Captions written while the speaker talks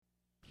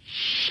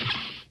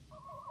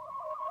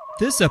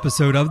This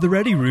episode of The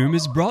Ready Room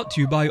is brought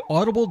to you by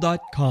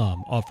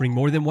Audible.com, offering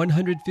more than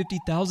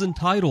 150,000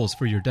 titles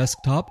for your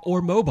desktop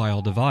or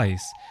mobile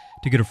device.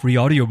 To get a free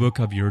audiobook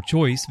of your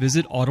choice,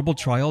 visit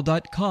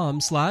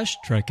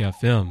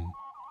audibletrial.com/TrekFM.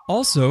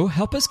 Also,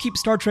 help us keep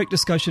Star Trek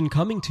discussion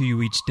coming to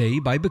you each day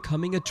by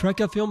becoming a Trek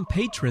FM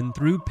patron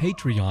through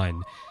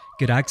Patreon.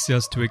 Get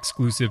access to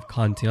exclusive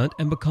content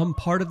and become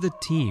part of the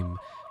team.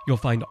 You'll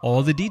find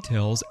all the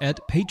details at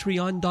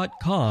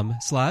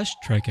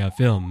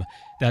patreon.com/TrekFM.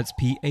 That's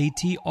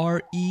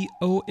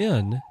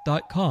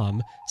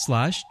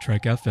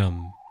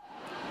patreon.com/TrekFM.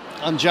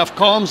 I'm Jeff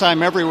Combs.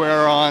 I'm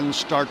everywhere on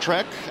Star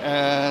Trek,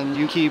 and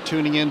you keep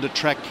tuning in to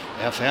Trek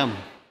FM.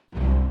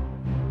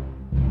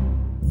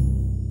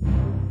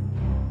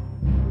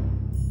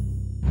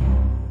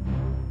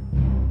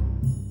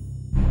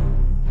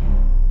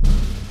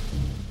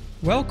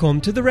 Welcome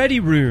to The Ready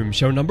Room,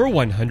 show number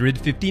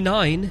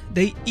 159.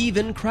 They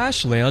even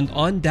crash land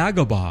on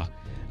Dagobah.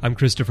 I'm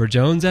Christopher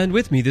Jones, and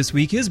with me this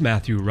week is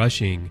Matthew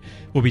Rushing.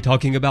 We'll be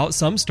talking about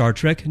some Star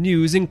Trek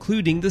news,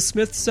 including the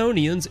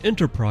Smithsonian's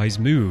Enterprise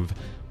move,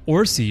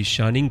 Orci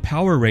shunning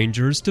Power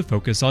Rangers to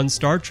focus on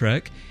Star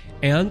Trek,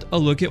 and a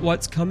look at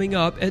what's coming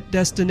up at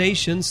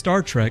Destination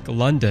Star Trek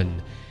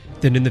London.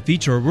 Then in the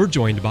feature, we're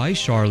joined by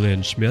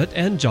Charlene Schmidt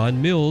and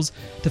John Mills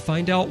to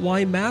find out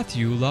why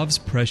Matthew loves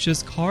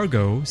Precious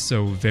Cargo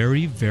so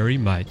very, very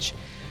much.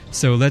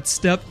 So let's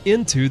step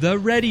into the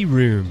Ready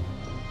Room.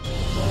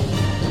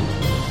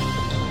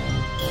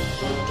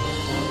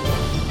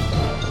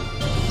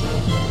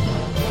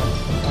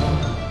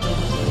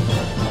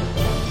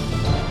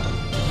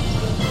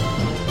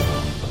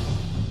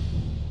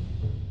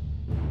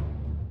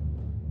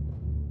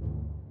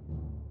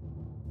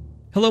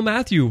 Hello,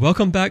 Matthew.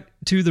 Welcome back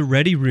to the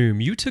Ready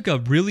Room. You took a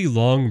really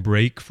long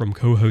break from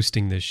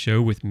co-hosting this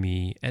show with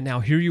me, and now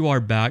here you are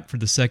back for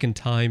the second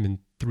time in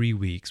 3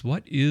 weeks.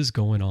 What is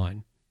going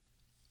on?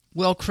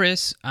 Well,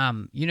 Chris,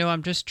 I'm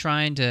just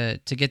trying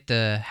to get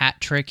the hat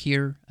trick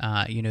here,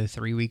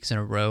 3 weeks in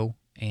a row,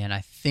 and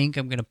I think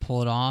I'm going to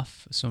pull it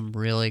off, so I'm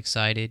really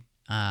excited.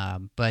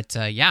 But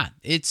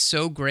it's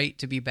so great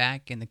to be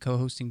back in the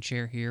co-hosting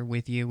chair here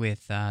with you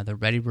with the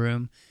Ready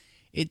Room.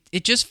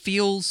 It just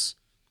feels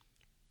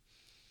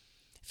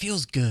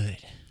good.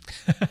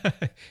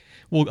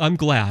 Well, I'm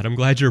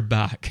glad you're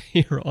back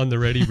here on the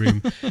Ready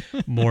Room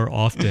more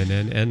often,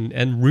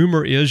 and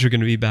rumor is you're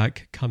going to be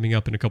back coming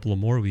up in a couple of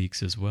more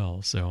weeks as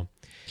well. So,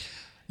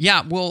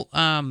 yeah. Well,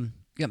 I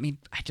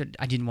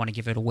didn't want to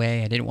give it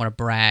away. I didn't want to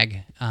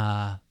brag.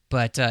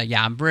 But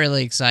I'm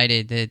really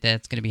excited that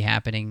that's going to be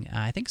happening.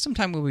 I think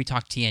sometime when we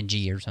talk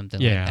TNG or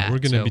something like that. Yeah, we're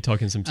going to be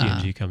talking some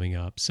TNG coming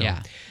up. So.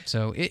 Yeah,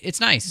 so it's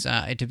nice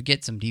to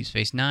get some Deep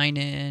Space Nine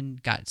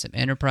in, got some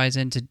Enterprise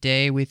in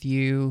today with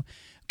you.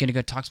 Going to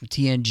go talk some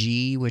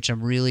TNG, which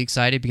I'm really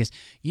excited because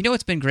you know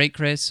what's been great,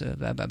 Chris,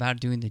 about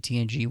doing the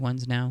TNG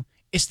ones now?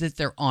 It's that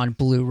they're on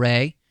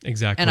Blu-ray.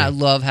 Exactly. And I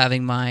love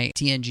having my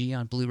TNG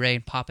on Blu-ray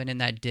and popping in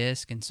that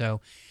disc, and so...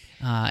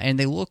 and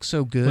they look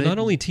so good. Well, not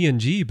only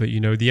TNG, but,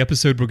 the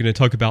episode we're going to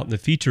talk about in the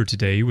feature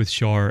today with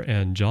Shar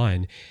and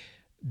John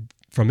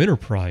from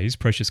Enterprise,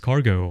 Precious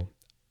Cargo,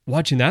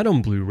 watching that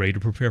on Blu-ray to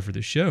prepare for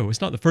the show.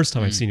 It's not the first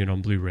time I've seen it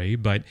on Blu-ray,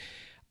 but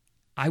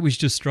I was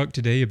just struck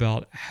today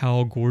about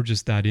how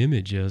gorgeous that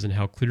image is and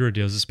how clear it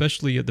is,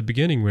 especially at the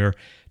beginning where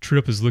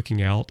Trip is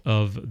looking out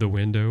of the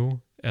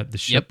window at the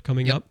ship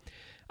coming up.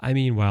 I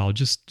mean, wow,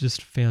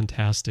 just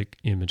fantastic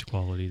image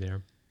quality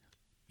there.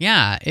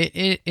 Yeah,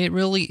 it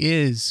really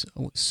is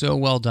so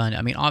well done.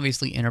 I mean,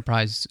 obviously,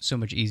 Enterprise is so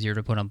much easier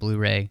to put on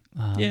Blu-ray.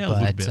 A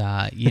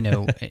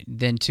little bit.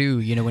 Then too,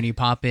 when you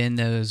pop in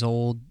those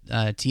old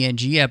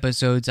TNG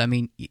episodes, I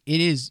mean,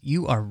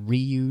 you are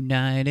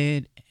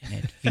reunited, and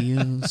it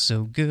feels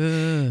so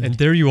good. And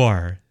there you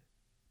are.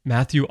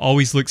 Matthew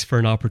always looks for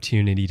an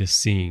opportunity to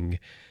sing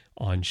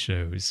on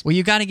shows. Well,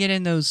 you got to get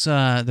in those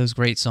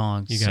great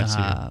songs you got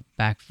to.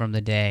 Back from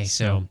the day.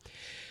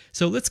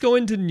 So let's go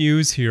into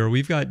news here.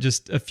 We've got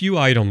just a few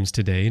items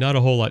today, not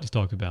a whole lot to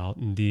talk about.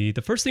 And the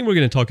first thing we're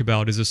going to talk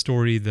about is a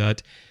story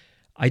that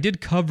I did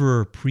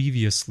cover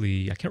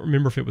previously. I can't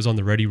remember if it was on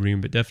the Ready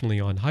Room, but definitely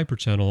on Hyper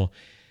Channel.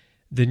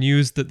 The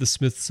news that the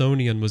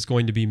Smithsonian was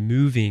going to be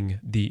moving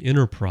the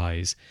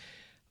Enterprise.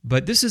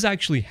 But this has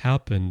actually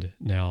happened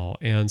now.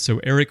 And so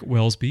Eric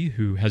Welsby,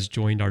 who has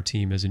joined our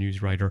team as a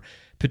news writer,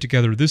 put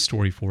together this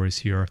story for us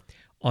here.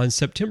 On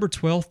September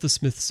 12th, the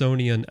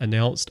Smithsonian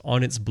announced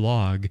on its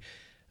blog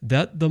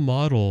that the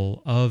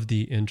model of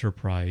the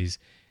Enterprise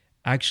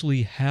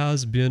actually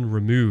has been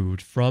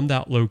removed from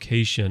that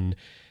location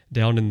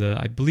down in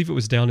I believe it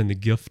was down in the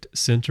gift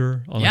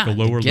center on like a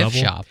lower the gift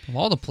level. Shop. Of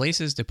all the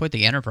places to put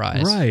the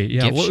Enterprise. Right,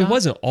 yeah. Gift Well, shop? It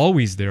wasn't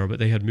always there, but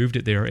they had moved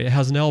it there. It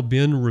has now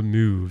been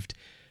removed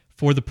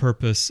for the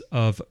purpose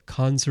of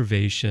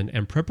conservation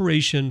and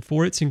preparation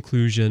for its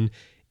inclusion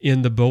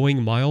in the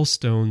Boeing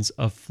Milestones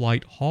of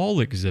Flight Hall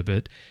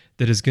exhibit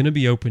that is going to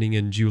be opening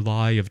in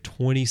July of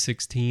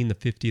 2016, the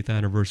 50th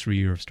anniversary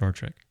year of Star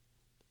Trek.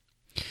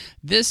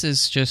 This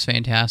is just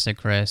fantastic,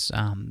 Chris,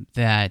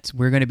 that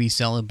we're going to be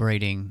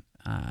celebrating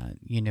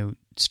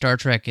Star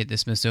Trek at the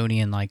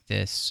Smithsonian like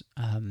this,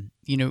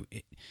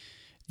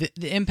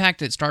 the impact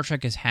that Star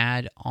Trek has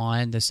had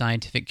on the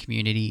scientific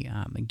community,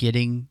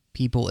 getting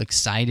people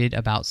excited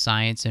about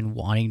science and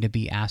wanting to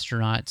be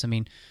astronauts. I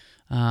mean,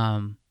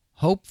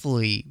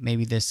 hopefully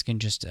maybe this can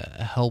just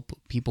help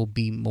people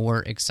be more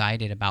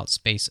excited about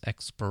space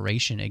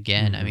exploration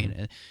again. I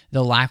mean,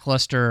 the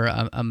lackluster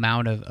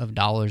amount of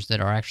dollars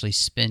that are actually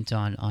spent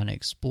on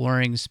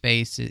exploring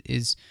space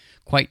is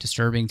quite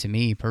disturbing to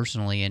me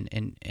personally.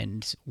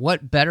 And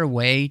what better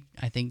way,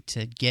 I think,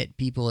 to get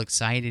people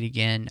excited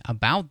again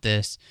about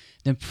this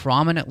than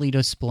prominently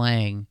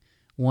displaying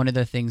one of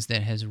the things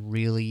that has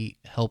really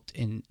helped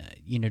in,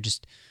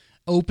 just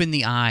open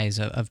the eyes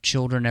of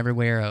children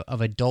everywhere,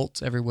 of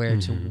adults everywhere,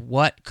 to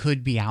what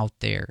could be out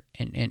there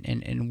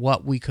and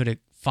what we could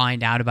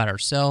find out about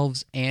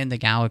ourselves and the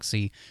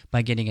galaxy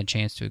by getting a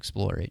chance to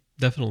explore it.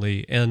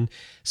 Definitely. And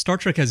Star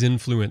Trek has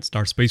influenced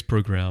our space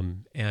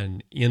program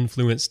and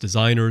influenced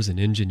designers and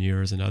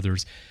engineers and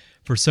others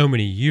for so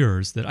many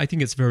years that I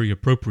think it's very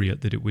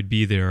appropriate that it would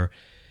be there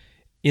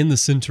in the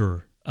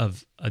center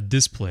of a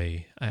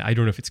display. I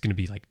don't know if it's going to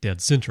be like dead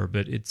center,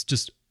 but it's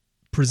just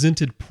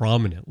presented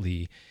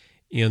prominently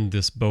in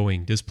this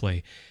Boeing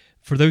display.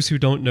 For those who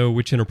don't know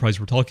which Enterprise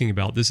we're talking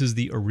about, this is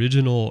the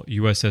original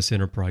USS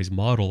Enterprise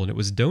model, and it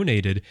was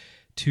donated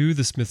to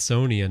the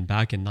Smithsonian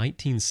back in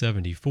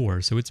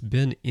 1974. So it's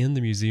been in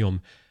the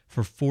museum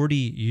for 40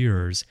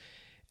 years,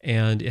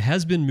 and it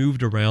has been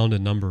moved around a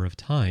number of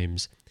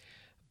times.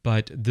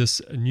 But this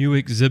new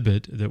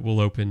exhibit that will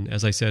open,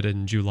 as I said,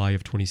 in July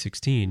of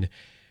 2016,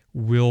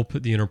 will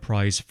put the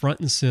Enterprise front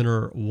and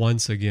center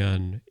once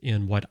again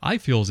in what I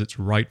feel is its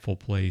rightful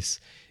place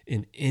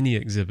in any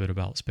exhibit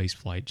about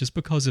spaceflight, just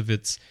because of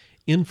its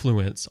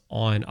influence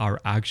on our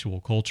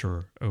actual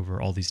culture over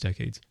all these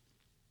decades.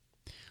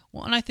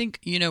 Well, and I think,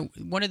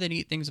 one of the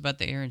neat things about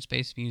the Air and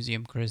Space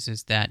Museum, Chris,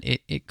 is that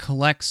it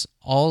collects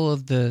all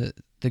of the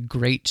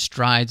great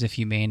strides of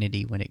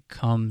humanity when it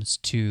comes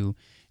to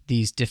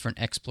these different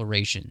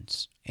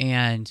explorations.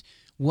 And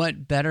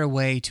what better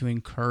way to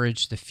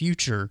encourage the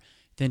future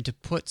than to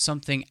put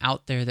something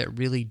out there that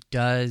really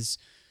does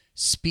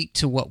speak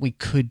to what we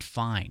could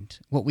find,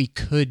 what we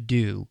could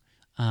do.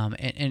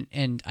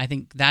 And I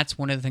think that's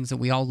one of the things that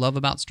we all love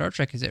about Star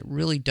Trek, is it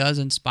really does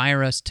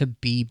inspire us to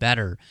be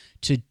better,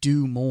 to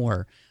do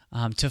more,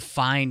 to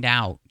find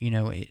out.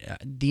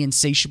 The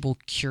insatiable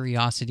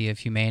curiosity of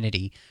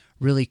humanity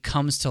really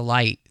comes to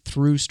light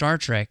through Star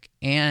Trek,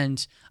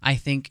 and I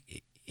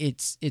think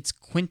it's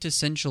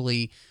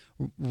quintessentially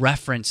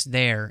referenced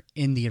there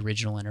in the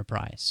original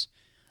Enterprise.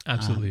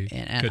 Absolutely.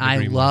 And I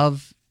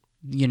love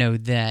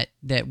that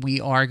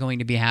we are going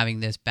to be having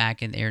this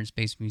back in the Air and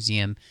Space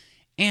Museum.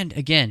 And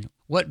again,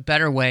 what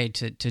better way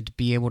to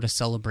be able to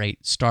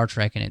celebrate Star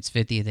Trek in its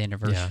 50th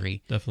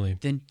anniversary, definitely,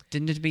 than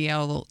to be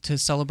able to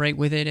celebrate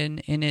with it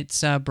in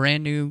its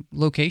brand new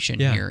location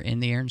here in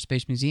the Air and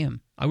Space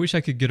Museum. I wish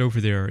I could get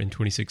over there in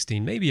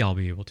 2016. Maybe I'll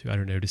be able to, I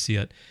don't know, to see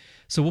it.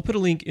 So we'll put a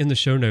link in the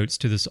show notes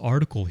to this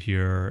article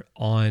here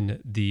on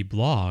the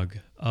blog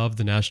of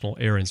the National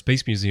Air and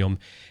Space Museum,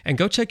 and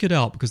go check it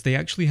out, because they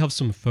actually have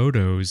some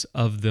photos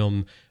of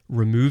them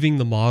removing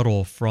the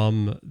model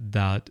from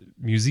that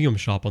museum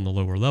shop on the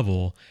lower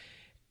level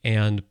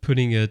and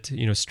putting it,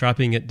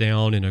 strapping it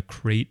down in a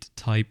crate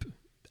type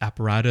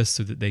apparatus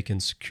so that they can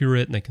secure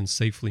it and they can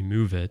safely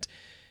move it.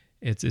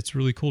 It's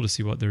really cool to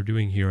see what they're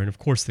doing here, and of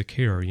course the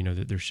care,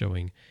 that they're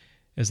showing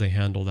as they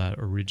handle that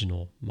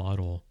original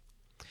model.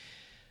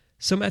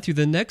 So Matthew,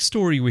 the next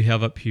story we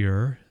have up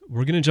here,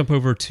 we're going to jump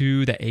over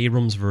to the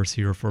Abrams verse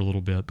here for a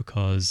little bit,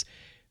 because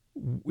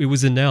it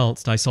was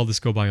announced, I saw this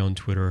go by on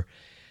Twitter,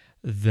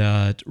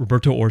 that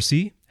Roberto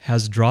Orci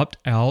has dropped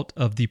out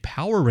of the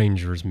Power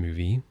Rangers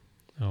movie.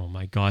 Oh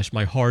my gosh,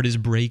 my heart is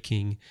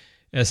breaking.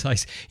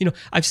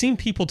 I've seen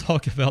people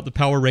talk about the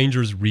Power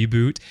Rangers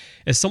reboot.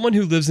 As someone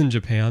who lives in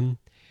Japan,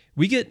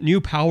 we get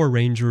new Power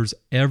Rangers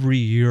every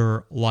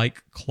year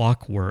like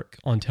clockwork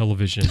on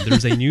television.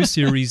 There's a new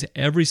series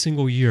every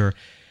single year.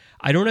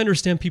 I don't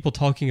understand people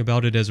talking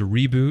about it as a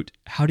reboot.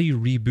 How do you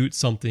reboot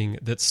something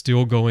that's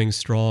still going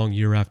strong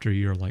year after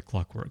year like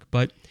clockwork?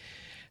 But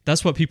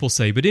that's what people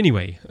say. But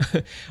anyway,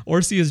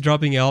 Orci is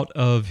dropping out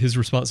of his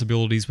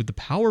responsibilities with the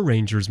Power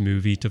Rangers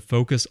movie to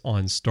focus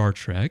on Star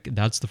Trek.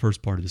 That's the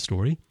first part of the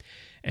story.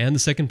 And the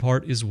second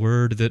part is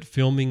word that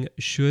filming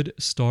should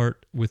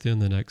start within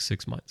the next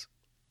 6 months.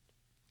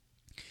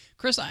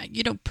 Chris,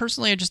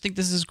 personally, I just think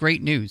this is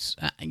great news.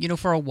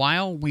 For a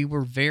while, we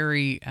were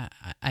very,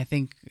 I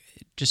think,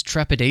 just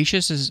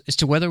trepidatious as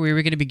to whether we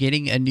were going to be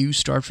getting a new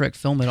Star Trek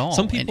film at all.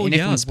 Some people,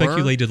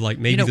 speculated like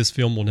maybe this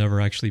film will never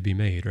actually be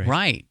made, right?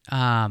 Right.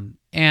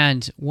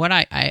 And what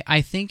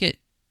I think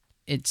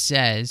it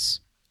says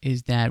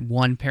is that,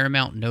 one,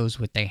 Paramount knows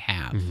what they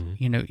have.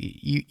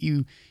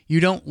 Mm-hmm. You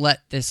don't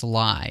let this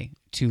lie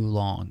too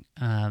long.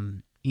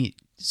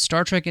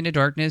 Star Trek Into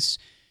Darkness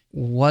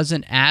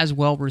wasn't as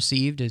well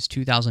received as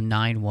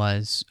 2009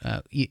 was,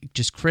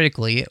 just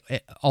critically,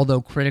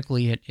 although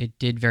critically it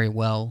did very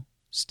well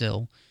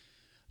still.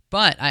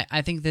 But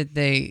I think that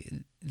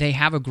they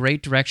have a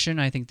great direction.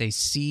 I think they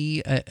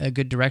see a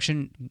good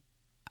direction.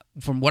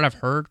 From what I've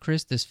heard,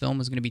 Chris, this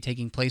film is going to be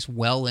taking place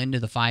well into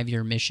the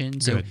 5-year mission.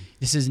 So Good.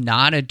 This is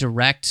not a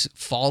direct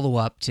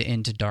follow-up to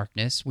Into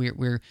Darkness.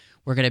 We're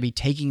going to be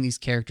taking these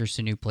characters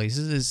to new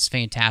places. This is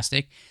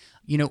fantastic.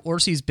 You know,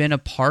 Orsi's been a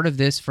part of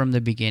this from the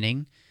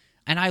beginning,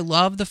 and I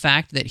love the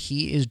fact that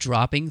he is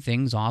dropping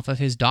things off of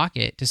his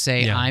docket to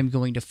say, I'm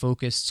going to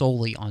focus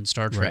solely on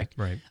Star Trek.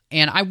 Right.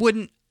 And I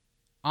wouldn't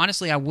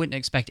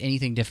expect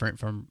anything different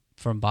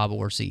from Bob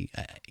Orsi.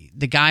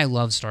 The guy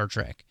loves Star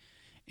Trek.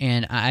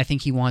 And I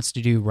think he wants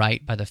to do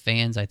right by the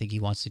fans. I think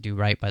he wants to do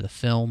right by the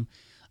film.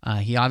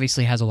 He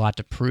obviously has a lot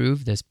to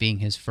prove, this being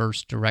his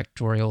first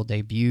directorial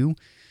debut.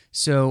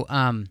 So,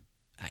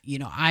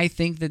 I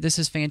think that this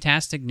is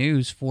fantastic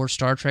news for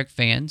Star Trek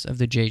fans of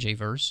the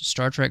JJ-verse,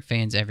 Star Trek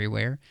fans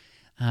everywhere.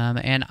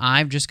 And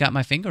I've just got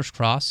my fingers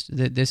crossed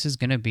that this is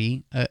going to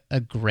be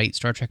a great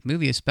Star Trek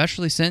movie,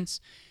 especially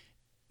since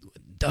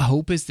the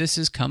hope is this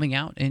is coming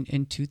out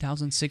in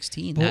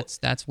 2016. Well,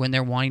 that's when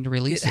they're wanting to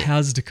release it. It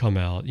has to come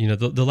out. You know,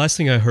 the last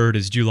thing I heard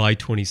is July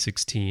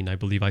 2016. I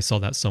believe I saw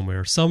that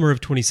somewhere. Summer of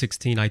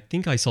 2016. I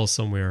think I saw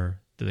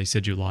somewhere that they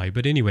said July.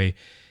 But anyway,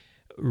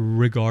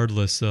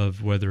 regardless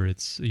of whether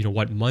it's,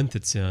 what month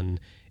it's in,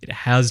 it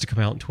has to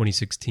come out in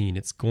 2016.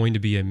 It's going to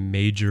be a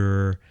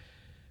major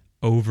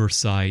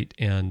oversight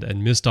and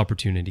missed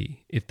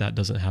opportunity if that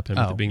doesn't happen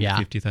with it being the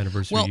 50th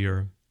anniversary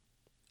year.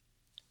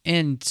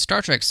 And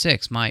Star Trek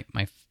 6, my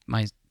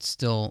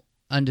still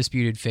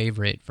undisputed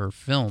favorite for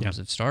films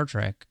of Star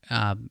Trek,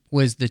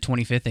 was the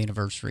 25th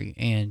anniversary,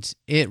 and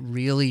it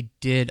really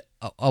did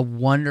a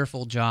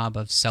wonderful job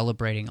of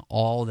celebrating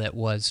all that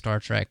was Star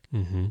Trek.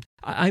 Mm-hmm.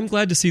 I'm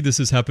glad to see this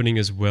is happening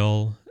as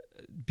well,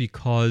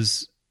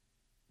 because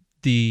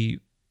the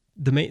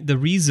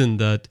reason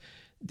that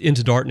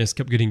Into Darkness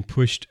kept getting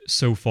pushed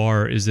so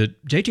far is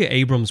that J.J.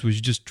 Abrams was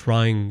just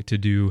trying to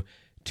do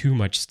too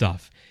much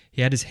stuff.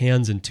 He had his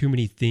hands in too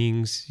many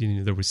things.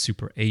 There was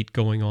Super 8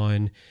 going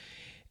on.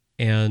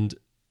 And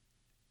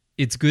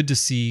it's good to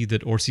see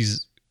that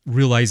Orsi's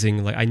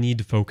realizing, I need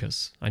to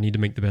focus. I need to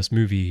make the best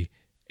movie,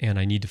 and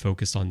I need to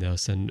focus on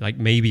this. And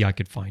maybe I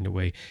could find a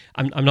way.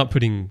 I'm not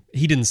putting...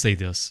 He didn't say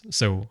this,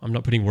 so I'm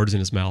not putting words in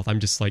his mouth. I'm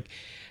just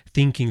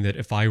thinking that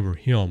if I were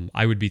him,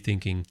 I would be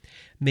thinking,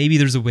 maybe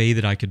there's a way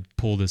that I could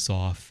pull this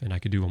off, and I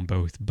could do them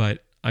both.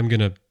 But I'm going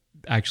to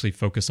actually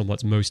focus on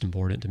what's most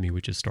important to me,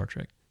 which is Star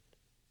Trek.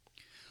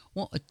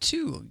 Well,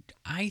 two,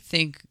 I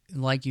think,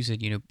 like you said,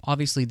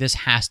 obviously this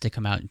has to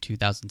come out in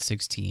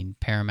 2016,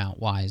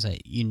 Paramount-wise.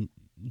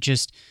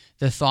 Just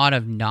the thought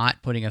of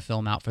not putting a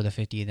film out for the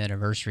 50th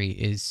anniversary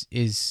is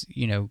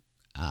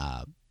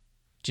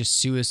just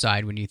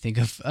suicide when you think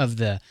of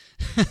the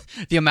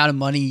the amount of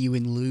money you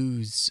would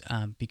lose,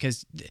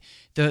 because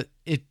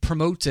it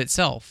promotes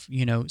itself.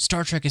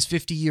 Star Trek is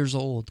 50 years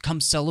old.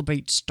 Come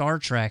celebrate Star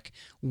Trek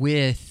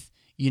with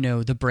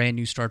the brand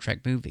new Star Trek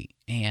movie.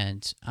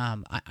 And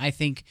I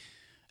think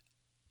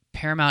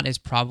Paramount is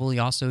probably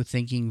also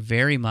thinking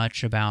very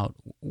much about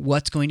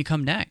what's going to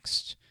come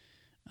next.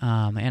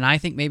 And I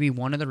think maybe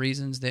one of the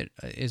reasons that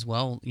as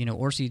well,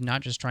 Orsi's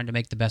not just trying to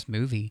make the best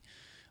movie,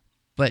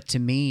 but to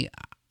me,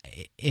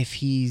 if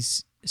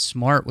he's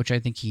smart, which I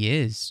think he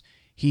is,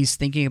 he's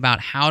thinking about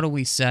how do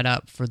we set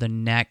up for the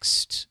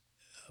next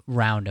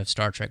round of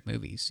Star Trek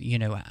movies.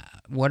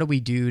 What do we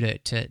do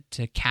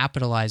to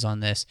capitalize on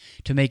this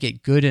to make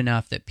it good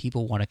enough that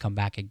people want to come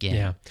back again?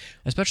 Yeah.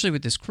 Especially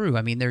with this crew.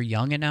 I mean, they're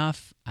young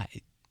enough.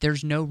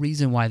 There's no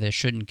reason why this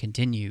shouldn't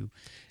continue,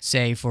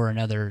 say, for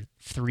another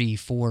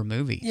 3-4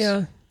 movies.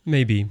 Yeah,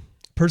 maybe.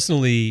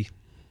 Personally,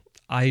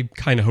 I'm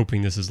kind of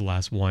hoping this is the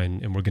last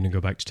one and we're going to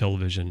go back to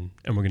television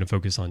and we're going to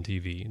focus on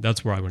TV.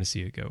 That's where I want to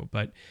see it go.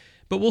 But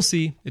we'll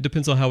see. It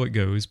depends on how it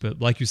goes. But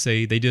like you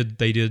say, they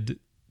did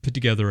put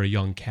together a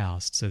young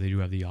cast, so they do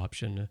have the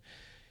option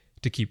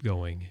to keep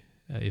going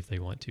if they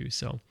want to.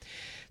 So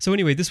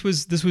anyway, this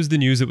was the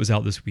news that was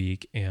out this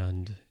week,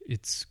 and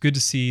it's good to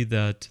see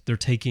that they're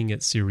taking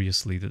it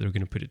seriously, that they're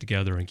going to put it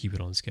together and keep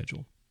it on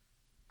schedule.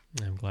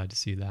 I'm glad to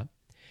see that.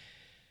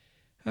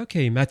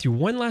 Okay, Matthew,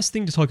 one last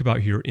thing to talk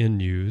about here in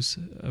news.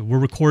 We're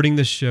recording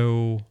this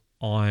show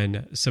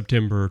on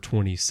September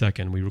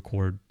 22nd. We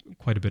record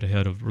quite a bit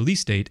ahead of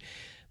release date.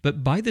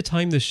 But by the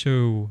time the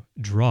show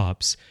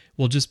drops,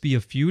 we'll just be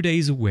a few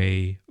days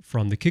away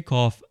from the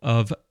kickoff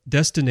of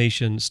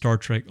Destination Star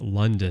Trek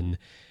London.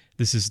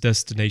 This is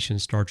Destination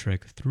Star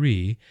Trek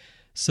 3.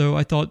 So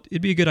I thought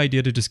it'd be a good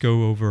idea to just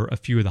go over a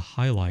few of the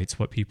highlights,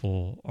 what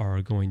people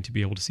are going to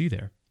be able to see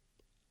there.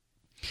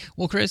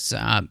 Well, Chris,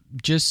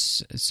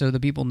 just so the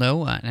people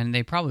know, and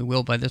they probably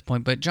will by this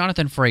point, but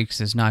Jonathan Frakes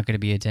is not going to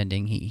be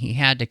attending. He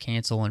had to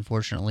cancel,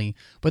 unfortunately,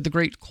 but the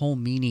great Cole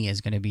Meany is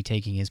going to be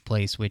taking his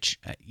place, which,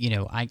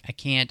 I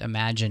can't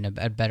imagine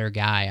a better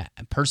guy.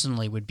 I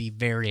personally would be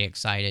very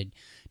excited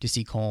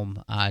see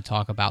Colm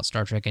talk about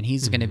Star Trek, and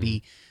he's going to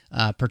be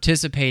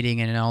participating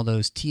in all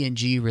those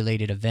TNG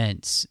related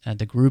events,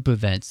 the group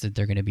events that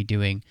they're going to be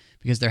doing,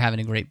 because they're having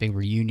a great big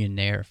reunion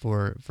there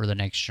for the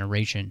next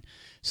generation.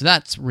 So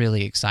that's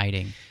really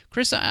exciting.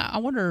 Chris, I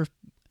wonder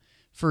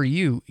for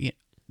you,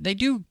 they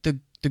do the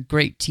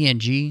great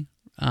TNG,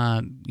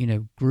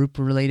 group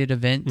related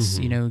events,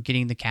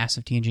 getting the cast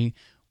of TNG.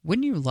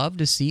 Wouldn't you love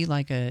to see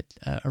like a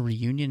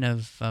reunion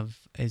of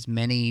as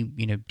many,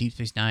 Deep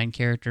Space Nine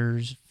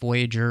characters,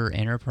 Voyager,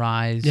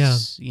 Enterprise? Yeah.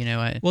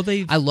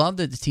 I love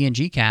that the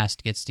TNG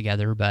cast gets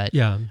together, but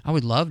I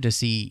would love to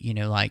see,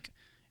 like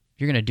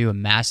you're going to do a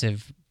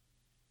massive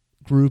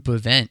group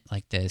event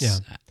like this. Yeah.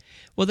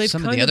 Well, they've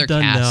kind of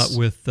done that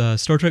with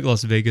Star Trek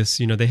Las Vegas.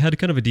 They had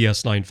kind of a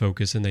DS9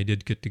 focus, and they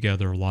did get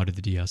together a lot of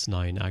the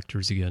DS9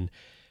 actors again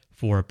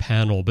for a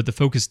panel, but the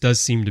focus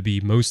does seem to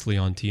be mostly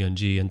on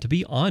TNG. And to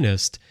be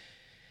honest,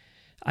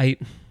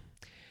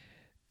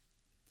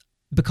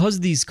 because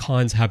these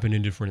cons happen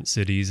in different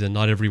cities and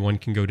not everyone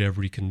can go to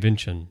every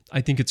convention,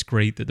 I think it's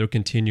great that they're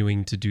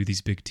continuing to do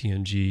these big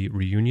TNG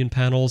reunion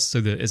panels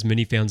so that as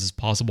many fans as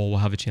possible will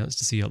have a chance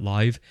to see it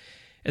live.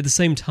 At the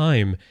same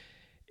time,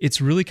 it's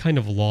really kind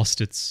of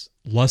lost its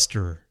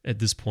luster at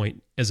this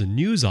point as a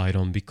news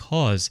item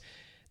because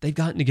they've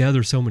gotten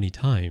together so many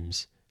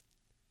times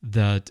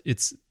that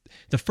it's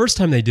the first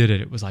time they did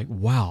it, it was like,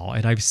 wow.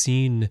 And I've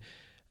seen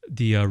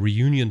the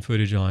reunion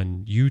footage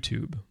on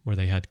YouTube where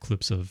they had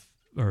clips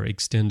or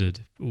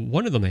extended.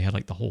 One of them, they had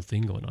like the whole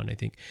thing going on, I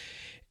think.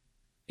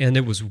 And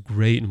it was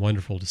great and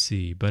wonderful to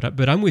see.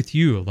 But I'm with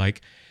you,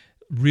 like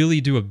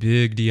really do a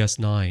big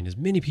DS9, as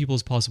many people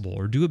as possible,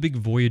 or do a big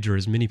Voyager,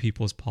 as many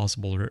people as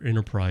possible, or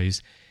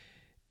Enterprise,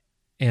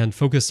 and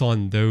focus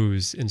on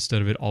those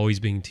instead of it always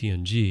being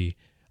TNG.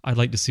 I'd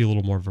like to see a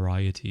little more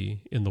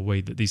variety in the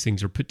way that these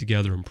things are put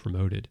together and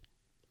promoted.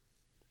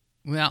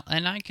 Well,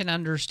 and I can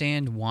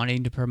understand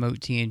wanting to promote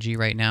TNG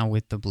right now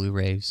with the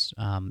Blu-rays.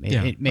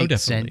 It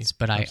makes sense,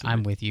 but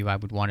I'm with you. I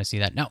would want to see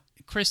that. Now,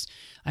 Chris,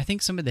 I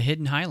think some of the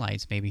hidden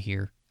highlights maybe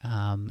here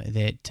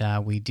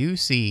that we do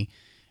see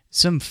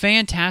some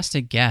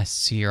fantastic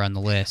guests here on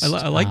the list.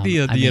 I like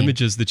the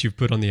images that you've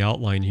put on the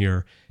outline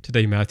here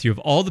today, Matthew, of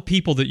all the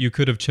people that you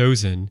could have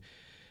chosen.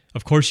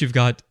 Of course, you've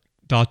got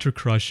Dr.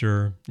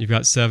 Crusher, you've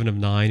got Seven of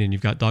Nine, and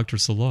you've got Dr.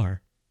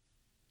 Solar.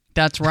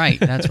 That's right.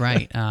 That's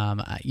right.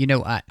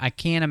 I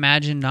can't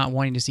imagine not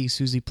wanting to see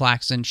Susie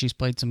Plaxton. She's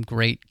played some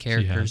great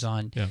characters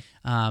on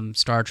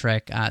Star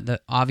Trek.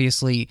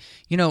 Obviously,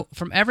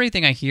 from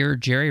everything I hear,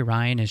 Jerry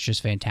Ryan is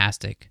just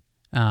fantastic.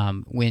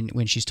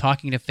 When she's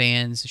talking to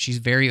fans, she's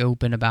very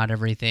open about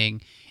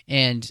everything.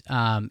 And,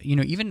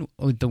 even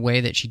the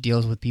way that she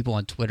deals with people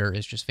on Twitter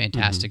is just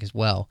fantastic as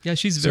well. Yeah,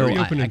 she's very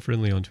open and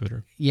friendly on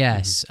Twitter.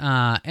 Yes.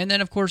 And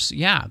then, of course,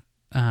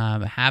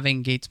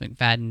 having Gates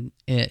McFadden,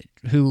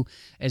 who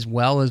as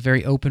well is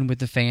very open with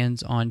the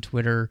fans on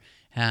Twitter,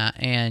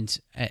 and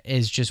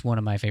is just one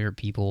of my favorite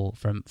people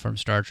from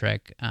Star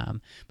Trek.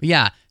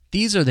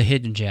 These are the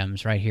hidden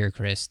gems right here,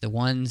 Chris. The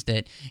ones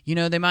that,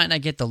 they might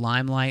not get the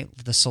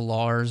limelight, the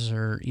Solars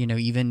or,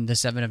 even the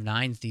Seven of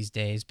Nines these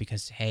days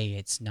because, hey,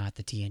 it's not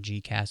the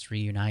TNG cast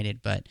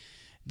reunited. But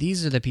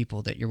these are the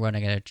people that you're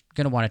going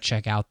to want to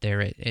check out there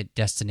at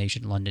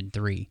Destination London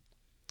 3.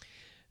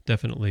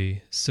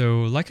 Definitely.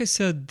 So, like I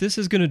said, this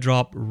is going to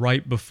drop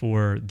right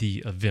before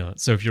the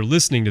event. So if you're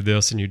listening to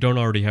this and you don't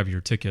already have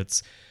your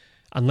tickets,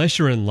 unless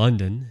you're in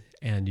London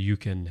and you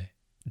can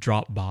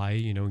drop by,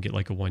 and get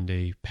like a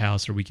one-day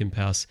pass or weekend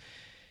pass,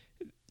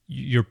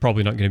 you're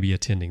probably not going to be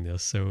attending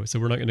this. So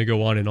we're not going to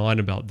go on and on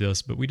about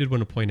this, but we did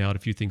want to point out a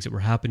few things that were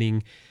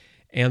happening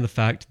and the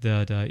fact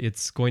that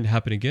it's going to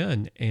happen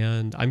again.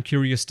 And I'm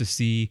curious to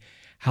see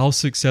how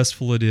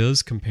successful it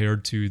is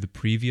compared to the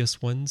previous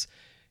ones.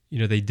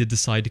 They did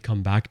decide to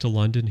come back to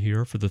London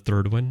here for the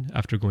third one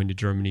after going to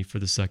Germany for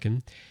the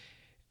second.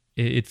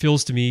 It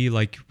feels to me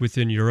like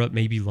within Europe,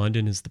 maybe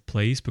London is the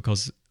place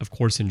because, of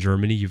course, in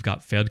Germany, you've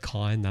got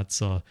FedCon. That's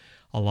a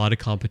lot of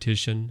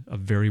competition, a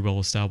very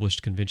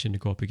well-established convention to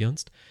go up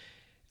against.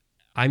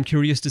 I'm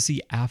curious to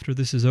see after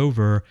this is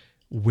over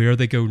where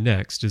they go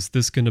next. Is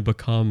this going to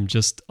become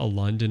just a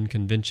London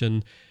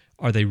convention?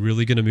 Are they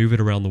really going to move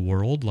it around the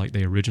world like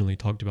they originally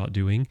talked about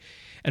doing?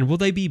 And will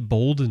they be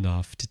bold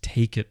enough to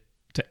take it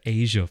to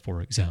Asia,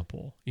 for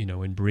example,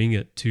 and bring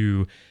it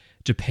to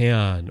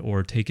Japan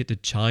or take it to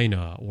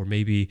China or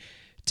maybe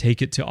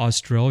take it to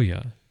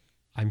Australia?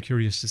 I'm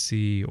curious to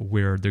see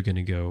where they're going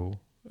to go,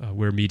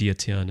 where Media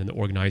 10 and the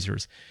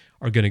organizers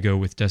are going to go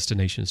with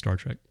Destination Star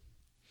Trek.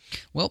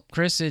 Well,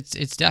 Chris,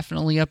 it's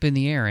definitely up in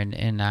the air,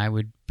 and I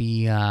would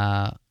be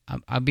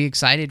I'd be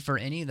excited for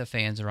any of the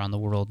fans around the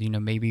world.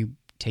 Maybe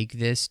take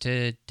this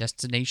to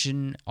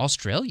Destination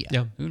Australia.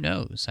 Yeah. Who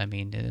knows? I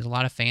mean, there's a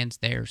lot of fans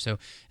there. So,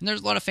 and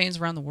there's a lot of fans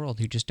around the world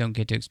who just don't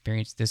get to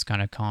experience this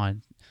kind of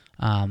con.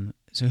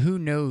 So who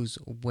knows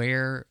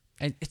where?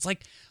 It's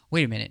like,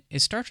 wait a minute,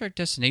 is Star Trek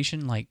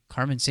Destination like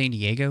Carmen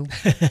Sandiego?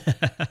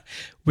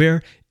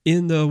 Where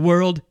in the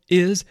world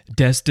is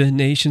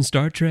Destination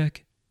Star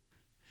Trek?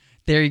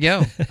 There you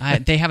go.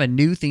 They have a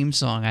new theme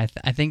song. I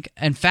think.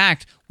 In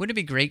fact, wouldn't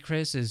it be great,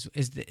 Chris? Is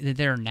that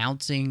they're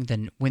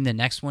announcing when the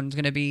next one's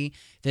going to be?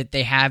 That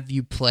they have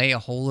you play a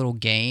whole little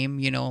game,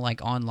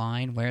 like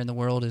online. Where in the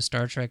world is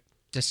Star Trek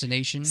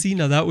Destination? See,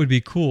 now that would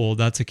be cool.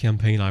 That's a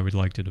campaign I would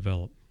like to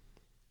develop.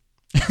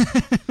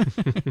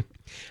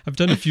 I've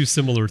done a few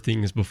similar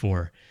things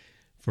before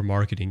for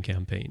marketing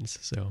campaigns,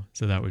 so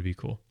that would be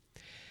cool.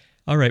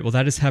 All right, well,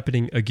 that is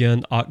happening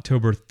again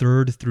October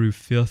 3rd through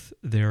 5th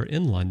there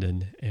in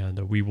London,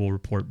 and we will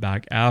report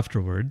back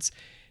afterwards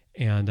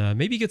and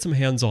maybe get some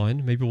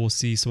hands-on. Maybe we'll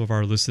see some of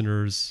our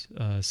listeners,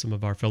 some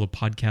of our fellow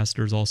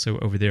podcasters also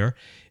over there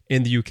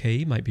in the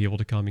UK might be able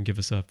to come and give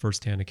us a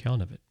first-hand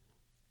account of it.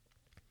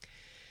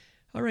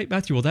 All right,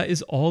 Matthew, well, that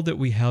is all that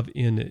we have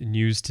in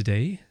news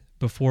today.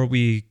 Before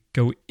we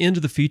go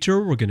into the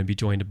feature, we're going to be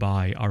joined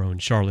by our own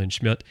Charlene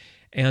Schmidt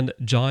and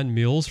John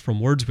Mills from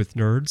Words with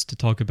Nerds to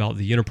talk about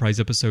the Enterprise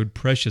episode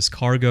Precious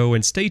Cargo.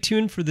 And stay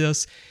tuned for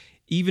this.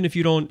 Even if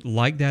you don't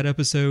like that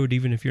episode,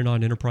 even if you're not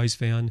an Enterprise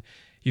fan,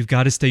 you've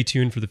got to stay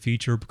tuned for the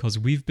feature because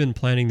we've been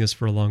planning this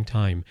for a long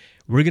time.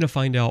 We're going to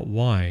find out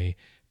why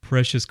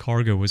Precious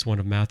Cargo was one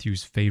of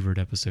Matthew's favorite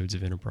episodes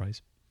of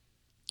Enterprise.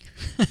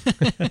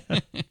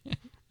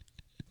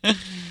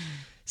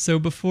 So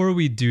before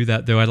we do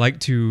that, though, I'd like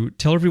to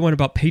tell everyone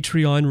about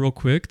Patreon real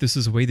quick. This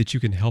is a way that you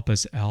can help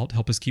us out,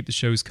 help us keep the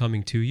shows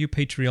coming to you.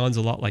 Patreon's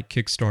a lot like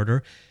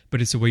Kickstarter,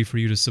 but it's a way for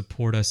you to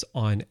support us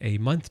on a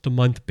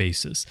month-to-month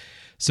basis.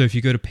 So if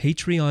you go to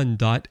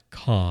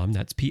patreon.com,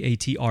 that's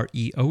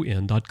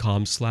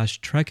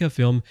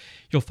patreon.com/TrekFM,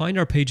 you'll find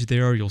our page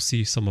there. You'll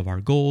see some of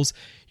our goals.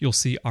 You'll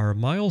see our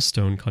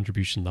milestone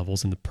contribution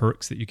levels and the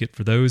perks that you get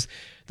for those.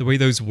 The way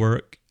those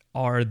work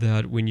are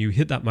that when you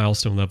hit that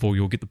milestone level,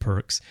 you'll get the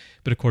perks.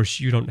 But of course,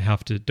 you don't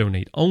have to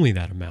donate only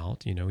that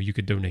amount. You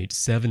could donate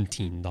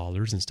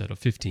 $17 instead of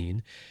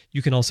 $15.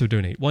 You can also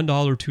donate $1,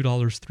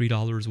 $2,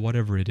 $3,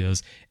 whatever it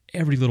is.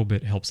 Every little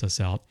bit helps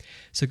us out.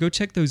 So go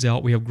check those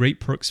out. We have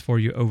great perks for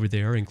you over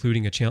there,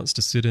 including a chance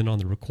to sit in on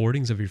the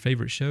recordings of your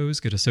favorite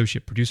shows, get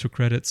associate producer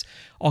credits,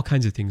 all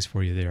kinds of things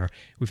for you there.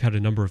 We've had a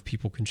number of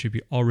people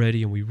contribute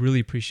already, and we really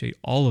appreciate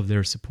all of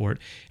their support.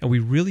 And we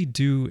really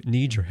do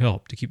need your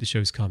help to keep the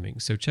shows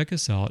coming. So check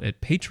us out at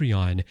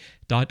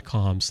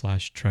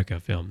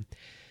patreon.com/TrekFM.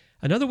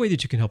 Another way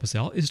that you can help us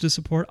out is to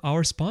support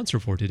our sponsor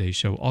for today's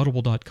show,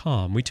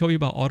 Audible.com. We tell you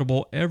about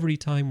Audible every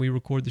time we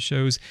record the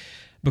shows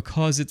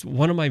because it's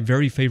one of my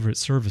very favorite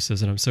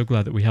services, and I'm so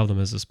glad that we have them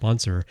as a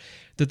sponsor.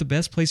 They're the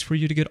best place for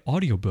you to get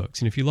audiobooks.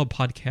 And if you love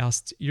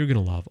podcasts, you're going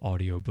to love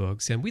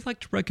audiobooks. And we like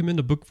to recommend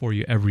a book for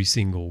you every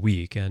single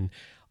week. And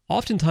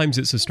oftentimes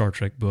it's a Star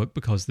Trek book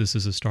because this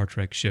is a Star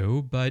Trek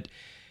show, but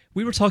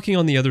we were talking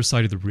on the other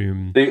side of the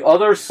room. The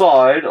other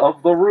side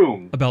of the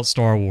room. About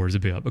Star Wars a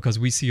bit, because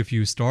we see a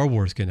few Star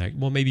Wars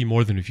maybe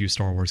more than a few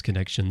Star Wars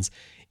connections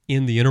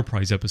in the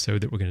Enterprise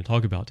episode that we're going to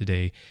talk about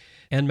today.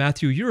 And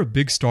Matthew, you're a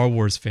big Star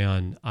Wars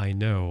fan, I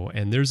know,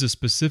 and there's a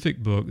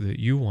specific book that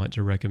you want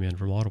to recommend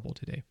from Audible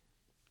today.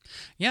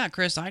 Yeah,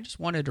 Chris, I just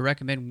wanted to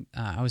recommend,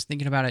 I was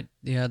thinking about it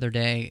the other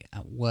day,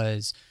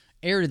 was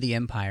Heir to the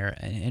Empire.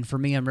 And for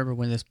me, I remember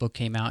when this book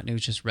came out, and it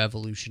was just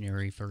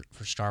revolutionary for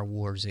Star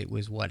Wars. It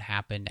was what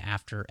happened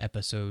after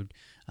Episode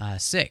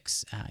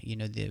 6,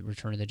 the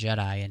Return of the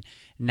Jedi. And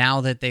now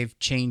that they've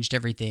changed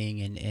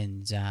everything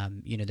and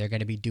they're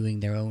going to be doing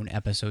their own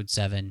Episode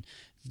 7,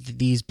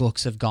 these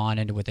books have gone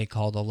into what they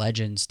call the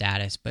legend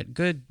status. But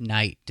good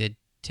night, did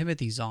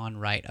Timothy Zahn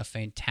write a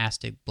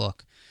fantastic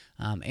book.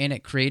 And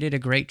it created a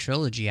great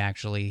trilogy,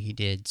 actually, he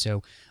did.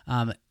 So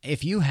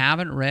if you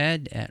haven't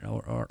read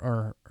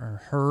or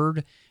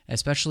heard,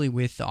 especially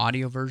with the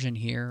audio version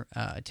here,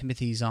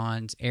 Timothy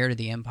Zahn's Heir to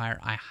the Empire,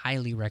 I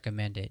highly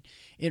recommend it.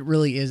 It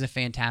really is a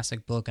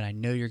fantastic book, and I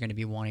know you're going to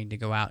be wanting to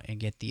go out and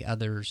get the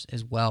others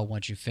as well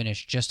once you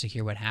finish, just to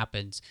hear what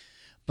happens.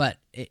 But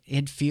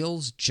it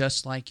feels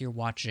just like you're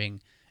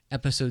watching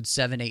Episode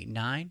 7, 8,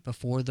 9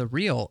 before the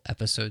real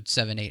Episode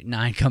 7, 8,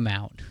 9 come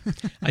out.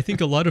 I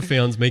think a lot of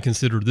fans may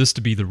consider this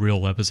to be the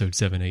real Episode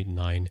 7, 8, and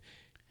 9.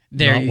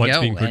 There not you what's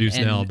go. being produced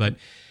now. But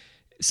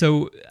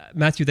so,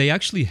 Matthew, they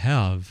actually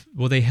have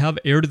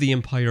Heir to the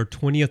Empire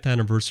 20th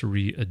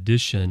Anniversary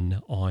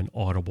Edition on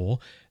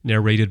Audible,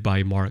 narrated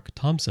by Mark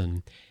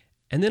Thompson.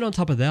 And then on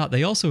top of that,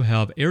 they also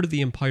have Heir to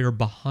the Empire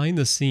Behind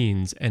the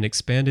Scenes and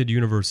Expanded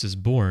Universes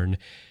Born,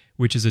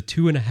 which is a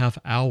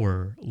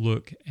 2.5-hour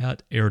look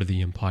at Heir to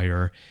the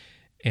Empire.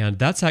 And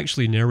that's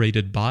actually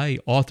narrated by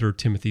author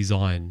Timothy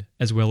Zahn,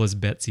 as well as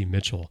Betsy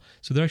Mitchell.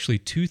 So there are actually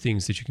two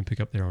things that you can pick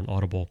up there on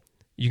Audible.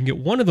 You can get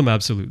one of them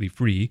absolutely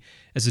free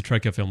as a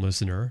Trek FM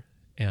listener,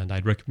 and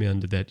I'd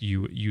recommend that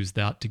you use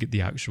that to get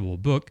the actual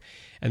book.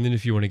 And then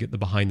if you want to get the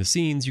behind the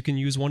scenes, you can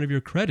use one of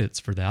your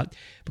credits for that,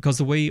 because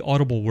the way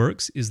Audible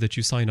works is that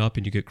you sign up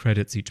and you get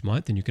credits each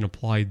month, and you can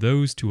apply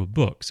those to a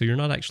book. So you're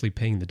not actually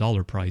paying the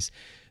dollar price,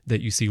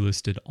 that you see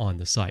listed on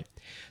the site.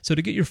 So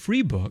to get your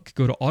free book,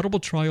 go to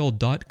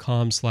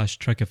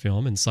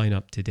audibletrial.com/trekafilm and sign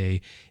up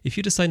today. If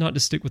you decide not to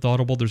stick with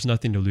Audible, there's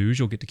nothing to lose.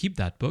 You'll get to keep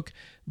that book.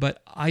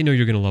 But I know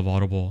you're going to love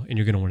Audible and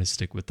you're going to want to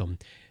stick with them.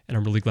 And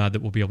I'm really glad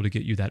that we'll be able to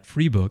get you that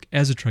free book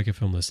as a Trek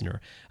FM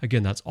listener.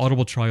 Again, that's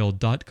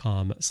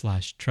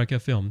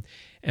audibletrial.com/trekfm.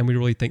 And we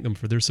really thank them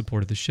for their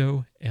support of the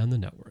show and the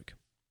network.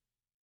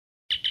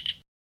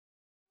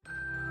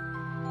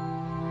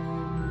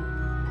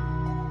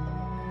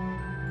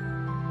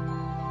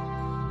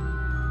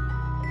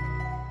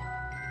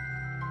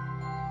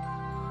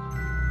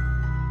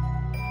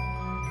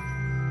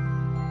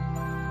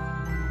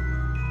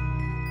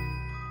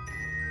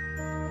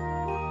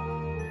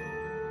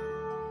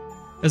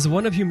 As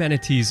one of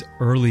humanity's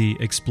early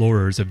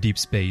explorers of deep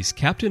space,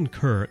 Captain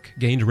Kirk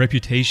gained a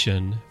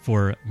reputation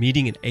for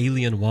meeting an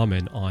alien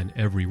woman on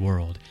every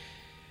world.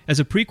 As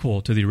a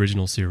prequel to the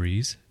original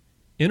series,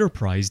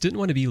 Enterprise didn't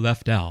want to be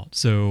left out,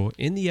 so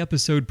in the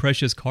episode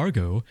Precious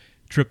Cargo,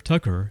 Trip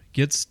Tucker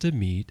gets to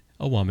meet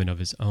a woman of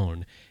his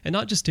own. And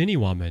not just any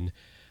woman,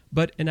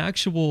 but an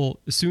actual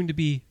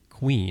soon-to-be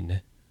queen,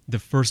 the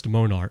first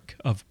monarch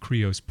of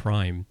Krios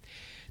Prime.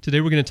 Today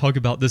we're going to talk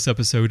about this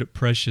episode,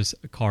 Precious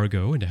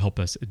Cargo, and to help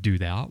us do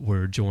that,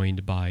 we're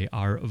joined by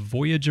our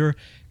Voyager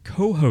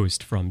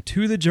co-host from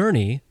To the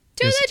Journey,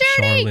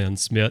 Charlene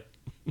Smith.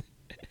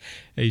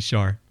 Hey,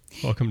 Char,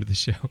 welcome to the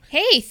show.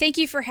 Hey, thank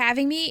you for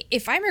having me.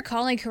 If I'm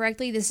recalling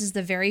correctly, this is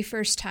the very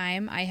first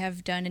time I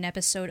have done an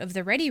episode of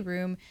The Ready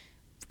Room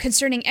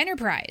concerning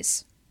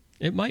Enterprise.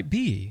 It might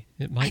be.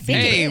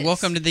 Hey,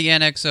 welcome to the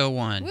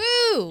NX-01.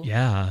 Woo!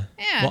 Yeah.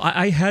 Well,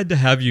 I had to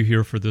have you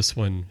here for this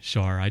one,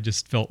 Char. I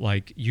just felt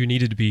like you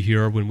needed to be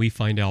here when we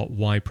find out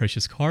why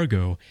Precious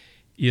Cargo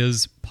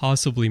is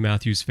possibly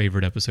Matthew's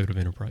favorite episode of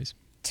Enterprise.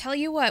 Tell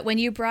you what, when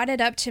you brought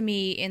it up to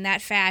me in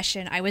that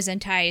fashion, I was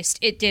enticed.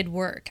 It did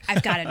work.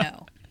 I've got to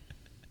know.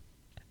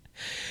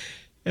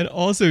 And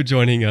also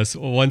joining us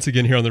once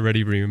again here on the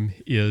Ready Room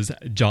is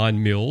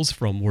John Mills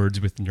from Words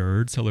with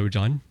Nerds. Hello,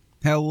 John.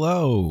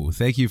 Hello.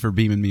 Thank you for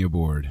beaming me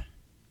aboard.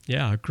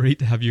 Yeah, great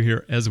to have you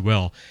here as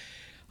well.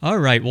 All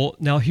right, well,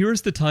 now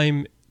here's the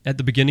time at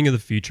the beginning of the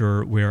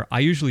feature where I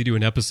usually do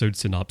an episode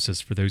synopsis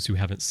for those who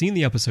haven't seen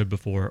the episode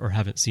before or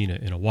haven't seen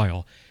it in a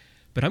while.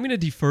 But I'm going to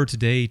defer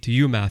today to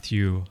you,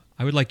 Matthew.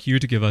 I would like you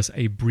to give us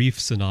a brief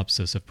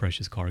synopsis of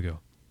Precious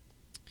Cargo.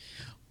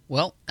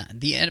 Well,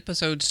 the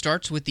episode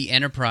starts with the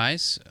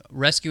Enterprise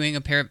rescuing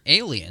a pair of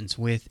aliens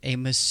with a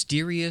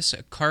mysterious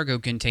cargo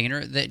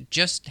container that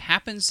just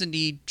happens to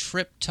need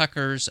Trip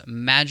Tucker's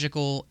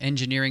magical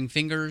engineering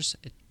fingers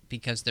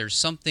because there's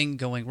something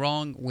going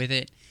wrong with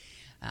it.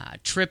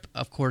 Trip,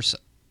 of course,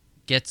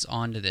 gets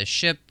onto this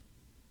ship.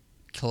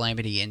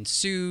 Calamity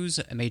ensues.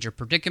 A major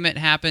predicament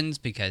happens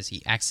because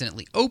he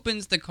accidentally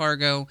opens the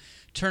cargo.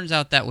 Turns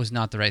out that was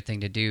not the right thing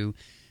to do.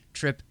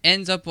 Trip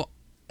ends up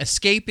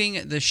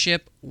escaping the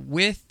ship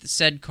with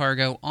said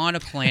cargo on a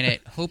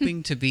planet,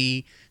 hoping to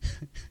be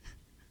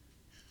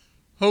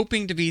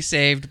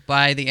saved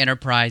by the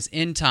Enterprise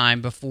in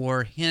time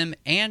before him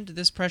and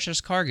this precious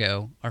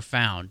cargo are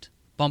found.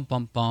 Bum,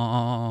 bum,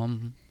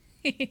 bum.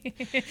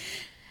 I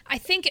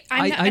think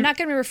I'm not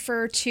going to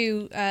refer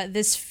to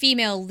this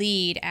female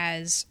lead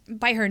as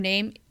by her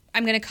name.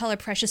 I'm going to call her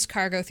Precious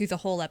Cargo through the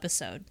whole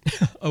episode.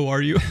 Oh,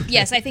 are you?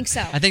 Yes, I think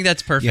so. I think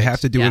that's perfect. You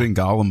have to do it in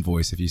Gollum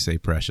voice if you say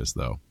precious,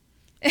 though.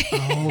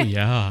 Oh,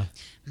 yeah.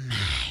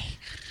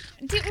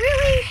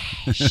 Really?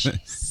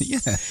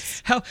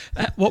 Yes.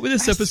 What would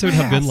this episode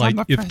have been like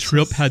if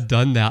Trip had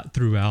done that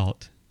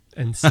throughout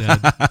and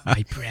said,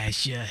 "My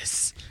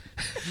precious"?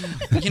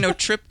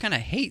 Trip kind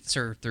of hates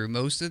her through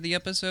most of the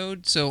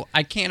episode, so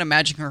I can't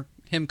imagine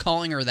him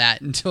calling her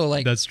that until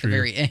That's the true.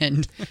 very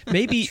end.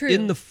 Maybe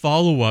in the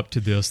follow-up to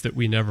this that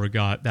we never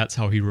got, that's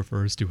how he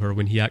refers to her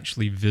when he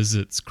actually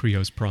visits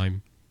Krios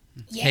Prime.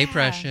 Yeah. Hey,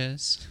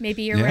 precious.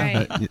 Maybe you're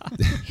right.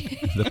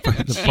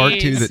 The part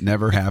 2 that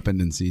never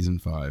happened in season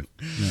 5.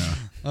 Yeah.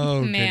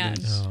 Oh, man.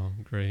 goodness. Oh,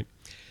 great.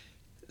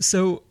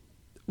 So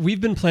we've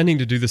been planning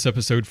to do this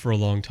episode for a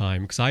long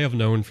time because I have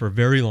known for a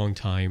very long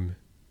time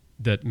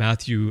that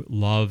Matthew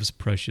loves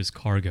Precious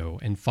Cargo.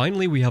 And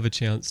finally we have a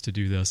chance to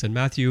do this. And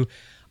Matthew,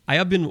 I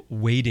have been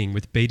waiting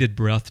with bated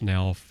breath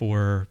now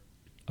for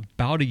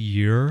about a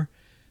year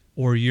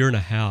or a year and a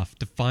half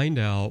to find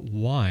out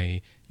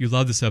why you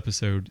love this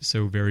episode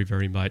so very,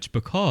 very much,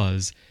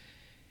 because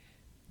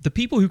the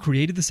people who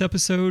created this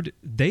episode,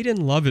 they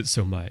didn't love it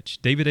so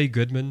much. David A.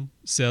 Goodman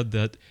said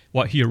that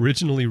what he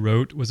originally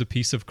wrote was a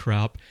piece of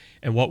crap,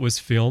 and what was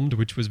filmed,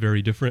 which was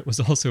very different, was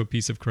also a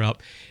piece of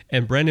crap.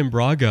 And Brandon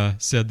Braga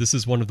said this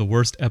is one of the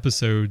worst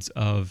episodes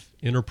of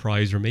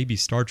Enterprise or maybe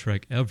Star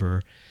Trek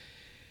ever.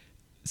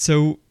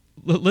 So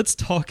let's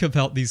talk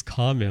about these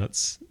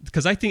comments,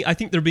 because I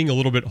think they're being a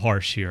little bit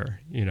harsh here.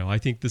 I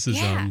think this is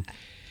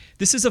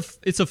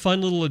it's a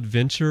fun little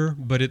adventure,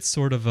 but it's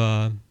sort of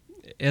a,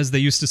 as they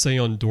used to say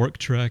on Dork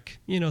Trek,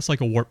 it's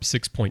like a warp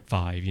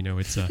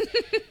 6.5.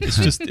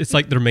 It's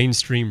like their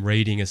mainstream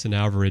rating is an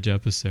average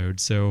episode.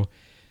 So,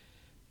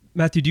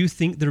 Matthew, do you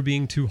think they're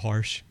being too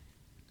harsh?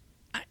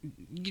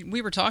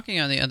 We were talking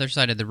on the other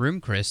side of the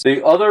room, Chris.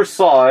 The other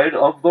side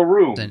of the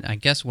room. And I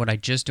guess what I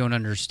just don't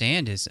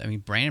understand is, I mean,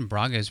 Brandon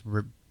Braga is,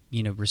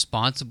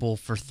 responsible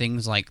for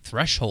things like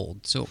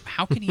Threshold. So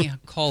how can he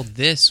call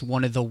this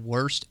one of the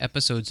worst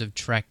episodes of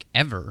Trek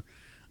ever?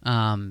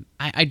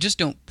 I just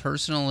don't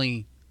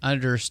personally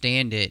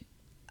understand it,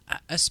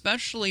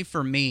 especially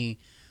for me,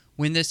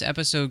 when this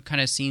episode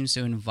kind of seems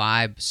to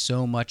imbibe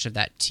so much of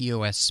that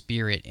TOS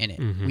spirit in it.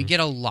 Mm-hmm. We get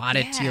a lot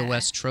of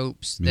TOS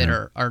tropes that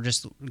are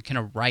just kind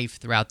of rife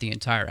throughout the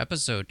entire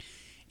episode.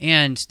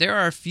 And there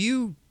are a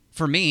few,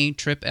 for me,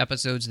 Trip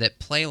episodes that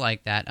play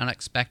like that.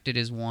 Unexpected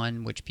is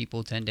one, which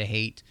people tend to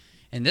hate.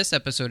 And this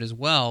episode as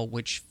well,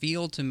 which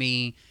feel to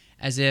me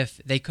as if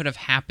they could have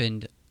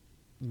happened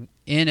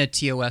in a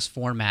TOS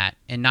format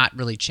and not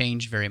really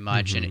changed very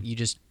much. Mm-hmm. And you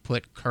just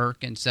put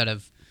Kirk instead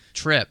of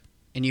Trip,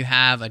 and you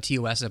have a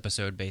TOS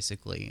episode,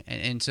 basically.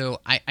 And so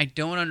I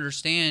don't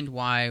understand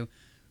why,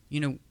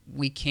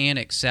 we can't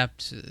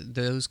accept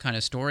those kind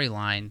of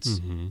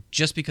storylines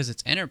just because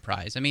it's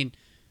Enterprise. I mean,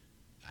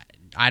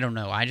 I don't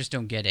know. I just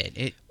don't get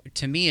it.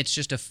 To me, it's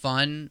just a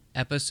fun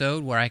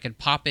episode where I could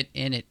pop it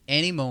in at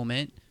any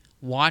moment,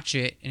 watch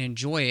it, and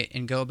enjoy it,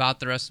 and go about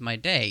the rest of my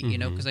day,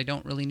 because I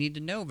don't really need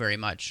to know very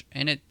much.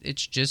 And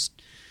it's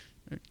just,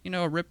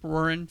 a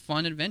rip-roaring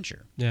fun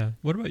adventure. Yeah.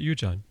 What about you,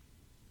 John?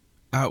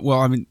 Well,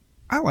 I mean,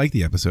 I like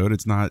the episode.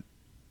 It's not,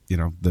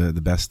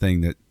 the best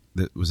thing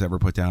that was ever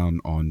put down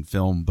on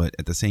film, but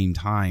at the same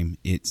time,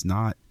 it's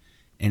not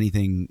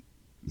anything,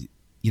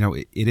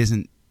 it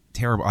isn't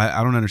terrible.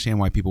 I don't understand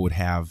why people would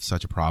have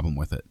such a problem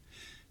with it.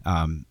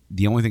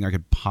 The only thing I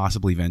could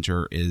possibly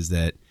venture is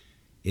that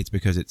it's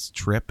because it's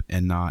Trip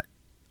and not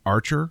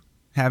Archer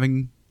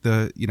having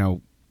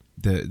the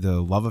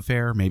love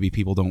affair. Maybe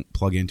people don't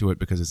plug into it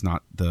because it's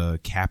not the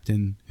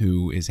captain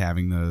who is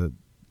having the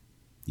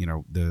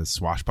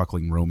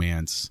swashbuckling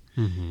romance.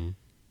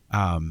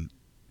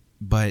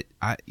 But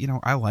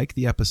I like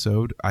the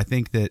episode. I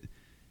think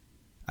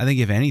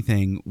if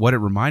anything, what it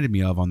reminded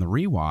me of on the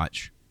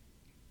rewatch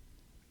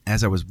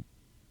as I was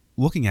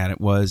looking at it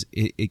was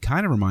it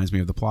kind of reminds me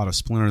of the plot of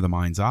Splinter of the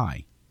Mind's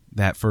Eye,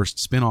 that first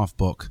spin-off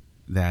book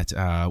that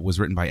was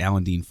written by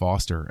Alan Dean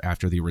Foster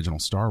after the original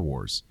Star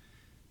Wars,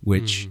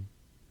 which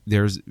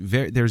there's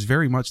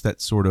very much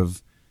that sort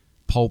of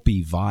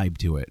pulpy vibe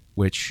to it,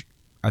 which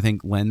I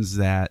think lends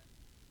that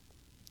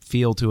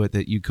feel to it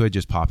that you could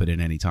just pop it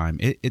in any time.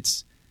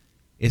 It's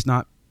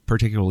not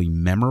particularly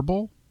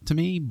memorable to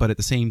me, but at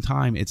the same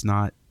time, it's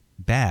not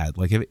bad.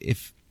 Like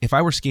if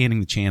I were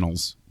scanning the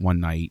channels one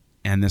night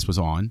and this was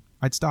on,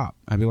 I'd stop.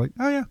 I'd be like,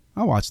 oh yeah,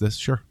 I'll watch this,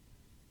 sure.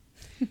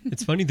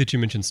 It's funny that you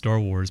mentioned Star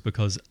Wars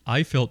because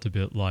I felt a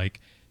bit like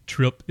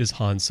Trip is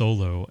Han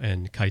Solo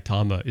and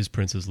Kaitama is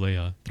Princess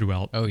Leia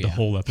throughout the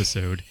whole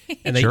episode.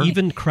 And they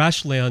even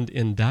crash land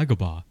in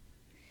Dagobah.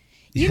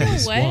 You know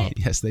what?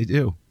 Yes, they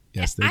do.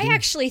 Yes, they do. I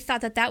actually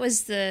thought that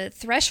was the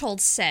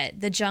Threshold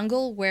set, the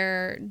jungle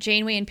where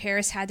Janeway and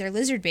Paris had their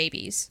lizard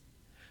babies.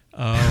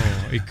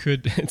 Oh,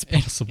 it's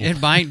possible.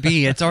 It might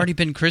be. It's already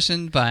been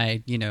christened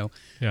by,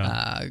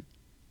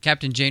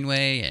 Captain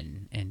Janeway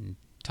and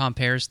Tom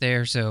Paris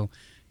there. So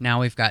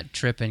now we've got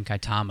Trip and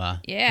Kaitama.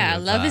 Yeah,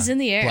 love is in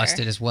the air. Blessed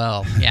it as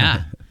well.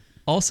 Yeah.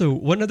 Also,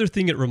 one other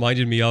thing it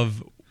reminded me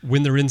of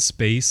when they're in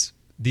space,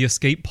 the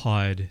escape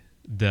pod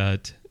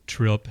that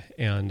Trip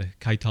and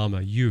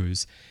Kaitama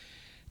use.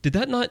 Did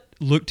that not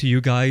look to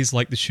you guys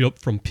like the ship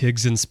from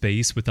Pigs in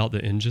Space without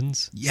the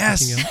engines?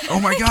 Yes. Oh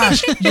my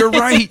gosh, you're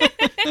right.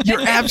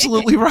 You're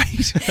absolutely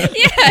right.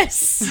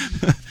 Yes.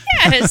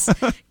 Yes.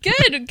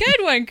 Good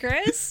one,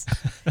 Chris.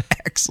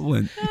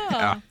 Excellent. Oh.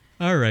 Yeah.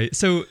 All right.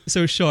 So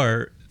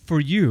Shar,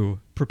 for you,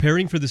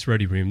 preparing for this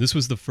Ready Room, this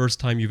was the first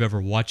time you've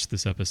ever watched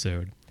this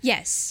episode.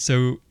 Yes.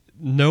 So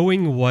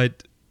knowing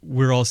what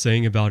we're all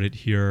saying about it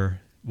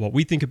here, what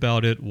we think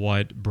about it,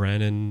 what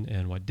Brandon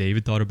and what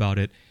David thought about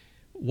it,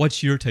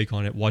 what's your take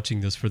on it watching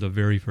this for the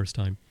very first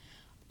time?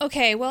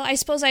 Okay, well, I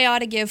suppose I ought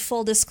to give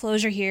full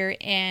disclosure here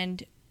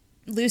and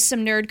lose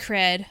some nerd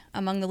cred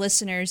among the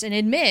listeners and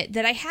admit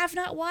that I have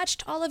not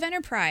watched all of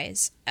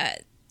Enterprise.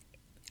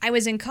 I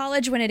was in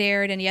college when it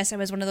aired, and yes, I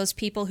was one of those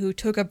people who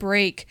took a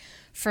break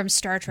from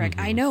Star Trek.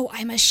 I know,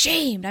 I'm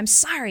ashamed, I'm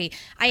sorry.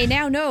 I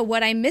now know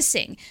what I'm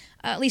missing.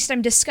 At least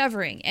I'm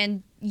discovering.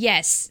 And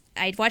yes,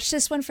 I'd watched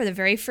this one for the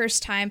very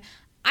first time.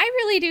 I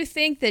really do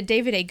think that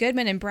David A.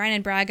 Goodman and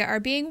Brandon Braga are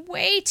being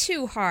way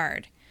too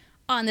hard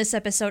on this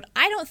episode.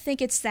 I don't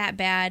think it's that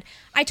bad.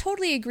 I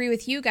totally agree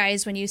with you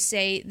guys when you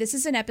say this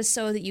is an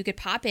episode that you could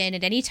pop in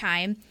at any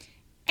time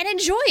and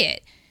enjoy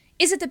it.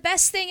 Is it the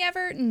best thing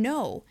ever?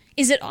 No.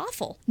 Is it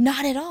awful?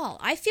 Not at all.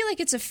 I feel like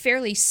it's a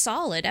fairly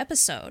solid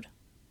episode.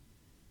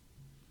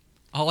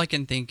 All I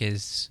can think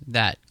is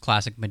that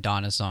classic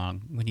Madonna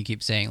song when you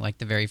keep saying like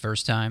the very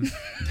first time.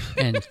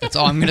 And that's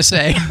all I'm going to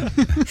say.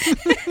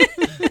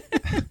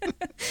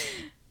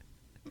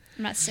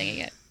 I'm not singing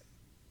it.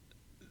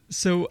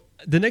 So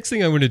the next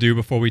thing I want to do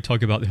before we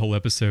talk about the whole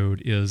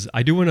episode is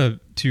I do want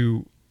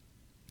to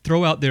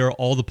throw out there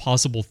all the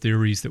possible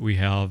theories that we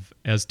have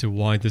as to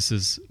why this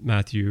is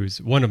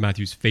one of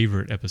Matthew's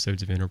favorite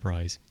episodes of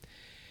Enterprise.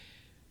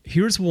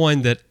 Here's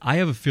one that I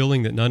have a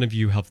feeling that none of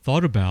you have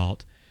thought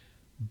about,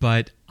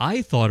 but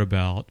I thought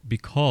about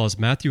because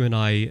Matthew and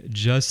I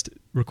just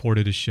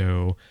recorded a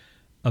show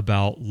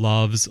about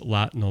Love's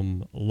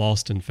Latinum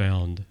Lost and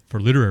Found for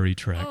literary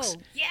treks.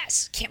 Oh,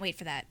 yes. Can't wait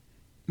for that.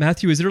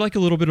 Matthew, is there like a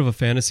little bit of a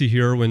fantasy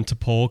here when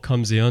T'Pol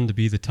comes in to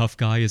be the tough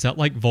guy? Is that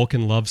like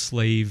Vulcan Love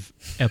Slave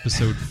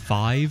episode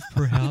 5,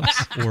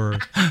 perhaps? Or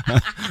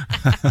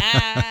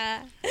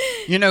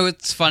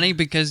It's funny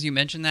because you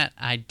mentioned that.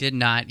 I did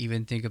not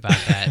even think about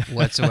that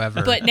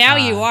whatsoever. But now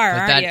you are, but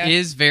aren't that you?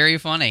 is very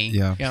funny.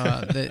 Yeah.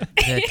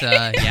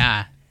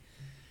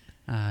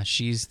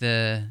 She's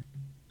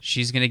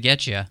gonna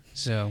get you.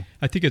 So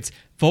I think it's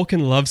Vulcan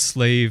Love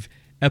Slave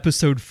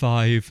episode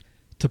 5,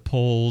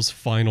 T'Pol's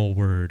final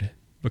word,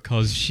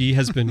 because she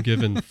has been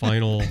given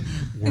final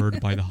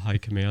word by the High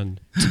Command.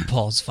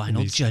 Paul's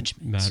final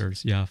judgment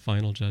matters. Yeah,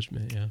 final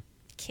judgment. Yeah,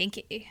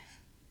 Kinky.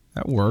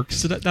 That works.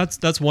 so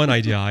that's one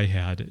idea I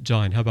had.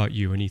 John, how about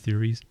you? Any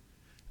theories?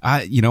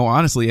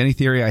 Honestly, any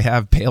theory I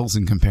have pales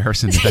in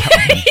comparison to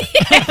that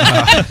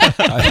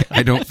one.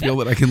 I don't feel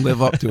that I can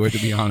live up to it, to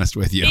be honest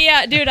with you.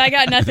 Yeah, dude, I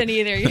got nothing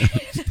either.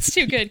 That's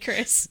too good,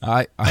 Chris.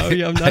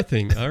 You have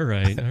nothing. All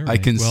right. I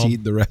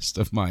concede the rest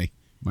of my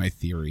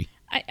theory.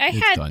 I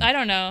had, I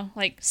don't know,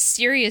 like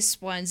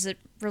serious ones that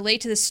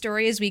relate to the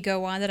story as we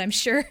go on that I'm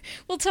sure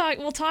we'll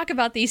talk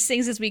about these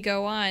things as we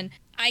go on.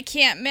 I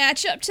can't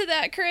match up to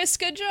that, Chris.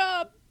 Good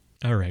job.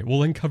 All right.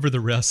 We'll uncover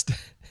the rest.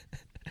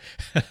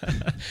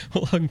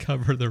 We'll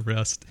uncover the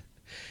rest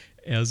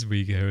as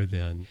we go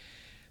then.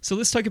 So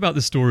let's talk about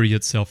the story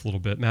itself a little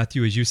bit.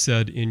 Matthew, as you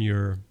said in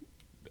your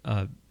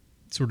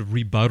sort of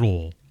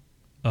rebuttal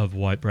of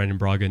what Brandon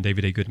Braga and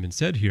David A. Goodman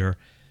said here,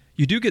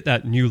 you do get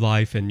that new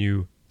life and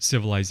new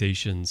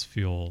civilizations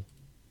feel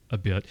a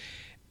bit.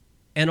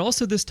 And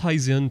also this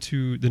ties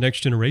into the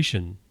Next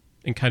Generation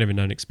in kind of an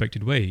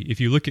unexpected way. If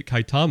you look at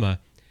Kaitama,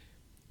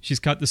 she's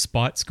got the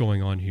spots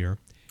going on here.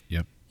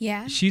 Yep.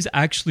 Yeah. She's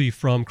actually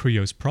from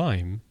Krios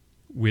Prime,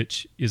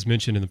 which is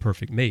mentioned in The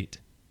Perfect Mate.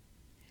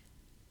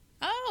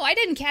 Oh, I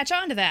didn't catch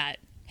on to that.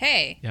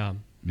 Hey. Yeah.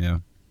 Yeah.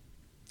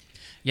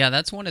 Yeah,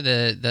 that's one of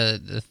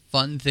the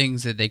fun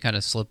things that they kind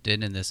of slipped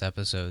in this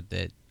episode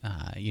that,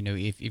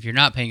 if you're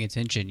not paying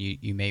attention,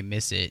 you may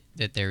miss it,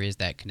 that there is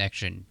that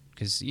connection.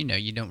 Because,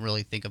 you don't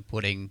really think of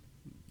putting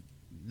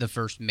the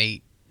first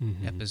Mate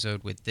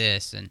episode with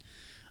this. And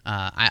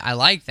I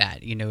like that.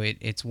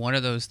 It's one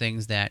of those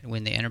things that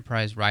when the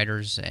Enterprise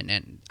writers,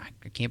 and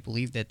I can't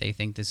believe that they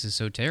think this is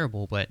so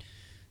terrible, but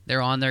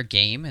they're on their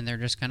game and they're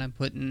just kind of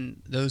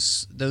putting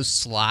those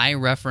sly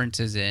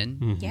references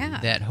in Yeah.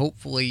 that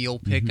hopefully you'll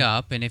pick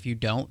up, and if you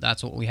don't,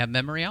 that's what we have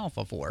Memory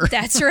Alpha for.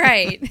 That's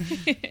right.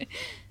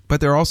 But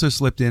they're also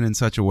slipped in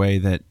such a way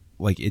that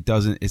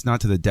it's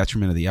not to the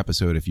detriment of the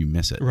episode if you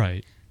miss it.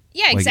 Right.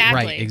 Yeah,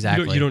 exactly. Right,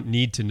 exactly. You don't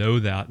need to know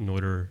that in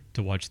order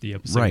to watch the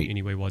episode Right. in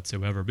any way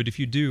whatsoever. But if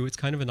you do, it's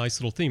kind of a nice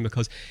little thing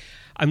because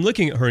I'm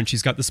looking at her and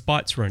she's got the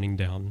spots running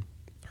down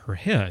her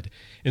head.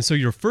 And so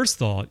your first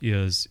thought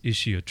is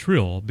she a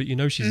Trill? But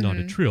she's not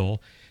a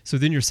Trill. So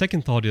then your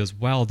second thought is,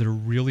 wow, they're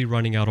really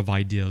running out of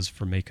ideas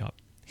for makeup.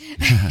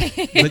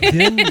 But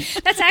then,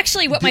 That's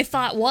actually what my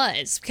thought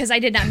was, because I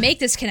did not make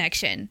this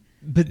connection.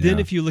 but then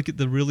Yeah. if you look at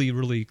the really,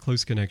 really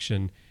close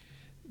connection,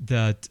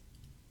 that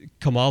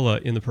Kamala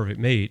in The Perfect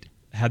Mate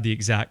had the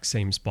exact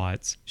same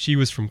spots. She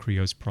was from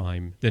Krios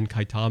Prime. Then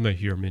Kaitama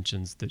here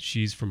mentions that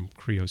she's from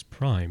Krios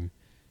Prime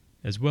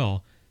as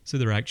well. So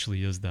there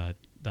actually is that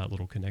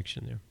little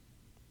connection there.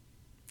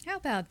 How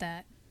about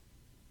that?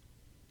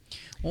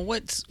 Well,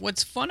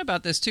 what's fun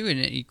about this too,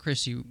 and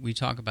Chris, we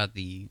talk about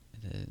the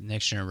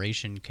Next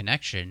Generation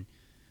connection.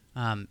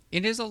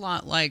 It is a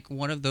lot like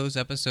one of those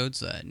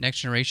episodes, Next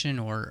Generation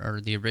or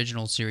the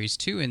original series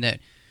too, in that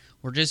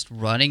we're just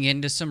running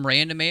into some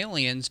random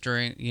aliens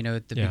during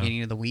at the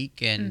beginning of the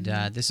week, and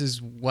this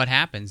is what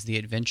happens, the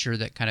adventure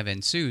that kind of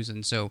ensues.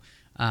 And so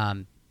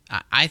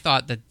I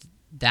thought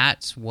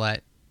that's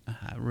what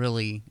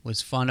really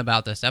was fun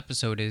about this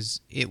episode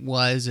is it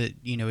was a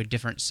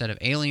different set of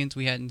aliens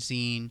we hadn't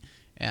seen.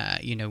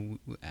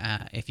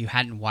 If you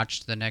hadn't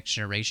watched The Next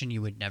Generation,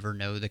 you would never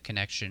know the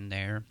connection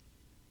there.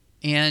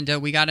 And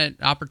we got an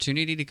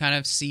opportunity to kind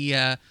of see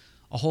a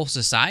whole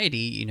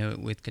society,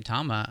 with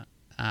Katama.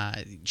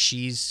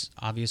 She's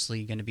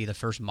obviously going to be the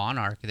first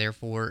monarch.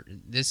 Therefore,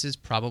 this is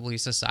probably a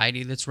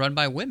society that's run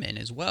by women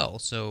as well.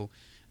 So,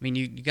 I mean,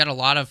 you got a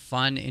lot of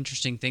fun,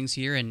 interesting things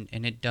here, and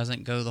it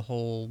doesn't go the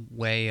whole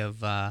way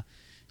of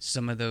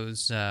some of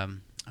those...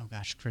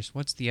 Chris,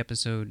 what's the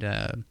episode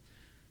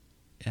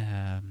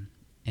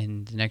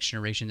in The Next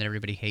Generation that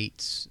everybody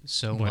hates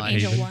so much?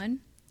 Angel Haven? 1?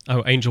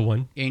 Oh, Angel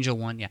 1. Angel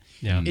 1, yeah.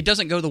 Yeah. It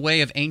doesn't go the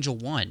way of Angel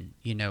 1,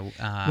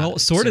 Well,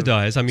 sort of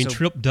does. I mean, so,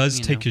 Trip does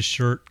take his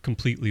shirt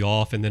completely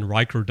off, and then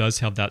Riker does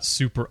have that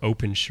super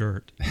open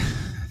shirt.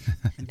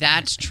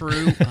 That's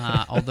true,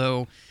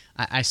 although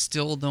I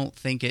still don't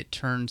think it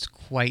turns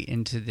quite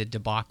into the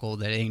debacle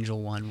that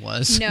Angel 1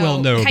 was. No,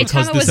 Well, no, because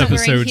Kaitama this wasn't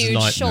wearing episode's huge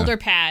not- shoulder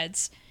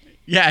pads.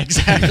 Yeah,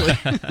 exactly.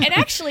 And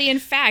actually, in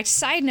fact,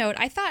 side note,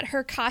 I thought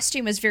her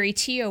costume was very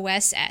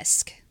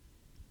TOS-esque.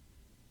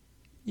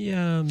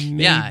 Yeah,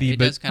 maybe, yeah, it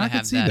but does kind I of could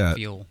have see that, that.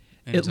 feel.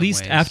 In at some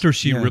least ways. after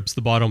she Yeah. rips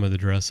the bottom of the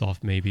dress off,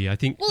 maybe. I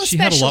think Well, she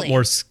had a lot especially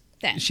more.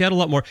 then. She had a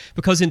lot more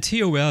because in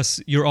TOS,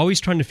 you're always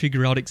trying to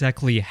figure out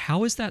exactly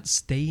how is that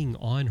staying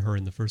on her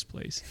in the first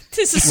place.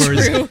 This is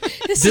Whereas true.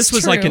 This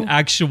was like an true.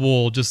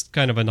 actual, just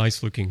kind of a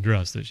nice looking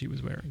dress that she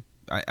was wearing.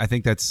 I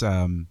think that's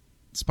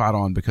spot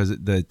on because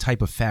the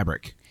type of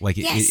fabric, like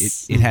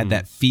Yes. it had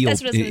that feel.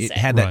 That's what I was gonna it say.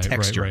 had that Right, right,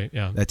 texture, right,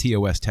 yeah. that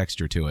TOS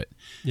texture to it.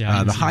 Yeah, I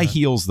can the see high that.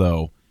 heels,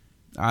 though,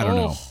 I don't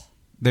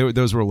know.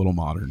 Those were a little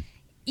modern.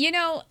 You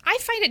know, I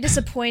find it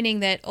disappointing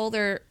that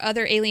other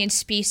alien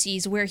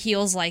species wear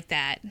heels like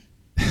that.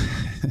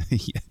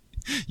 Yeah.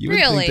 You would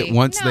Really? think that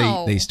once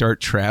No. they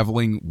start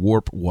traveling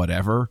warp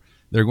whatever,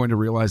 they're going to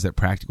realize that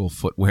practical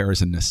footwear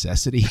is a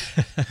necessity,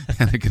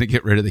 and they're going to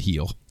get rid of the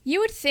heel. You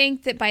would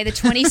think that by the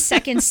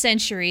 22nd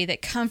century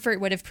that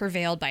comfort would have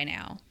prevailed by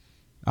now.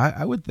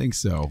 I would think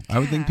so. I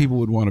would think people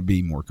would want to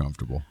be more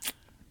comfortable.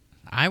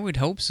 I would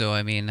hope so.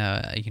 I mean,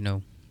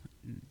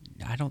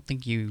 I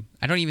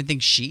don't even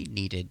think she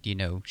needed,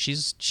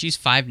 she's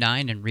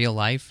 5'9" in real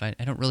life. I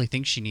don't really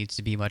think she needs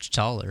to be much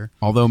taller.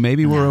 Although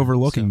maybe we're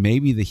overlooking, so-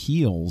 maybe the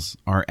heels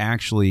are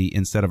actually,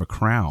 instead of a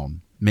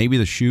crown, maybe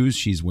the shoes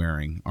she's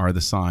wearing are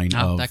the sign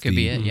Oh, of that could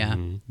be it, yeah.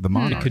 the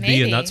monarch. It could be,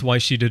 Maybe. and that's why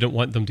she didn't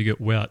want them to get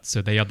wet.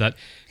 So they have that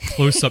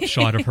close up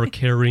shot of her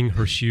carrying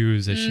her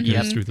shoes as she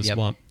goes through the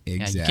swamp.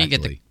 Exactly. Yeah, you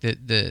can't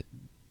get the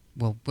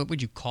well, what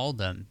would you call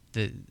them?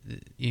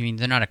 You mean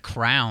they're not a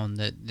crown,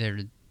 they're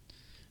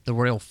the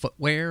royal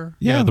footwear?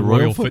 Yeah, the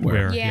royal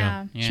footwear.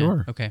 Yeah. Yeah,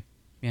 Sure. Okay.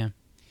 Yeah.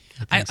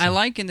 think I so.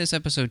 like in this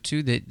episode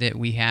too that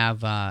we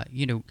have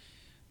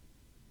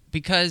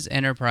because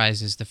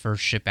Enterprise is the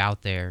first ship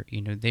out there,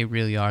 they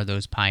really are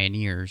those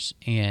pioneers,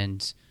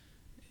 and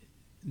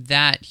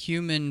that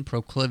human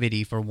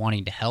proclivity for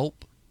wanting to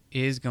help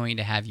is going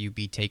to have you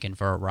be taken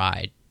for a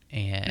ride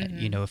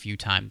and a few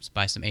times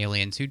by some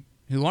aliens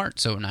who aren't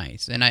so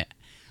nice. And I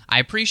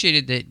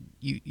appreciated that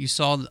you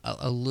saw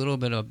a little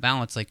bit of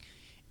balance. Like,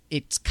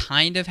 it's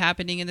kind of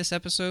happening in this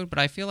episode, but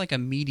I feel like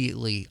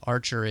immediately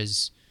Archer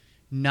is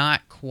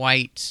not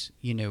quite,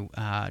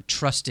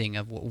 trusting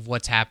of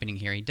what's happening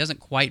here. He doesn't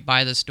quite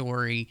buy the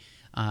story,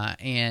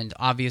 and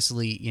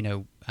obviously,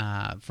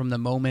 from the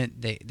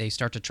moment they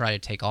start to try to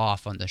take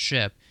off on the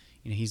ship,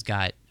 he's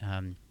got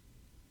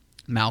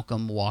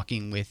Malcolm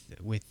walking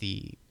with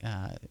the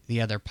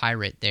other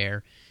pirate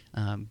there,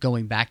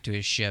 going back to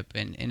his ship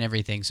and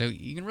everything. So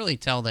you can really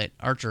tell that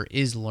Archer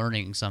is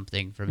learning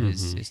something from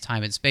his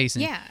time in space.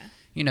 And,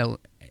 Yeah.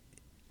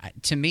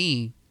 To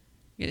me,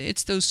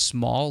 it's those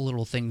small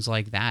little things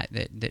like that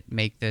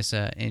make this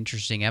an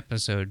interesting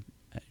episode,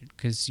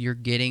 because you're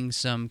getting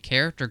some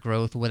character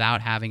growth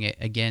without having it.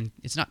 Again,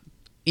 it's not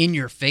in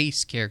your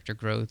face character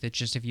growth. It's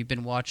just, if you've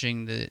been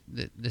watching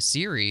the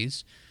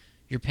series,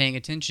 you're paying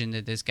attention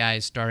that this guy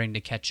is starting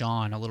to catch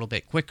on a little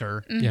bit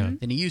quicker Yeah.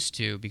 than he used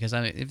to. Because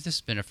if this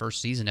has been a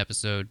first season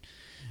episode,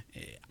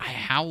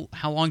 how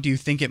long do you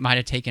think it might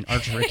have taken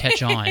Archer to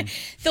catch on?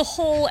 The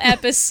whole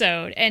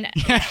episode. And,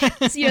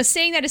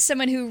 saying that as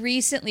someone who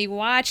recently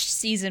watched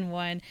season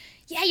 1,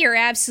 yeah, you're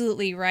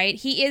absolutely right.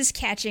 He is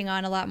catching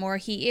on a lot more.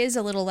 He is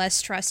a little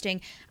less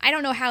trusting. I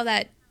don't know how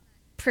that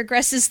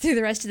progresses through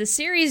the rest of the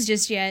series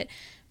just yet.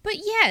 But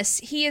yes,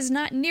 he is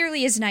not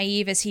nearly as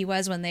naive as he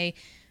was when they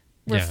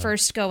were Yeah.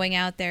 first going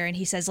out there and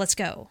he says, let's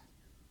go.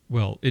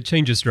 Well, it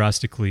changes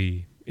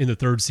drastically in the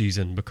third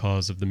season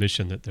because of the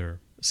mission that they're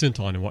sent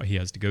on and what he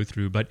has to go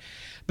through. But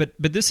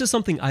this is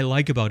something I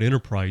like about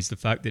Enterprise, the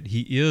fact that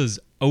he is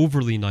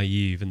overly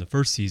naive in the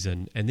first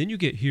season, and then you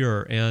get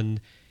here,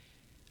 and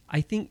I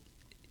think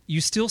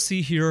you still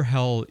see here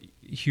how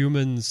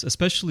humans,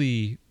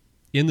 especially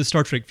in the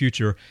Star Trek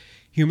future,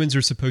 humans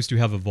are supposed to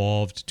have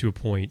evolved to a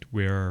point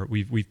where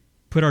we've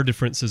put our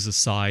differences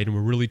aside and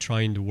we're really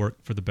trying to work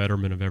for the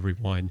betterment of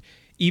everyone,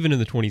 even in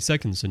the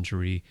 22nd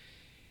century.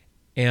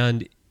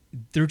 And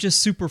they're just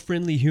super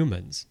friendly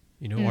humans.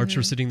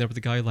 Archer sitting there with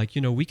the guy like,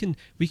 we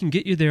can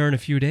get you there in a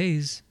few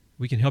days.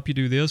 We can help you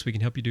do this. We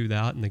can help you do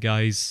that. And the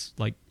guy's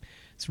like,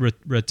 this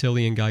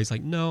reptilian guy's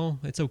like, no,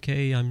 it's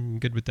okay. I'm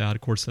good with that.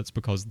 Of course, that's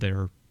because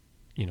they're,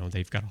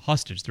 they've got a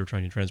hostage they're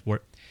trying to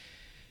transport.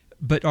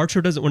 But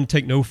Archer doesn't want to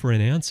take no for an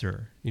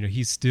answer.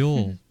 He's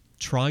still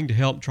trying to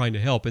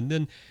help. And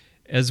then,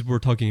 as we're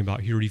talking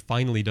about here, he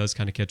finally does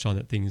kind of catch on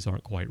that things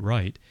aren't quite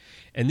right.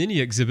 And then he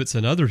exhibits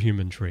another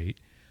human trait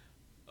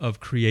of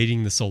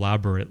creating this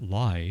elaborate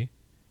lie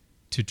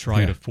to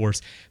try to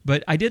force.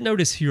 But I did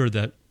notice here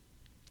that,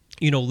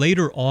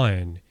 later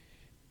on,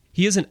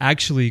 he isn't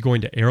actually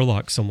going to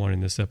airlock someone in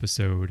this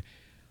episode,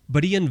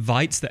 but he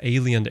invites the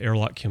alien to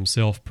airlock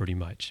himself pretty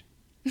much.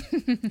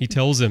 He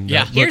tells him,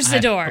 that, Here's the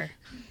door.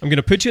 I'm going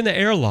to put you in the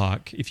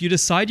airlock. If you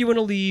decide you want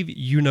to leave,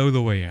 you know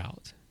the way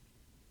out.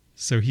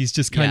 So he's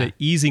just kind of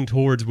easing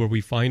towards where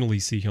we finally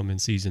see him in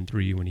season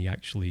 3 when he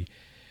actually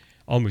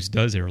almost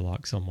does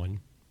airlock someone.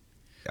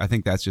 I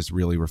think that's just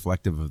really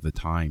reflective of the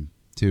time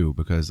too,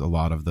 because a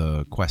lot of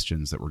the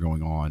questions that were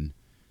going on,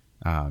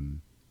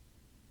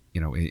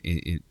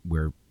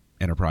 where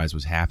Enterprise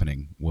was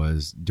happening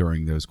was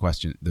during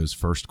those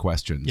first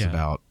questions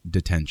about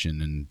detention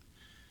and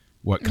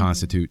what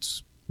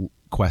constitutes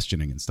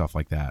questioning and stuff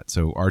like that.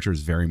 So Archer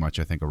is very much,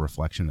 I think, a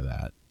reflection of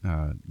that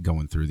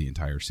going through the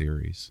entire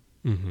series.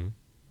 Mm-hmm.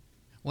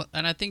 Well,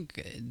 and I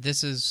think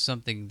this is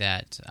something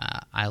that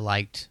I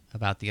liked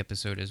about the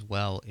episode as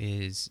well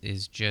is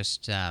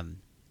just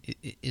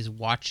is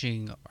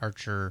watching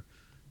Archer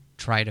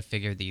try to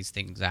figure these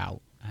things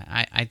out.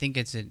 I think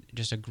it's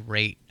just a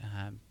great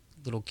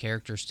little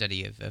character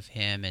study of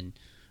him and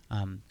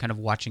kind of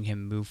watching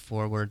him move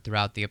forward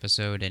throughout the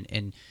episode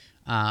and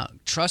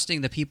trusting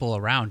the people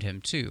around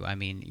him too. I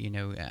mean,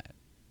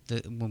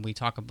 when we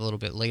talk a little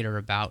bit later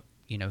about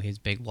his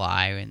big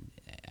lie, and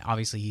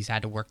obviously he's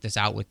had to work this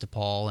out with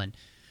DePaul, and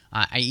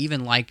I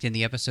even liked in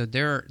the episode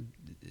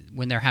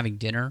when they're having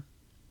dinner,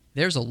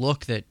 there's a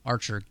look that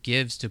Archer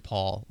gives to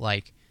Paul,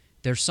 like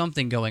there's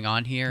something going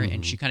on here,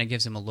 and she kind of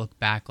gives him a look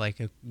back, like,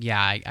 yeah,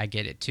 I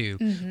get it too,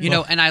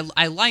 and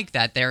I like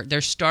that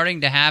they're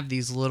starting to have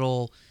these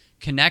little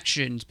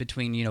connections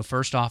between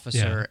first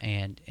officer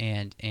and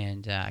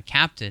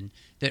captain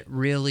that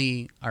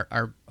really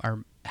are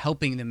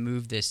helping them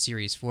move this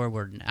series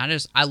forward.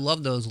 And I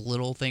love those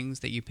little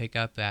things that you pick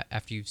up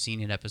after you've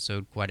seen an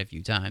episode quite a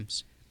few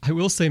times. I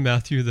will say,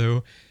 Matthew,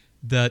 though,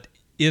 that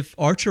if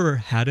Archer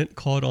hadn't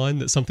caught on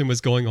that something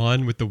was going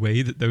on with the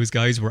way that those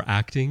guys were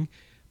acting,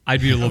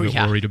 I'd be a little bit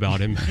worried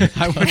about him.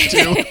 I would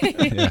too.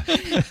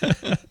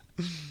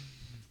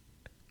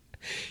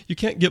 You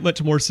can't get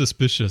much more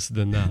suspicious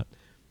than that.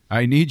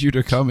 I need you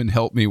to come and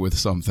help me with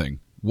something.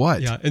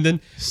 What? Yeah, and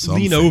then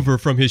lean over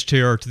from his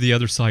chair to the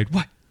other side.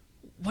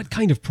 What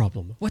kind of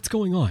problem? What's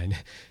going on?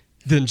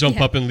 Then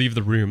jump up and leave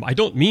the room. I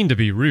don't mean to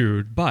be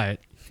rude, but...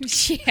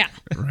 Yeah.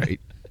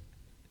 Right.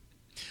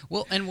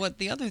 Well, and what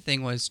the other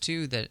thing was,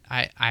 too, that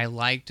I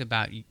liked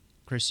about,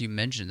 Chris, you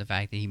mentioned the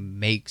fact that he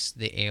makes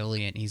the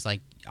alien, he's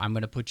like, I'm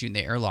going to put you in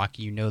the airlock,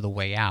 you know the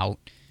way out.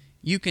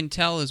 You can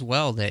tell as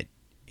well that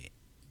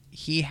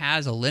he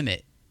has a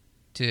limit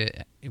to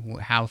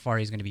how far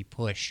he's going to be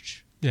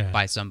pushed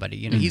by somebody.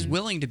 He's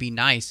willing to be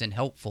nice and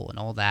helpful and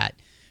all that,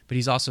 but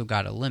he's also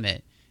got a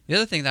limit. The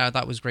other thing that I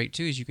thought was great,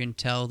 too, is you can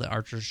tell that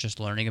Archer's just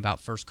learning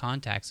about first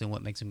contacts and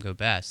what makes him go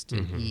best.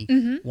 And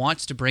he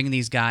wants to bring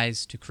these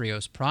guys to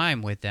Krios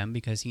Prime with them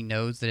because he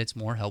knows that it's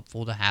more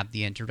helpful to have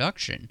the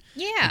introduction.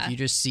 Yeah. If you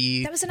just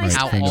see that was a nice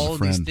how touch. all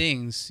of these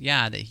things,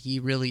 that he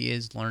really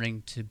is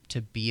learning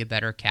to be a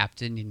better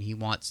captain and he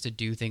wants to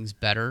do things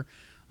better.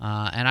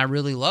 And I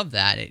really love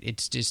that.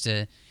 It's just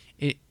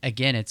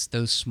it's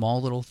those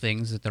small little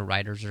things that the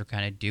writers are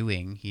kind of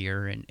doing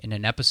here in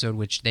an episode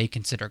which they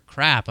consider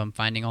crap. I'm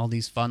finding all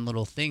these fun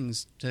little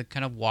things to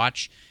kind of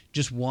watch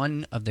just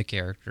one of the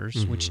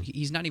characters, which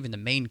he's not even the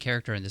main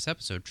character in this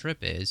episode, Trip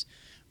is,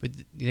 but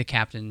the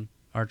Captain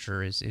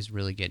Archer is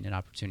really getting an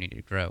opportunity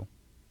to grow.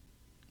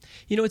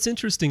 It's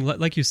interesting,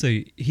 like you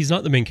say, he's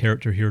not the main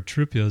character here,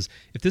 Trip is.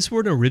 If this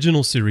were an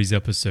original series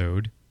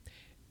episode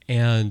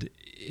and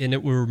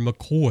it were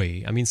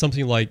McCoy, I mean,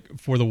 something like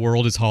For the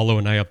World is Hollow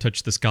and I Have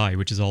Touched the Sky,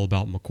 which is all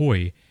about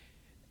McCoy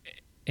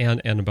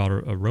and about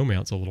a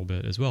romance a little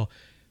bit as well,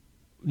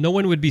 no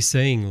one would be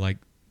saying, like,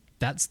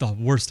 that's the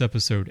worst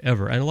episode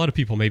ever. And a lot of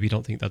people maybe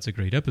don't think that's a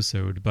great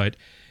episode, but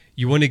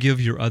you want to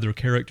give your other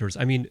characters...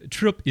 I mean,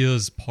 Trip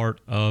is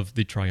part of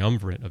the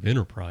triumvirate of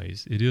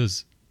Enterprise. It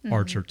is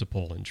Archer,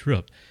 T'Pol, and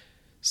Trip.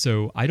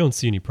 So I don't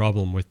see any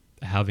problem with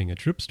having a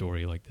Trip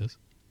story like this.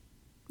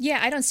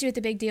 Yeah, I don't see what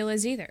the big deal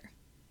is either.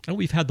 Oh,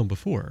 we've had them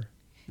before.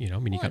 You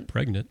got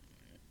pregnant.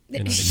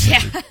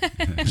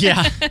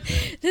 Yeah.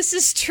 This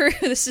is true.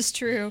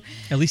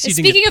 At least you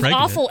didn't get Speaking of pregnant.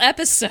 Awful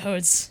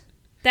episodes,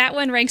 that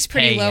one ranks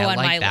pretty low on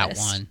my that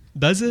list. One.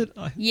 Does it?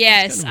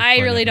 Yes, I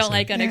really don't episode.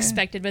 like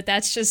Unexpected, but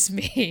that's just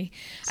me.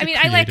 I mean, a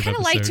I creative kind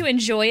of like episode. to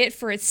enjoy it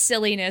for its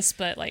silliness,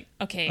 but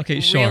okay,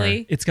 sure.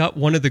 really? It's got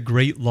one of the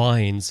great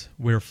lines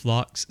where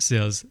Phlox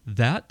says,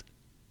 "That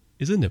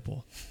is a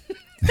nipple."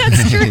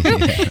 That's true.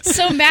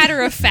 So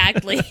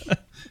matter-of-factly.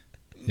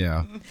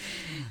 Yeah.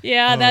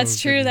 Yeah, that's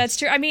true. That's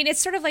true. I mean,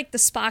 it's sort of like the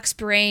Spock's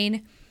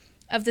brain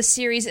of the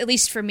series, at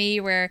least for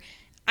me, where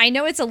I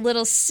know it's a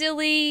little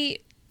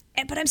silly,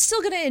 but I'm still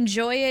going to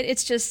enjoy it.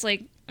 It's just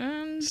like...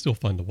 Still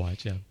fun to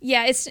watch, yeah.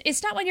 Yeah,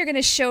 it's not one you're going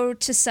to show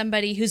to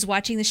somebody who's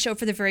watching the show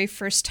for the very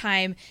first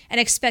time and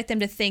expect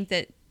them to think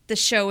that the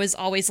show is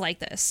always like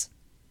this.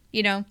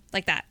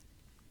 Like that.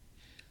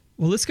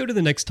 Well, let's go to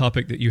the next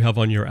topic that you have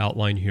on your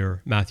outline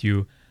here,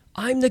 Matthew.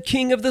 I'm the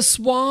king of the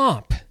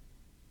swamp.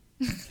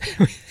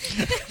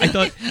 I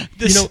thought,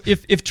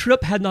 if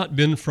Trip had not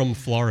been from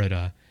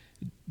Florida,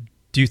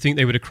 do you think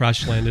they would have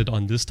crash landed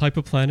on this type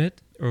of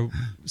planet or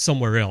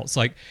somewhere else?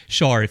 Like,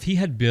 Shar, if he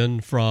had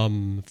been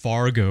from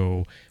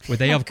Fargo, would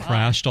they have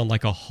crashed on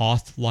like a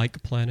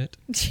Hoth-like planet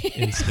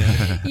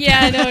instead?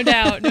 Yeah, no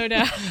doubt.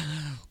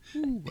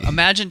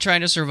 Imagine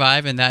trying to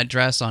survive in that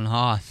dress on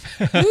Hoth.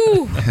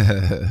 Ooh.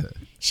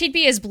 She'd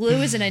be as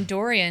blue as an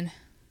Andorian.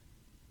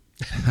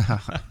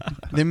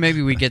 Then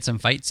maybe we get some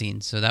fight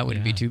scenes, so that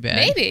wouldn't be too bad.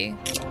 Maybe.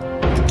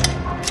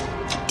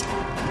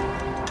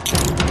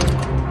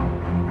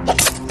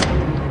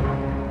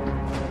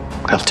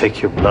 I'll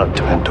take your blood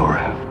to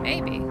Andorra.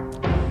 Maybe.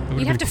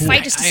 You'd have to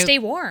fight just to stay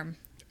warm.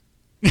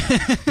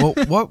 Well,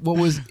 what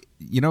was,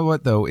 you know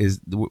what though, is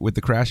with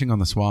the crashing on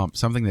the swamp,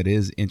 something that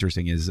is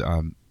interesting is,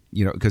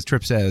 because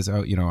Trip says,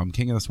 oh, I'm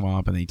king of the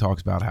swamp, and he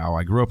talks about how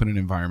I grew up in an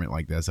environment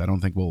like this. I don't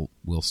think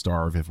we'll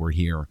starve if we're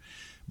here.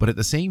 But at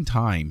the same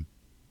time,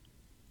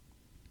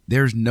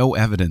 there's no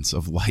evidence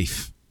of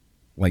life,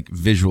 like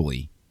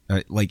visually.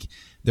 Like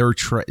they're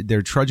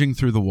trudging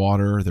through the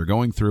water. They're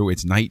going through.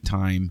 It's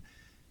nighttime.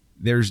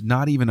 There's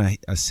not even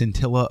a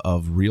scintilla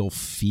of real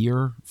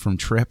fear from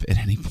Trip at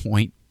any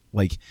point.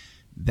 Like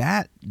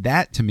that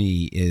to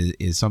me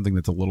is something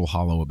that's a little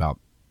hollow about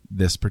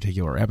this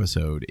particular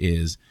episode.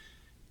 Is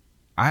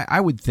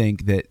I would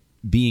think that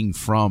being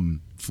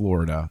from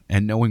Florida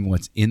and knowing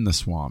what's in the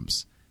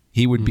swamps,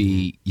 he would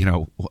be,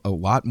 a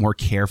lot more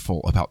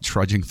careful about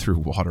trudging through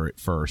water at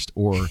first,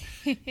 or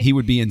he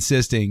would be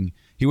insisting.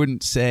 He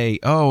wouldn't say,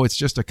 "Oh, it's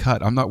just a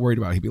cut. I'm not worried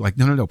about it." He'd be like,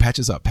 "No, patch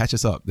us up.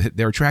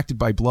 They're attracted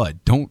by blood.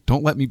 Don't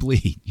let me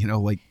bleed."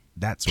 Like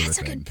that sort of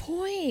thing. That's a good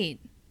point.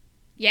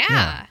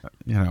 Yeah.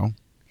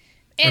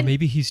 Or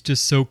maybe he's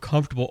just so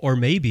comfortable, or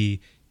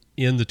maybe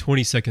in the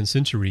 22nd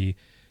century,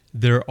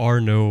 there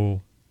are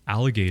no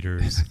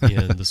alligators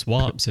in the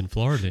swamps in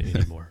Florida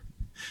anymore.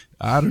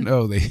 I don't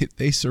know.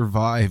 They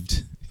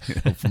survived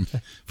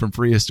from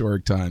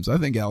prehistoric times. I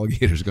think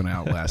alligators are going to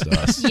outlast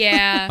us.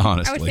 Yeah,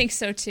 honestly. I would think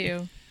so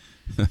too.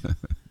 The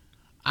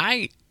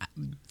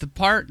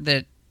part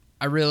that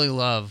I really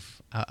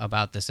love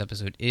about this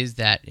episode is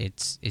that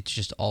it's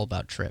just all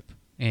about Trip,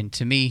 and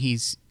to me,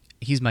 he's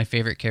my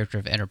favorite character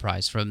of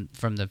Enterprise from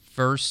the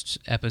first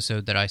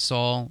episode that I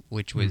saw,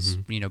 which was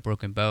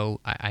Broken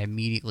Bow. I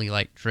immediately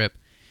liked Trip.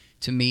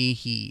 To me,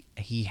 he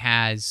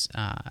has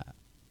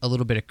a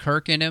little bit of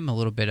Kirk in him, a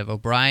little bit of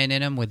O'Brien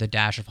in him, with a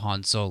dash of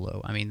Han Solo.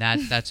 I mean,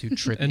 that's who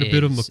Trip and is. And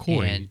a bit of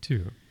McCoy,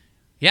 too.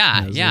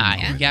 Yeah.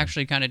 He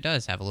actually kind of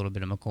does have a little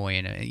bit of McCoy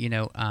in it,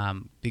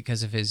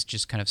 because of his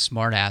just kind of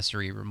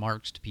smartassery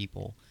remarks to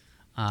people.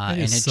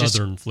 And his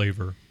southern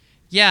flavor.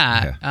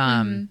 Yeah.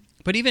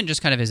 But even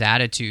just kind of his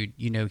attitude,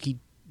 he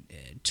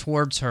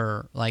towards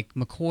her, like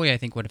McCoy, I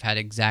think would have had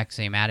exact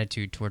same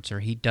attitude towards her.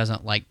 He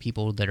doesn't like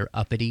people that are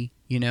uppity.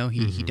 He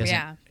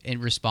doesn't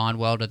respond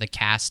well to the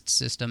caste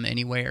system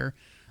anywhere,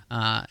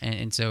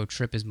 and so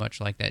Trip is much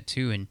like that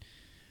too.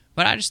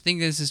 But I just think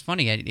this is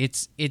funny.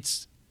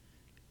 It's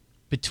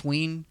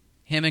between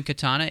him and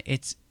Katana.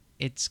 It's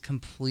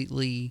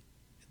completely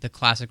the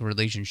classic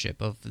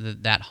relationship of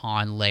that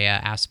Han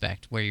Leia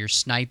aspect, where you're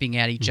sniping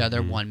at each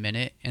other one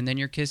minute and then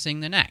you're kissing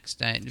the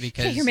next,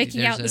 because you're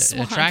making out in the there's an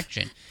swamp.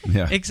 attraction.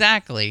 Yeah.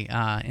 Exactly.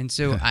 And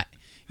so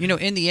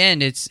in the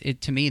end,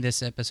 to me,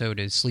 this episode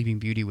is Sleeping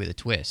Beauty with a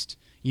twist.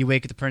 You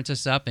wake the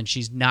princess up, and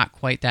she's not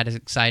quite that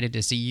excited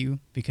to see you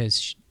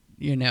because,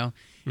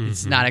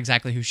 it's not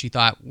exactly who she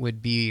thought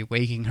would be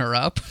waking her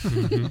up.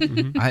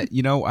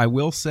 I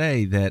will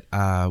say that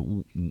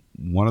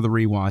one of the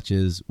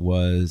rewatches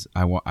was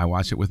I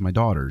watched it with my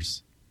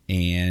daughters,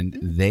 and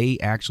they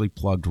actually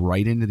plugged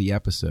right into the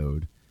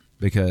episode,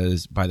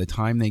 because by the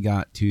time they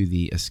got to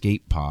the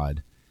escape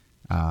pod,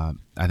 I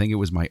think it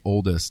was my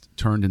oldest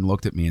turned and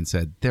looked at me and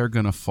said, "They're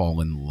gonna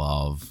fall in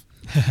love."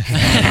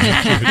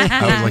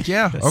 I was like,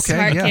 "Yeah, okay,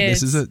 Smart yeah,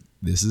 kids.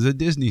 this is a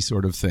Disney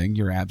sort of thing.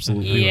 You're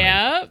absolutely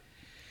right." Yep.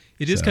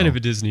 It is kind of a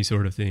Disney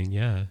sort of thing,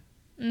 yeah.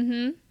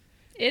 Mm-hmm.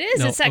 It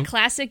is. Now, It's that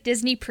classic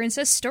Disney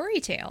princess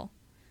story tale.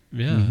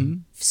 Yeah.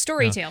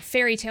 Story tale,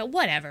 fairy tale,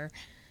 whatever.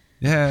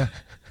 Yeah,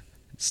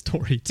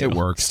 Story tale. it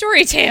works.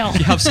 Story tale.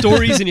 You have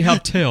stories and you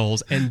have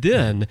tales, and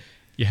then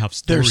you have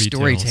They're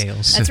story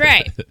tales. That's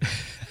right.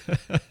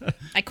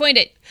 I coined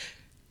it.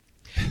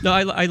 No,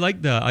 I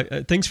like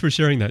that. Thanks for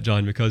sharing that,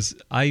 John, because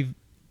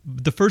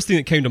the first thing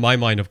that came to my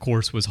mind, of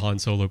course, was Han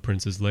Solo,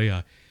 Princess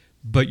Leia.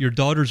 But your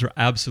daughters are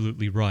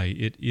absolutely right.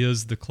 It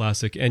is the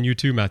classic, and you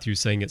too, Matthew,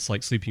 saying it's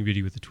like Sleeping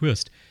Beauty with a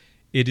twist.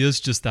 It is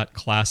just that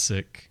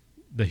classic,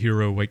 the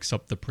hero wakes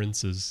up the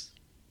princes,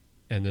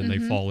 and then they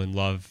fall in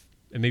love.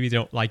 And maybe they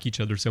don't like each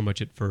other so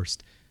much at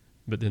first,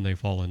 but then they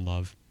fall in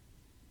love.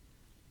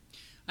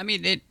 I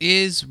mean, it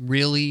is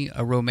really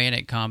a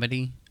romantic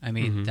comedy. I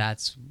mean,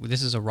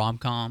 this is a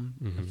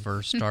rom-com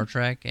for Star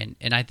Trek,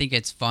 and I think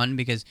it's fun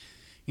because,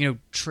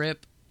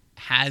 Trip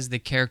has the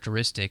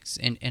characteristics,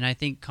 and I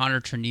think Connor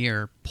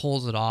Trenier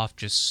pulls it off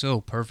just so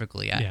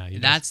perfectly. Yeah, he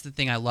does. That's the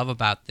thing I love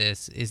about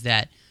this, is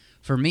that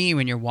for me,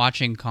 when you're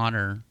watching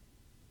Connor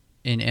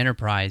in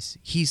Enterprise,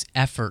 he's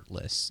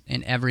effortless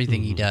in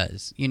everything he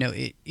does.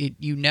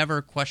 You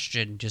never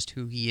question just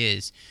who he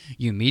is.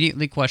 You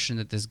immediately question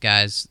that this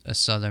guy's a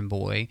Southern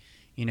boy.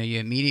 You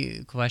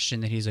immediately question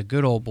that he's a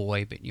good old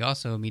boy, but you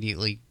also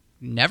immediately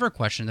never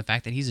question the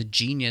fact that he's a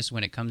genius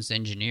when it comes to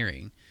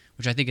engineering,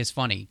 which I think is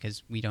funny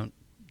because we don't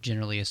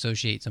generally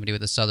associate somebody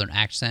with a Southern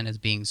accent as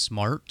being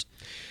smart.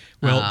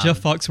 Well,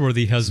 Jeff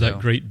Foxworthy has so- that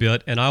great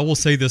bit, and I will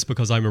say this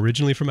because I'm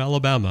originally from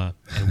Alabama,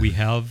 and we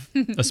have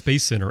a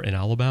space center in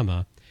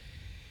Alabama.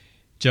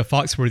 Jeff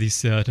Foxworthy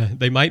said,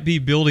 they might be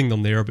building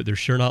them there, but they're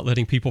sure not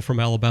letting people from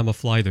Alabama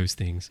fly those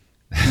things.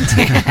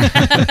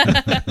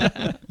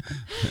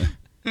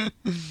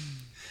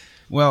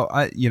 Well,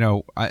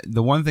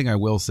 the one thing I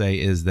will say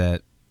is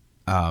that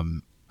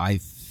I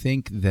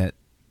think that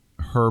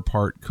her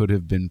part could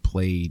have been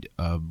played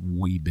a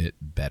wee bit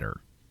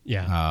better.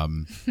 Yeah,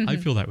 I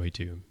feel that way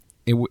too.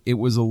 It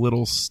was a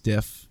little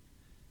stiff.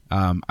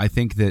 I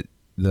think that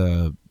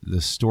the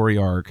story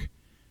arc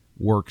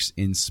works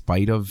in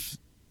spite of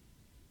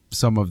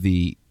some of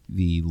the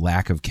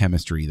lack of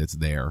chemistry that's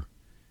there.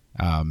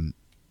 And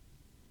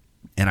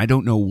I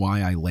don't know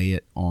why I lay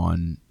it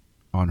on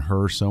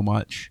her so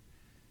much,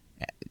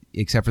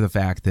 except for the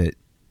fact that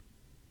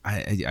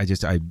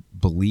I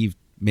believe,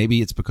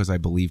 maybe it's because I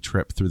believe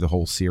Trip through the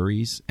whole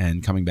series,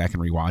 and coming back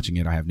and rewatching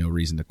it, I have no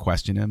reason to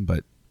question him,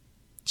 but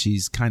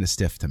she's kind of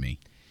stiff to me.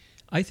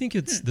 I think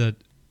it's that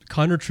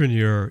Connor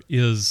Trenier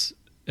is,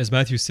 as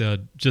Matthew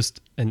said,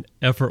 just an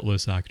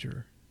effortless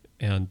actor.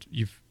 And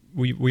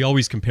we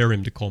always compare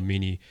him to Cole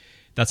Meany.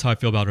 That's how I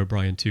feel about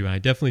O'Brien too. And I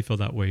definitely feel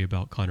that way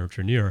about Connor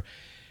Trenier.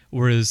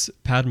 Whereas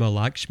Padma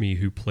Lakshmi,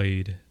 who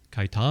played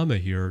Kaitama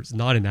here, is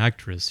not an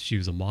actress. She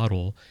was a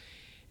model.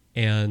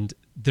 And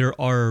there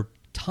are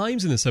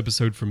times in this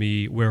episode for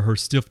me where her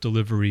stiff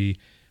delivery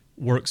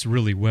works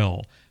really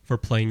well for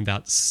playing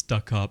that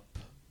stuck-up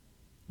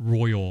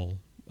royal,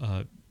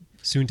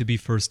 soon-to-be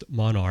first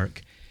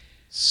monarch.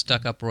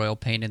 Stuck-up royal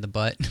pain in the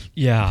butt.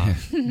 Yeah.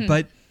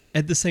 But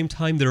at the same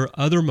time, there are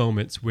other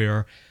moments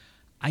where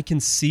I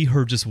can see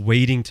her just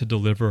waiting to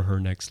deliver her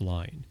next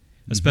line,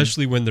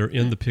 especially when they're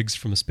in the pigs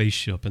from a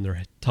spaceship and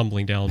they're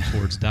tumbling down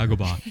towards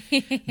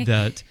Dagobah.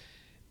 That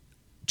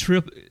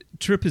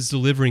Trip is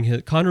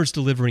Connor's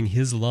delivering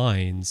his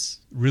lines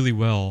really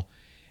well,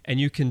 and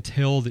you can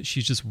tell that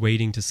she's just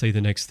waiting to say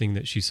the next thing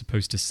that she's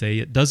supposed to say.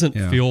 It doesn't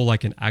feel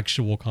like an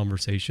actual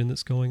conversation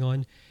that's going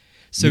on.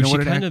 So she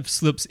kind of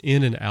slips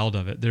in and out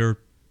of it. There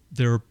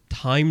are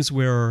times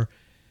where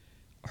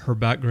her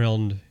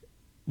background,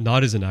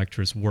 not as an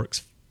actress,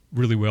 works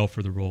really well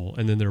for the role,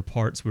 and then there are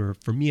parts where,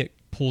 for me, it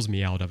pulls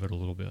me out of it a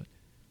little bit.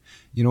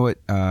 You know what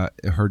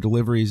her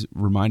deliveries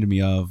reminded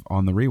me of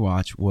on the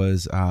rewatch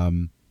was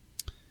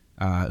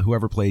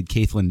whoever played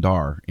Caitlin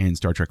Dar in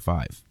Star Trek V.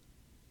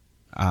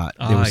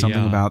 There was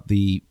something about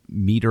the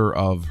meter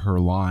of her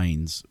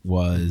lines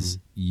was,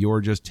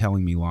 you're just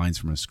telling me lines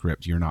from a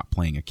script. You're not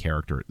playing a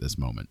character at this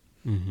moment.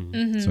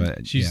 So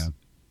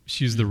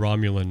she's the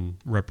Romulan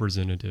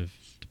representative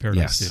to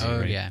Paradise City. Oh,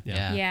 right?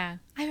 Yeah.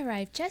 I've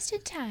arrived just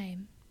in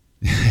time.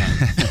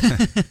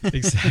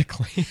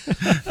 Exactly.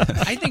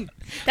 I think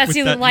That's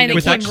the line that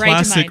with came that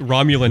right to classic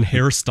mind. Romulan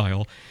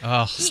hairstyle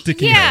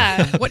sticking out.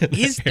 Yeah. what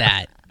is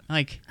that?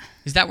 Like,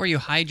 is that where you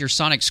hide your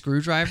sonic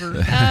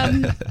screwdriver?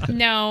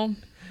 No.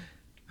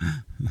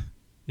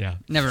 Yeah.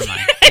 Never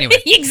mind.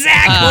 Anyway,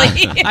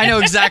 Exactly. I know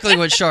exactly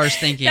what Char's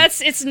thinking.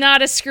 It's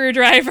not a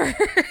screwdriver.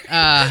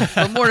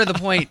 But more to the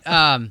point,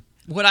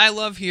 what I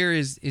love here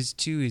is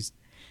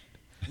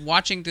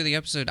watching through the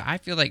episode. I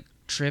feel like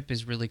Trip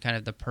is really kind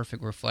of the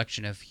perfect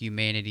reflection of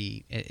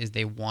humanity as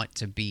they want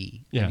to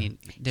be. Yeah. I mean,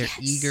 they're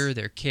eager,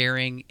 they're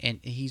caring, and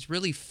he's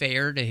really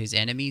fair to his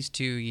enemies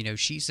too. You know,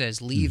 she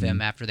says leave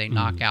him after they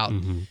knock out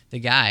the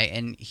guy,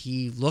 and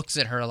he looks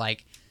at her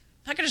like,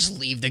 I'm not going to just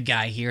leave the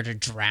guy here to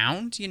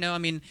drown. You know, I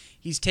mean,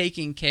 he's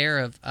taking care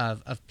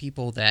of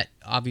people that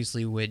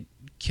obviously would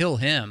kill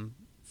him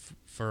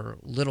for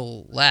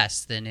little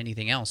less than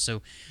anything else.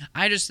 So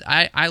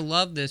I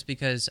love this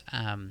because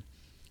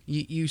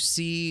you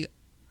see,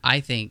 I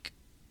think,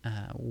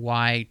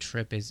 why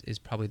Trip is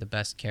probably the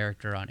best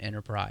character on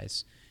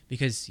Enterprise,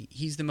 because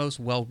he's the most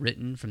well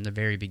written from the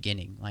very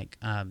beginning. Like,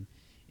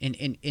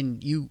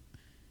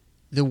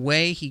 the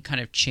way he kind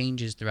of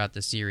changes throughout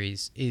the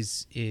series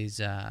is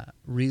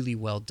really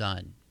well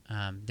done.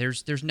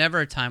 There's never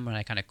a time when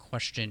I kind of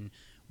question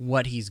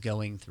what he's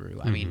going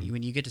through. I mean,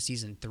 when you get to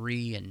season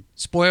 3, and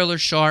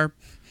spoilers, sharp.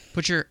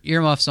 Put your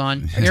earmuffs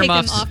on. Take them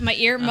off my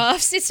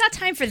earmuffs. It's not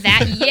time for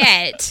that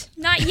yet.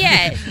 Not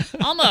yet.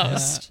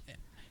 Almost.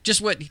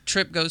 Just what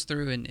Trip goes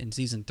through in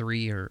season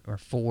 3 or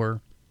 4.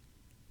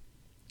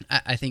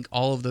 I think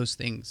all of those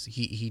things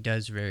he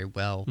does very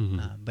well.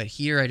 But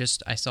here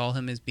I saw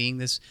him as being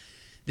this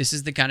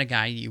is the kind of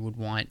guy you would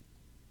want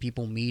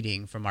people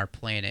meeting from our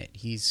planet.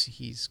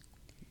 He's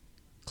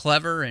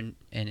clever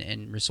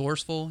and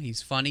resourceful.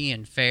 He's funny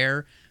and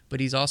fair, but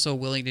he's also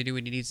willing to do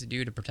what he needs to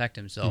do to protect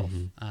himself.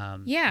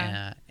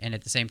 And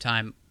at the same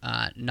time,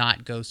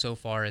 not go so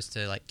far as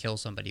to like kill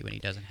somebody when he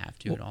doesn't have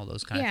to, and all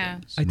those kind of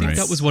things. I think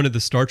that was one of the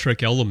Star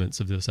Trek elements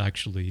of this,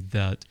 actually,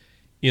 that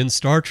in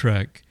Star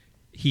Trek,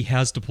 he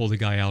has to pull the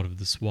guy out of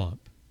the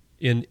swamp.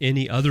 In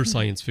any other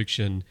science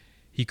fiction,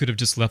 he could have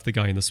just left the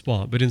guy in the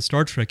swamp. But in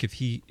Star Trek, if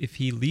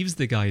he leaves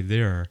the guy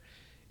there,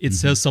 it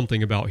says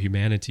something about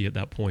humanity at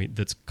that point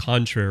that's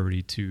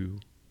contrary to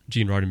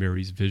Gene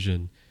Roddenberry's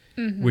vision.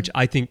 which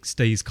I think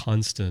stays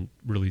constant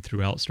really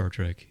throughout Star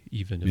Trek,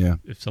 even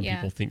if some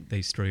people think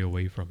they stray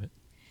away from it.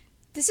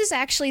 This is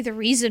actually the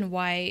reason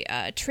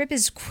why Trip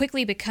is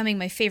quickly becoming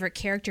my favorite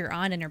character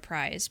on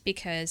Enterprise,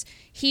 because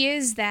he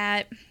is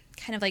that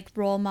kind of like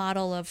role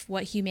model of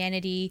what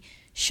humanity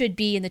should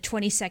be in the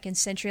 22nd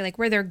century, like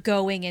where they're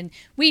going. And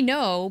we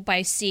know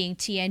by seeing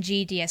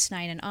TNG, DS9,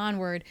 and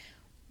onward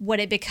what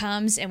it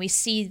becomes, and we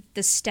see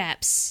the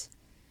steps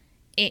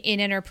in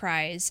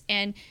Enterprise.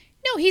 And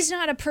no, he's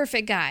not a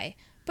perfect guy,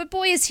 but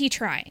boy, is he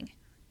trying.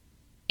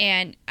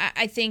 And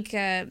I think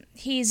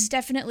he's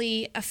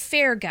definitely a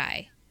fair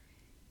guy.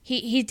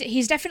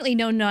 He's definitely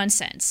no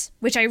nonsense,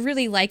 which I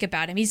really like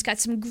about him. He's got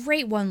some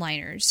great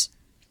one-liners,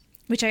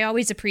 which I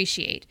always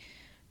appreciate.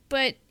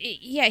 But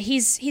yeah,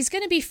 he's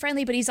going to be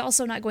friendly, but he's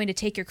also not going to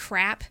take your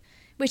crap,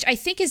 which I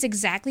think is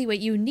exactly what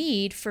you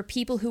need for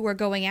people who are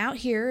going out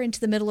here into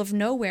the middle of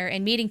nowhere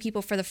and meeting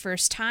people for the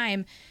first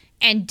time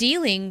and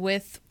dealing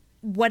with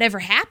whatever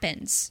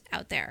happens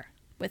out there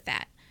with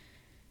that.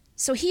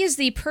 So he is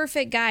the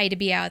perfect guy to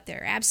be out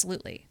there,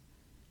 absolutely.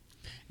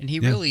 And he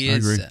really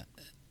is.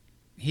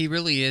 He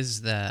really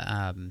is the.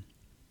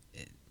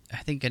 I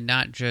think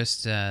not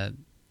just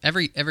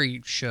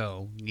every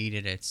show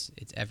needed its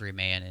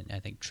everyman, and I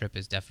think Trip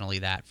is definitely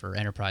that for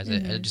Enterprise.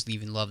 I just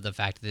even love the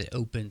fact that it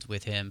opens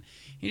with him.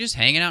 He's just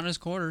hanging out in his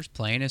quarters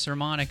playing his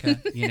harmonica,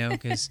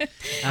 because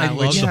I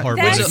love the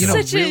harmonica. That's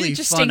such really an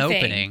interesting fun thing.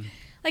 opening.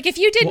 Like, if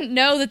you didn't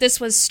know that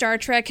this was Star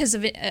Trek because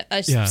of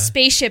a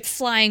spaceship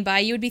flying by,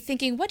 you would be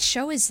thinking, what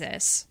show is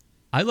this?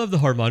 I love the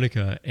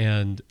harmonica,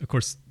 and of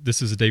course,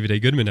 this is a David A.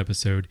 Goodman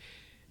episode.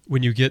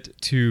 When you get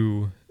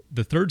to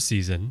the third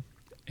season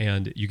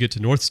and you get to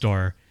North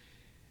Star,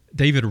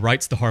 David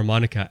writes the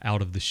harmonica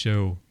out of the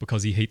show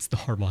because he hates the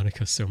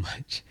harmonica so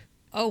much.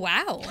 Oh,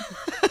 wow.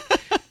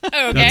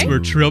 Okay. That's where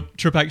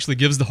Trip actually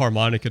gives the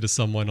harmonica to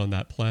someone on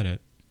that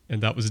planet.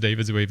 And that was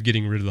David's way of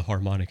getting rid of the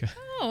harmonica.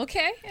 Oh,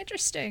 okay.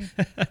 Interesting.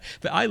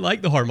 But I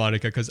like the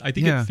harmonica because I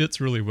think it fits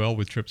really well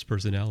with Trip's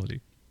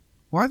personality.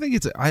 Well, I think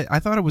I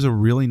thought it was a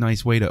really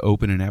nice way to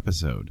open an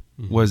episode.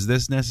 Mm-hmm. Was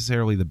this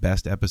necessarily the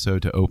best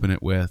episode to open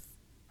it with?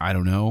 I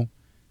don't know.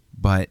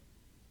 But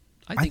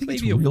I think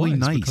maybe it's really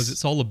nice. Because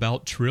it's all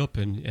about Trip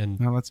and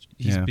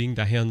he's being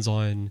the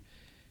hands-on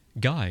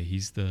guy.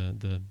 He's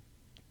the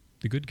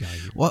good guy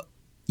here. Well,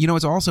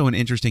 it's also an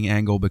interesting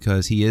angle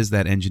because he is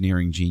that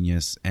engineering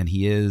genius, and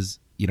he is,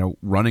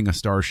 running a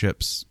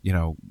starship's,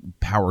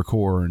 power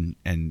core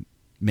and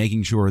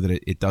making sure that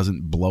it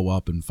doesn't blow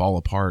up and fall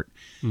apart.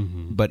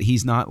 Mm-hmm. But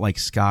he's not like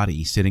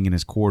Scotty sitting in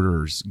his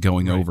quarters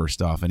going over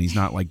stuff, and he's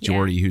not like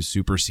Geordi who's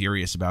super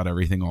serious about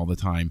everything all the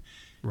time.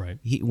 Right.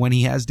 When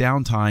he has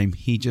downtime,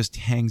 he just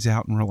hangs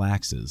out and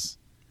relaxes.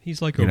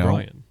 He's like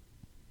O'Brien.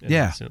 In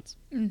that sense.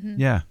 Mm-hmm.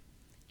 Yeah.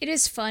 It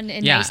is fun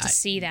and nice to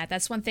see that.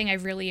 That's one thing I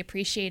really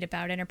appreciate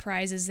about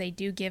Enterprise is they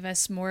do give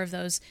us more of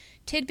those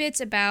tidbits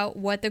about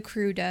what the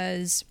crew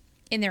does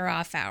in their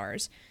off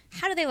hours.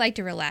 How do they like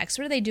to relax?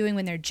 What are they doing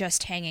when they're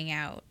just hanging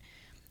out?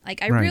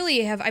 Like,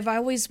 I've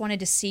always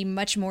wanted to see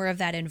much more of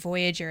that in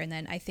Voyager, and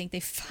then I think they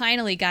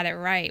finally got it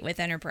right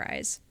with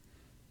Enterprise.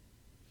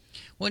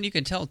 Well, and you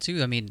can tell,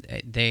 too, I mean,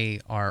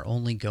 they are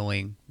only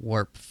going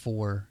warp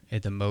 4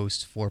 at the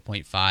most,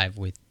 4.5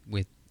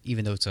 with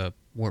even though it's a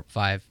warp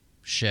 5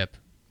 ship.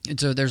 And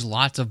so there's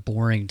lots of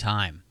boring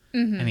time.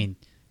 Mm-hmm. I mean,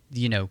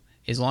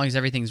 as long as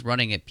everything's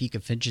running at peak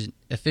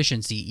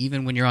efficiency,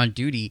 even when you're on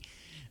duty,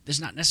 there's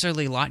not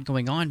necessarily a lot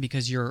going on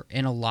because you're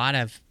in a lot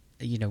of,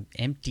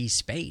 empty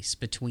space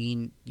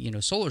between,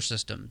 solar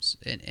systems.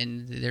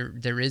 And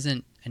there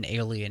isn't an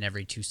alien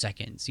every 2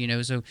 seconds,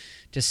 So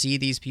to see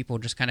these people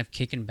just kind of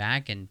kicking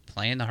back and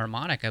playing the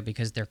harmonica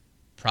because they're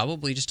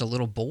probably just a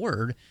little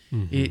bored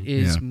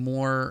is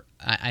more,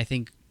 I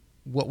think,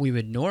 what we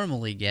would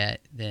normally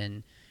get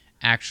than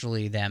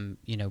actually them,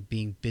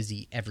 being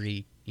busy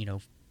every,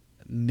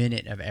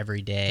 minute of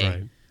every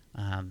day.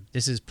 Right.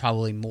 This is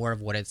probably more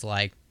of what it's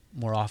like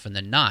more often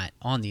than not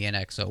on the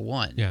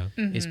NX-01. Yeah.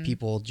 Mm-hmm. Is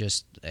people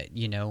just,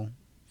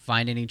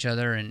 finding each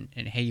other and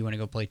hey, you want to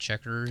go play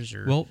checkers?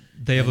 Or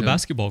they have a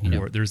basketball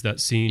court. There's that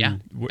scene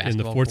in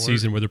the fourth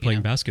season where they're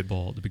playing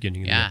basketball at the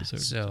beginning of the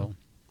episode. So.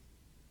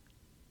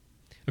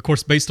 Of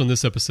course, based on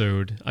this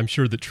episode, I'm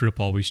sure that Trip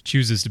always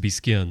chooses to be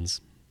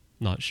skins,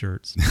 not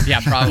shirts. Yeah,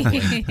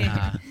 probably.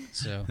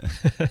 So,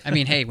 I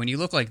mean, hey, when you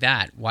look like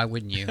that, why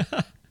wouldn't you?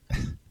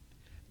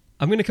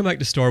 I'm going to come back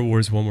to Star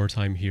Wars one more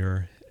time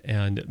here.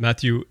 And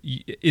Matthew,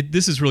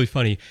 this is really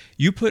funny.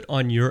 You put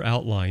on your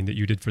outline that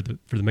you did for the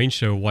main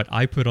show what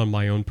I put on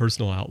my own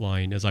personal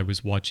outline as I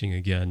was watching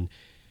again,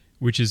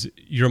 which is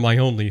 "You're my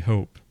only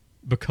hope,"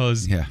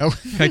 because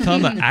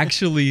Kaitama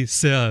actually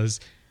says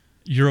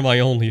 "You're my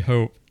only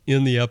hope"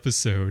 in the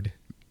episode,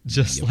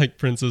 just like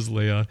Princess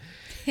Leia.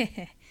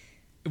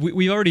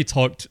 We already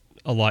talked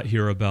a lot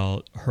here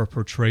about her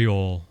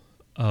portrayal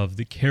of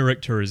the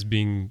character as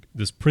being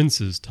this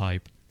princess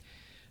type.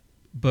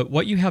 But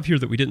what you have here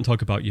that we didn't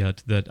talk about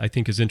yet that I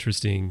think is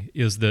interesting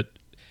is that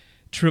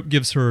Trip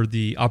gives her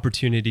the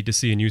opportunity to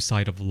see a new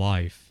side of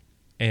life.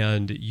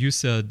 And you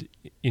said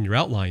in your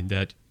outline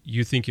that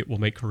you think it will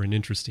make her an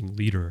interesting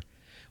leader.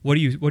 What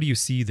do you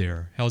see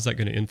there? How is that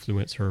going to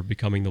influence her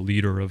becoming the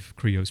leader of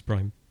Krios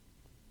Prime?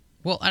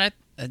 Well, and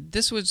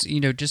this was,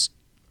 just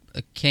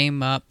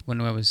came up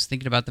when I was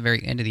thinking about the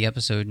very end of the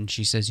episode, and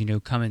she says,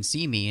 come and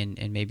see me,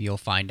 and maybe you'll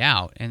find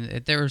out. And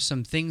there were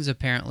some things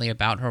apparently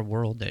about her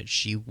world that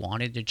she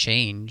wanted to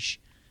change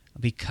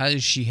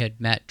because she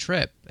had met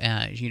Trip.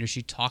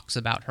 She talks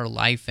about her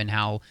life and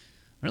how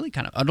really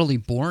kind of utterly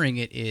boring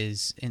it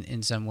is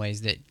in some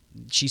ways, that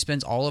she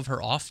spends all of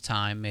her off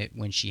time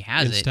when she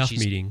has in staff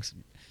meetings.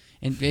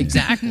 And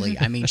exactly.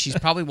 I mean, she's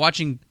probably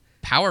watching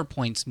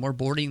PowerPoints more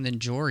boring than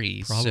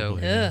Jory.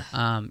 Probably. So,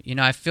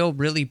 I feel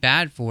really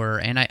bad for her,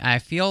 and I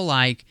feel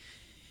like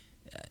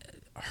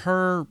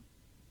her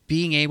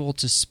being able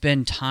to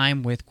spend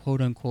time with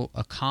quote unquote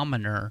a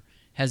commoner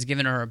has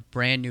given her a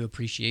brand new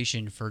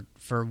appreciation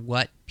for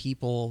what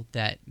people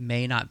that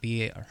may not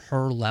be at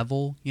her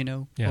level,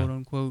 quote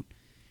unquote,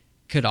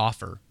 could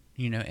offer,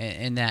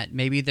 and that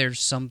maybe there's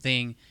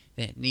something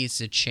that needs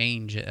to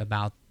change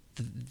about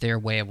their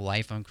way of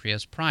life on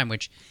Krios Prime,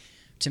 which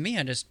to me,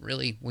 I just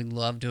really would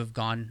love to have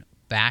gone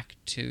back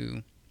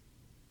to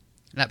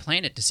that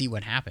planet to see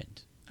what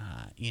happened.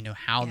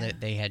 How that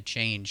they had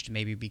changed,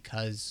 maybe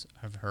because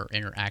of her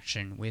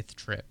interaction with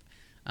Trip.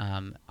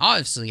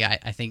 Obviously,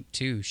 I think,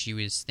 too, she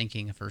was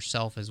thinking of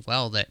herself as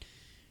well, that,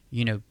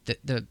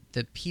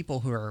 the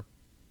people who are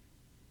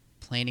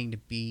planning to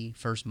be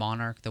First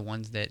Monarch, the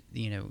ones that,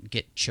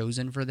 get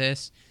chosen for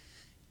this,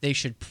 they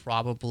should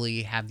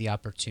probably have the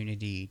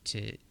opportunity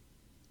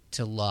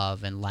to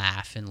love and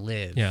laugh and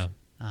live. Yeah.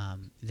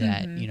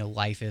 That,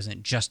 life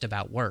isn't just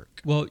about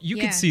work. Well, you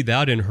could see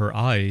that in her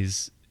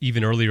eyes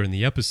even earlier in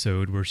the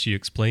episode, where she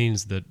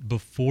explains that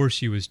before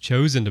she was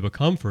chosen to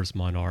become First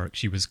Monarch,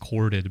 she was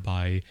courted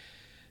by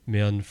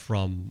men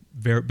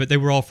but they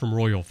were all from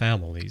royal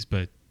families,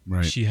 but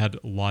she had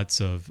lots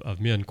of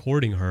men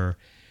courting her,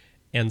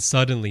 and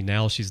suddenly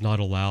now she's not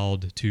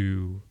allowed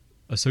to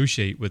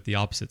associate with the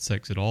opposite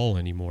sex at all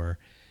anymore.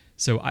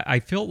 So I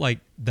felt like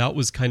that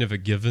was kind of a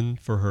given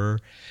for her.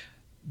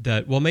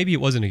 Maybe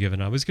it wasn't a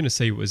given. I was going to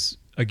say it was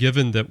a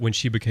given that when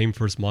she became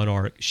First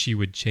Monarch, she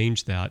would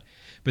change that.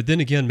 But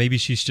then again, maybe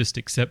she's just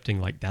accepting,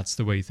 like, that's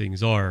the way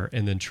things are,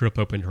 and then Trip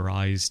opened her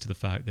eyes to the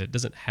fact that it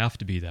doesn't have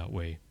to be that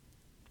way.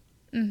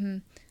 Mm-hmm.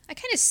 I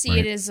kind of see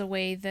it as a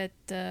way that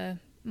the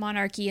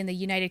monarchy in the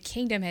United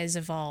Kingdom has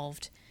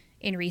evolved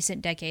in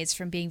recent decades,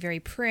 from being very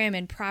prim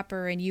and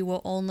proper, and you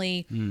will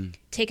only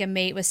take a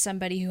mate with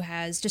somebody who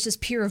has just as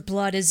pure of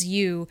blood as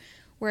you,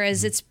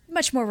 whereas it's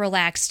much more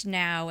relaxed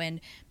now, and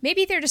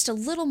maybe they're just a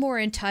little more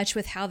in touch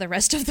with how the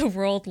rest of the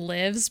world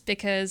lives,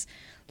 because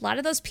a lot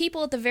of those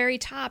people at the very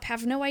top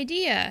have no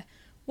idea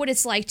what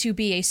it's like to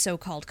be a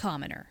so-called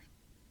commoner.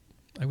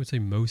 I would say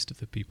most of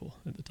the people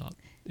at the top,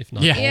 if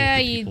not all of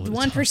the people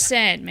at the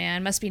 1%,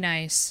 man, must be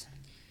nice.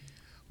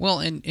 Well,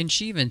 and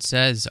she even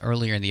says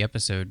earlier in the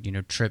episode,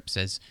 Trip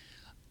says,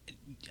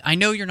 I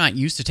know you're not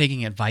used to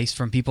taking advice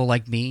from people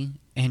like me,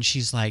 and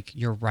she's like,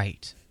 you're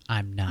right.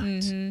 I'm not,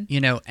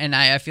 and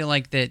I feel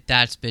like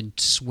that's been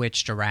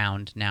switched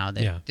around now,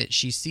 that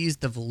she sees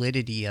the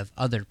validity of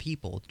other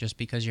people. Just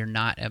because you're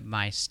not at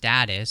my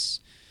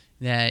status,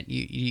 that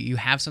you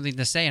have something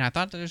to say. And I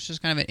thought that was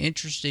just kind of an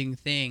interesting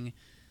thing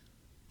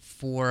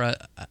for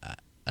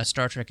a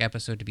Star Trek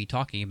episode to be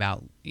talking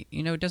about.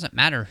 It doesn't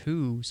matter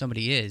who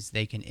somebody is,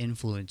 they can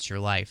influence your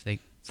life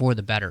for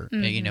the better,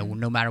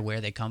 no matter where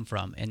they come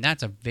from. And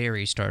that's a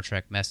very Star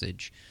Trek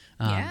message.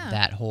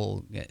 That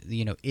whole,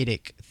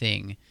 idic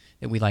thing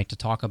that we like to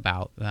talk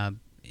about.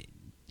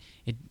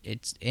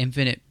 It's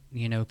infinite,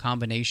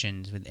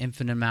 combinations with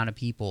infinite amount of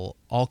people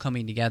all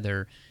coming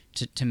together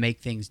to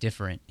make things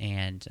different.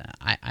 And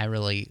I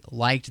really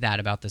liked that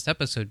about this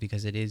episode,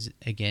 because it is,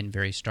 again,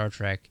 very Star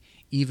Trek,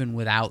 even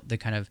without the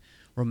kind of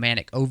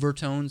romantic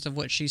overtones of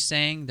what she's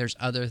saying. There's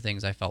other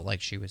things I felt like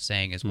she was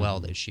saying as well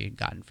that she had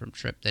gotten from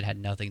Trip that had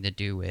nothing to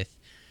do with,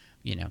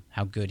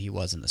 how good he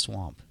was in the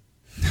swamp.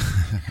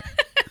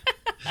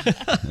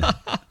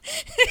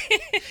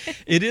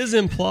 It is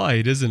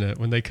implied, isn't it,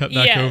 when they cut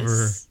back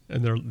over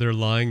and they're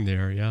lying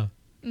there? Yeah.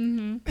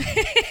 Mm-hmm.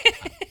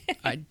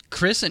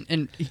 Chris,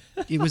 and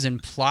it was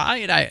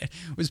implied. It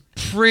was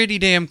pretty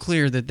damn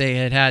clear that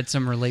they had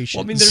some relations.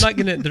 Well, I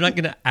mean, they're not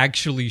gonna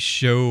actually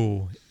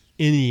show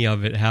any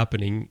of it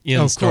happening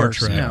in Star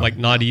Trek, like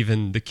not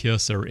even the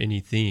kiss or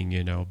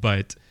anything,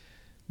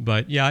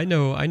 But yeah, I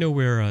know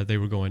where they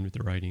were going with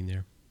the writing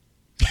there.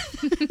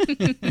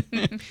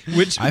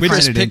 which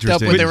picked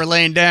up what they were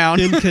laying down.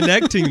 In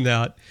connecting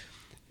that,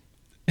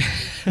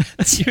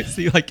 you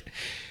see like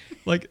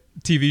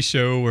TV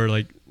show where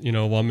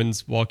a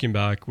woman's walking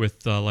back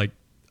with like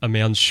a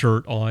man's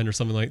shirt on or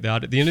something like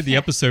that. At the end of the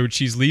episode,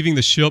 she's leaving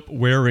the ship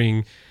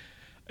wearing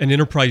an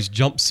Enterprise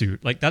jumpsuit.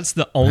 Like, that's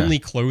the only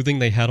clothing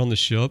they had on the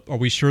ship. Are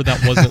we sure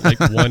that wasn't like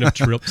one of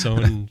Trip's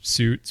own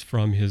suits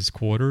from his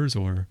quarters,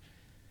 or?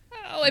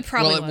 Oh, it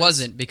probably it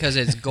wasn't, because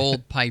it's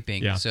gold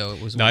piping. So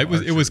it was. No,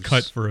 it was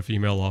cut for a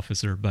female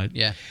officer, but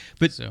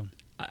So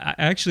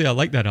I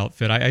like that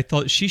outfit. I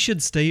thought she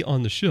should stay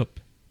on the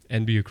ship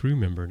and be a crew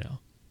member now.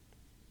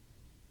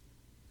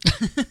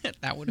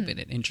 That would have been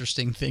an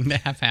interesting thing to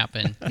have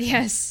happen.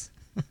 Yes.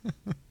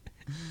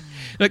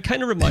 It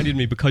kind of reminded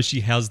me, because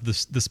she has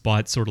the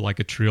spot sort of like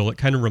a trill, it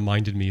kind of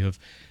reminded me of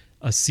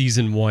a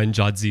season 1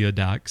 Jadzia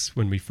Dax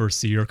when we first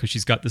see her, because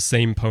she's got the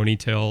same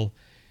ponytail.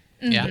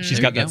 Yeah, She's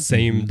there got you that go.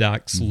 same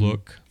Dax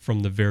look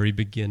from the very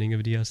beginning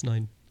of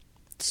DS9.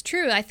 It's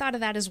true. I thought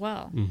of that as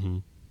well.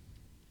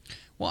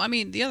 Well, I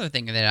mean, the other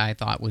thing that I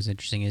thought was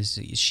interesting is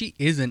she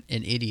isn't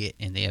an idiot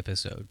in the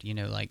episode. You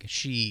know, like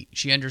she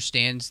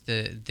understands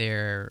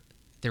their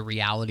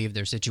reality of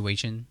their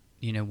situation.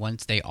 You know,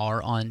 once they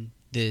are on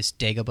this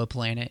Dagobah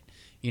planet,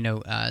 you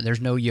know,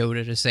 there's no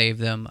Yoda to save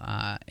them,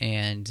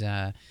 and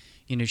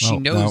you know, she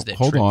knows that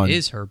Trip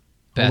is her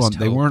best Hold on,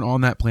 they hope. weren't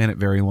on that planet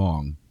very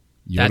long.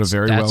 Yoda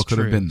very well could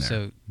have been there.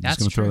 So I'm that's just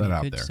going to true. throw that He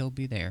out could there. still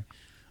be there.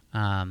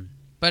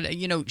 But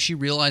you know, she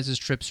realizes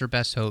Trip's her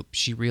best hope.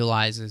 She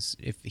realizes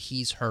if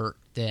he's hurt,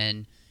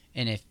 then,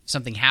 and if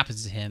something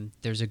happens to him,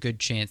 there's a good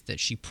chance that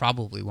she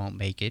probably won't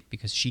make it,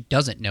 because she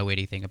doesn't know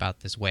anything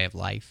about this way of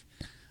life.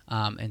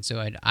 And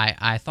so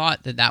I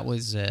thought that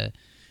was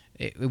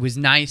it was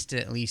nice to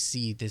at least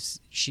see this.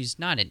 She's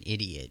not an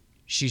idiot.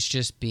 She's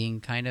just being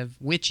kind of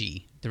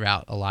witchy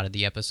throughout a lot of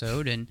the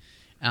episode, and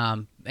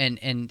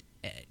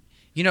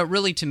you know,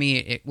 really to me,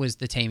 it was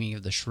the taming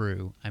of the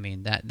shrew. I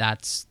mean,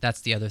 that's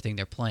the other thing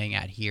they're playing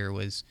at here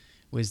was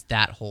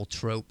that whole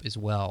trope as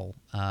well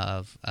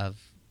of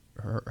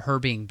her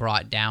being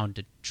brought down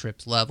to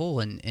Trip's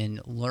level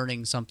and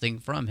learning something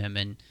from him,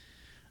 and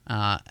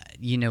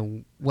you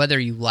know, whether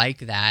you like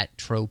that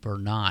trope or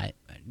not,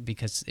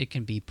 because it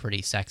can be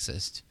pretty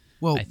sexist.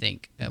 Well, I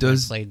think when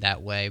played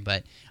that way,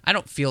 but I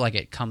don't feel like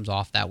it comes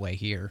off that way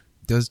here.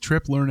 Does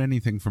Trip learn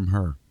anything from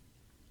her?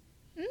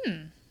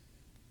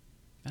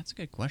 That's a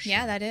good question.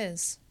 Yeah, that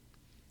is.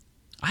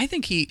 I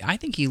think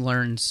he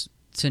learns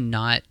to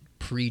not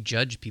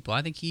prejudge people.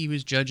 I think he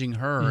was judging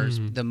her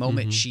the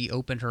moment she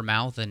opened her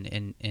mouth,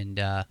 and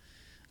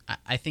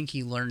I think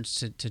he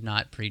learns to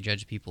not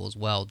prejudge people as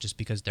well, just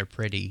because they're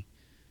pretty.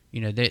 You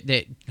know,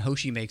 that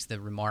Hoshi makes the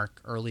remark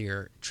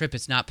earlier, Trip,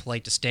 it's not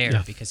polite to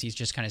stare, because he's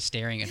just kind of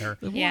staring at her.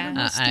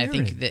 Yeah. I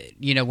think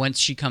that, you know, once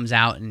she comes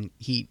out and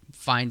he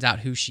finds out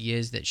who she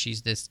is, that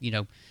she's this, you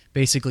know,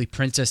 basically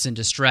princess in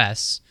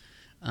distress,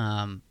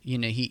 you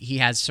know, he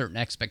has certain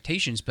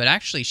expectations, but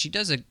actually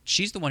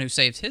she's the one who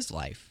saves his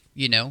life,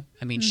 you know?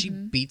 I mean, she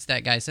beats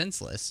that guy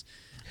senseless.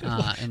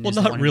 And is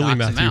the not one who really,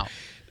 knocks him Matthew. out.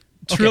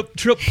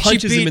 Trip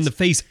punches him in the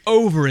face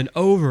over and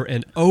over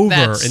and over,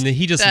 and then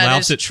he just that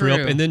laughs is at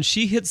Trip, true. and then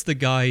she hits the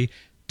guy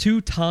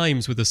 2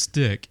 times with a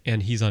stick,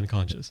 and he's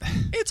unconscious.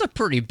 It's a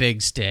pretty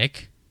big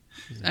stick.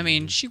 I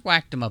mean, she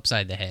whacked him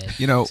upside the head.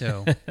 You know,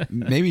 so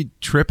maybe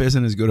Trip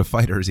isn't as good a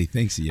fighter as he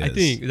thinks he is. I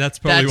think that's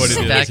probably what it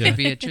is. That yeah. could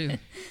be it too.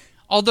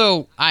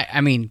 Although, I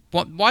mean,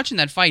 watching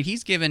that fight,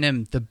 he's given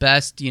him the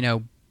best, you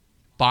know,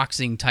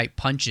 boxing type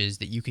punches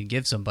that you can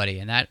give somebody,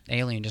 and that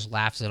alien just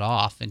laughs it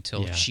off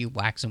until she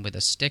whacks him with a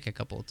stick a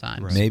couple of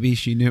times. Right. Maybe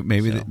she knew.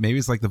 Maybe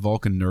it's like the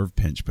Vulcan nerve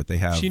pinch, but they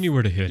have. She knew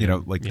where to hit You know,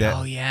 him. like Yeah. that.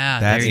 Oh yeah,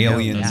 That there you go.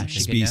 alien Yeah, she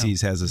could know.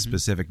 species has a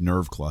specific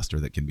nerve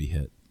cluster that can be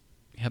hit.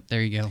 Yep,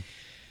 there you go.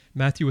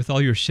 Matthew, with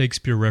all your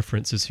Shakespeare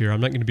references here,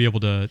 I'm not going to be able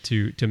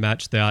to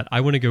match that.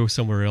 I want to go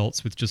somewhere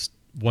else with just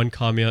one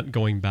comment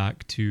going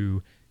back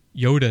to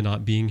Yoda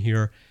not being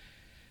here.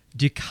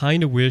 Do you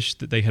kind of wish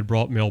that they had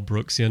brought Mel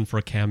Brooks in for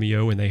a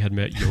cameo and they had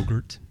met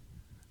Yogurt?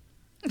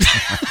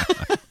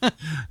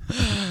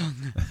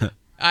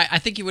 I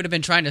think he would have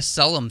been trying to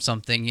sell him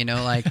something, you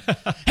know, like,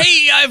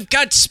 hey, I've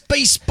got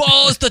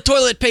Spaceballs, the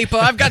toilet paper.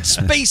 I've got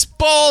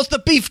Spaceballs,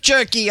 the beef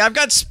jerky. I've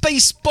got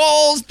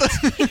Spaceballs,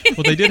 the...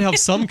 Well, they did have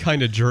some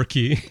kind of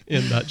jerky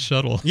in that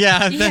shuttle.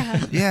 Yeah,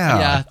 Yeah.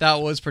 yeah,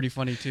 that was pretty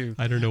funny too.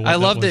 I don't know what I that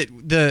love was.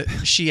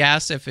 that she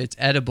asks if it's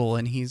edible,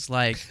 and he's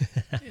like,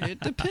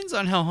 "It depends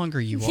on how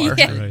hungry you are."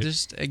 Yeah. Right.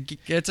 Just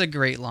it's a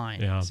great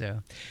line. Yeah.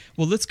 So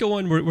Well, let's go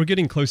on. We're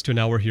getting close to an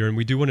hour here, and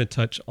we do want to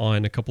touch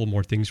on a couple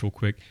more things real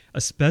quick,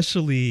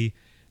 especially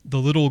the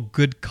little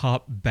good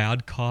cop,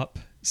 bad cop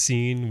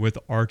scene with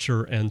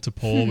Archer and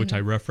T'Pol, which I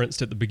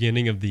referenced at the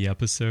beginning of the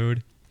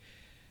episode.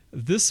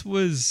 This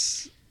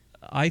was,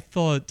 I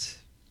thought,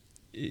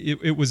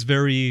 it was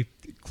very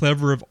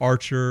clever of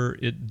Archer.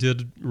 It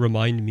did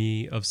remind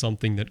me of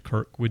something that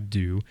Kirk would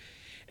do.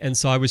 And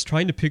so I was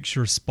trying to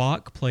picture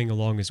Spock playing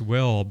along as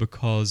well,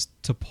 because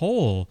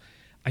T'Pol,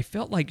 I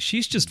felt like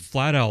she's just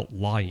flat out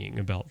lying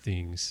about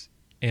things.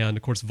 And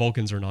of course,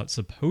 Vulcans are not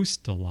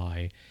supposed to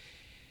lie.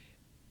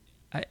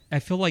 I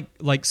feel like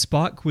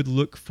Spock would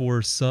look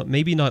for some,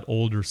 maybe not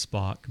older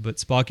Spock, but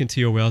Spock in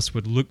TOS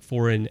would look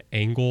for an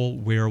angle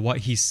where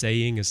what he's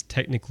saying is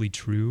technically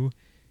true,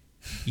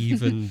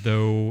 even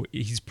though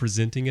he's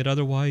presenting it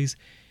otherwise.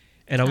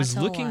 And I was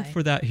Not to looking lie.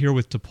 for that here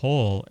with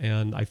T'Pol,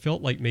 and I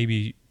felt like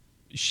maybe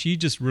she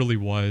just really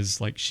was,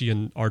 like she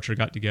and Archer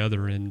got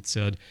together and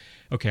said,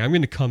 okay, I'm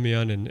going to come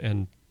in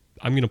and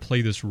I'm going to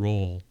play this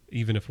role,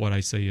 even if what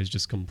I say is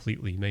just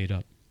completely made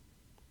up.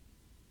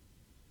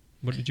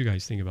 What did you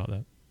guys think about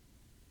that?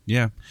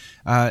 Yeah,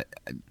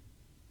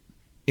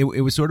 it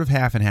was sort of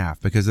half and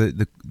half, because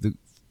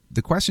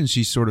the question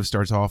she sort of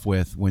starts off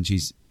with when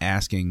she's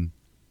asking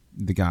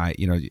the guy,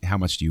 how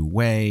much do you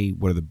weigh?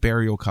 What are the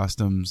burial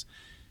customs?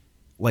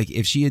 Like,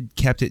 if she had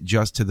kept it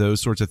just to those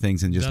sorts of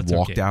things and just That's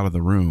walked okay. out of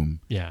the room,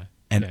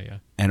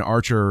 and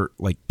Archer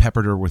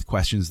peppered her with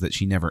questions that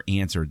she never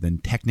answered, then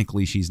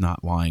technically she's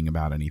not lying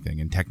about anything,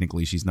 and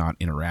technically she's not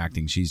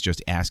interacting. She's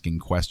just asking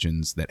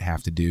questions that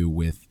have to do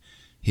with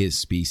his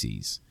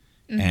species,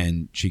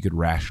 and she could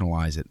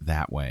rationalize it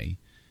that way.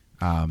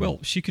 Well,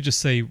 she could just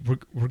say,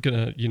 we're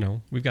gonna,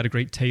 we've got a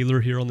great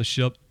tailor here on the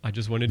ship. I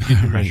just wanted to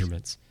get your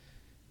measurements.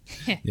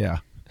 Yeah,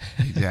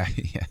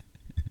 exactly. Yeah.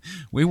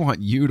 We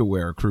want you to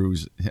wear a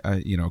crewman's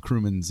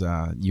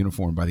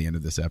uniform by the end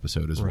of this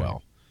episode as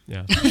well.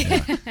 Yeah.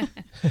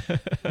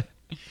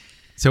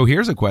 So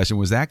here's a question: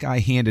 was that guy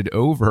handed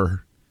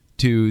over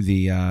to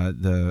the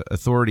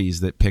authorities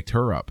that picked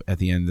her up at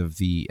the end of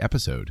the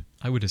episode?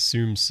 I would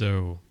assume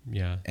so.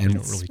 Yeah, And they don't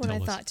That's really what tell I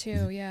us. thought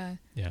too. Yeah.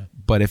 Yeah.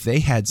 But if they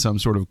had some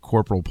sort of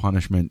corporal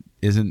punishment,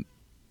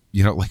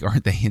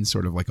 aren't they in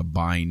sort of like a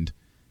bind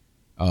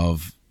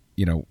of,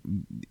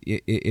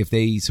 if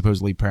they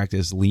supposedly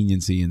practice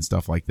leniency and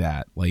stuff like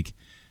that? Like,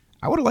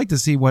 I would have liked to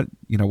see what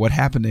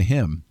happened to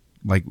him.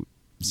 Like,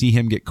 see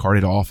him get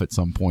carted off at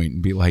some point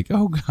and be like,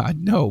 oh God,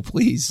 no,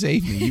 please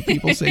save me. You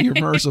people say you're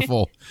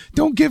merciful.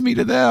 Don't give me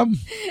to them.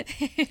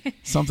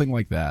 Something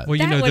like that. Well,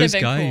 That would've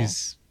been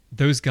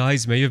those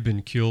guys may have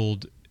been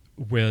killed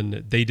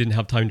when they didn't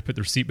have time to put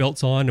their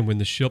seatbelts on, and when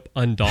the ship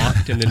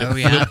undocked and then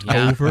it flipped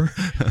over.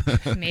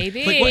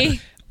 Maybe.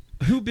 Like,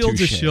 who builds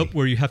Touche. a ship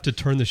where you have to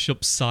turn the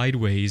ship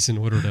sideways in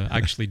order to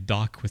actually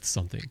dock with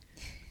something?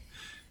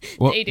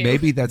 Well, They do.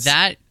 maybe that's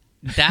That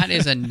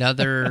is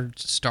another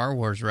Star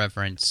Wars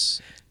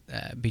reference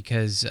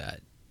because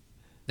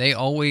they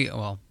always,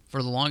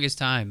 for the longest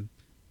time,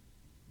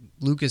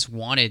 Lucas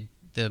wanted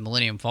the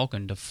Millennium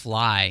Falcon to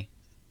fly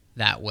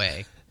that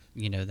way.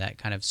 That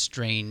kind of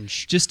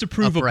strange, Just to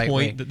prove a upright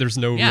point way. that there's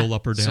no Yeah. real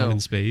up or down So, in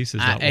space. Is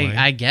that why?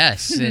 I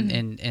guess,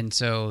 and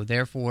so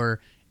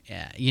therefore,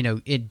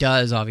 it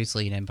does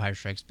obviously in Empire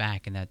Strikes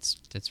Back, and that's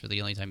really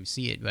the only time you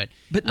see it. But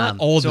not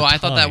all the So I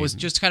thought that was time.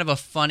 just kind of a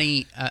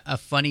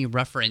funny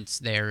reference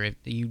there. If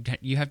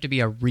you have to be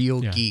a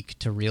real geek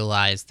to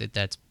realize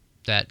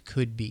that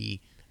could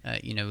be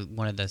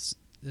one of the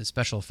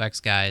special effects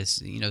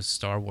guys,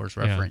 Star Wars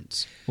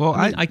reference. well.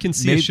 I can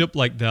see a ship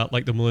like that,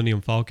 like the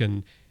Millennium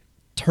Falcon,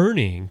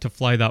 turning to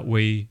fly that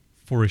way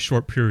for a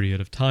short period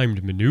of time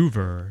to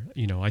maneuver.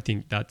 I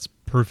think that's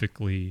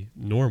perfectly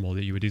normal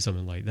that you would do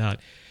something like that.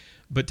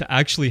 But to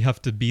actually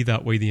have to be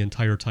that way the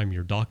entire time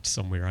you're docked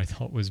somewhere, I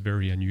thought was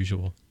very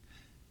unusual.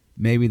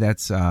 Maybe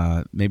that's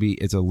maybe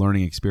it's a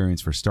learning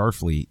experience for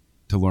Starfleet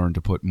to learn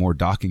to put more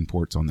docking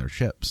ports on their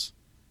ships,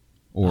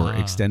 or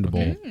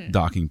extendable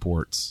docking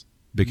ports,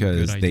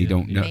 because Good they idea.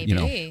 don't know.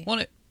 Maybe.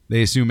 Well,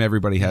 They assume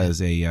everybody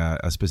has a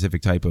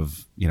specific type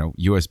of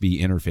USB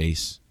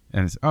interface,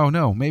 and it's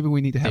no, maybe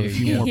we need to have There a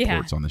you few go. more Yeah.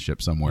 ports on the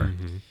ship somewhere.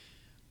 Mm-hmm.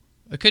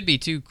 it could be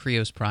too.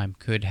 Krios Prime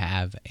could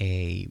have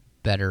a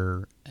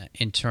better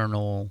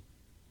internal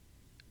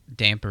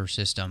damper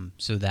system,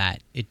 so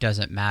that it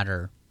doesn't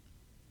matter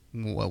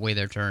what way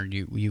they're turned.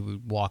 You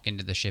would walk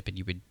into the ship and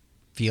you would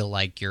feel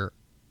like you're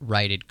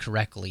righted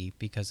correctly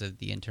because of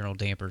the internal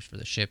dampers for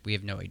the ship. We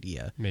have no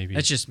idea. Maybe.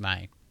 That's just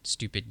my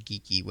stupid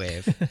geeky way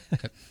of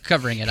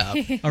covering it up.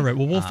 All right,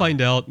 well, we'll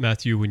find out,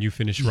 Matthew, when you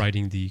finish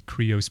writing the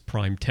Krios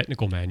Prime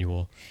technical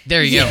manual.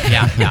 There you go.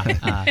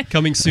 Yeah.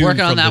 Coming soon.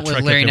 Working on from that the with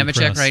Trek Larry FM Nemechek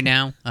Press. right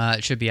now.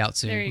 It should be out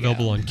soon. There you go.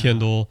 Available on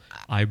Kindle,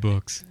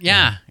 iBooks.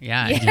 Yeah,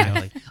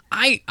 exactly.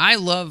 I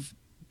love,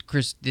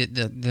 Chris,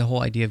 the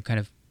whole idea of kind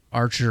of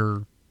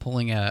Archer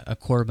pulling a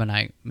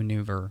Corbinite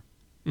maneuver.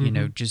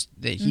 Just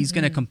that he's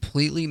going to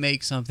completely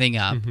make something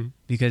up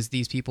because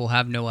these people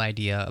have no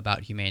idea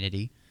about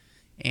humanity,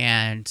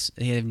 and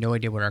they have no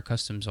idea what our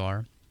customs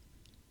are,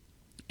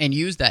 and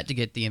use that to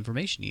get the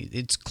information.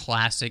 It's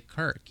classic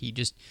Kirk.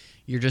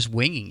 You're just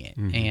winging it,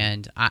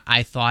 and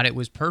I thought it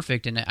was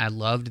perfect, and I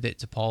loved that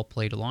T'Pol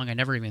played along. I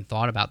never even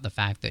thought about the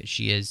fact that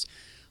she is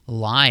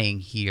lying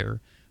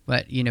here,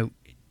 but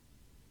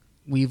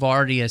we've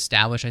already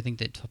established, I think,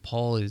 that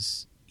T'Pol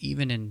is,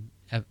 even in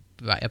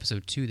by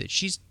episode 2, that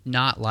she's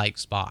not like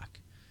Spock,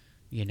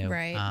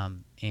 Right.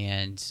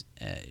 And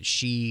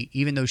she,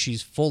 even though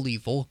she's fully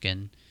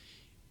Vulcan,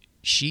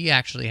 she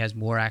actually has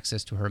more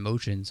access to her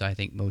emotions, I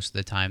think, most of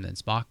the time than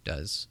Spock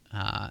does,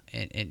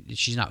 and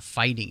she's not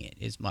fighting it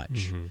as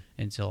much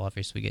until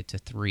obviously we get to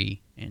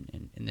 3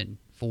 and then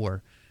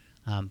 4.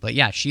 But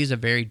yeah, she's a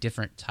very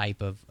different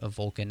type of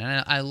Vulcan,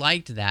 and I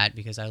liked that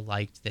because I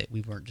liked that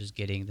we weren't just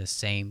getting the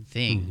same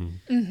thing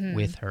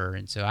with her,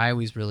 and so I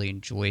always really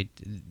enjoyed,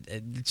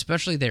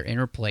 especially their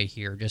interplay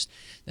here. Just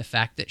the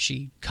fact that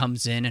she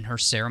comes in her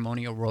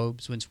ceremonial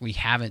robes, which we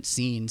haven't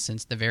seen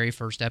since the very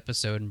first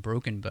episode in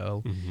Broken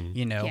Bow.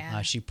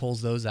 Yeah. She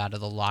pulls those out of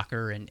the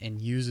locker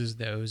and uses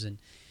those,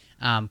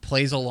 and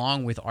plays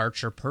along with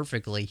Archer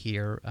perfectly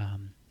here.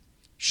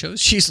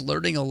 Shows she's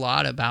learning a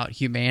lot about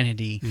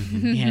humanity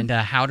and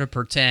how to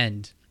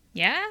pretend,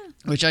 Yeah.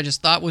 which I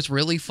just thought was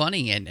really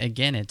funny. And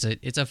again, it's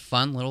a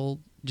fun little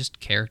just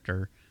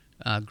character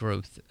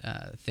growth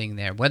thing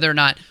there. Whether or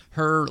not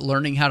her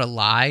learning how to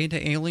lie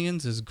to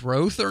aliens is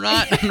growth or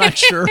not, I'm not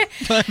sure.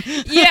 But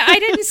Yeah, I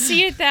didn't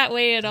see it that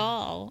way at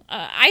all.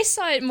 I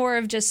saw it more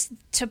of just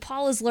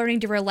T'Polla's learning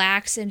to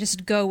relax and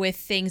just go with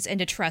things and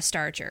to trust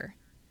Archer.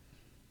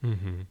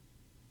 Mm-hmm.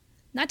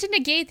 Not to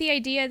negate the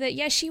idea that,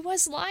 yes, she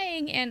was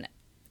lying, and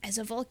as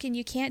a Vulcan,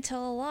 you can't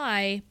tell a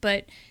lie,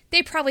 but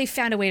they probably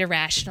found a way to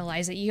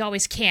rationalize it. You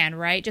always can,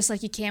 right? Just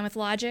like you can with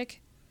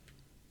logic.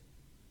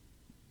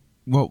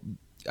 Well,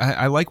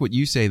 I like what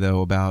you say,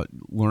 though, about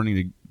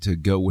learning to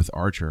go with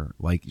Archer.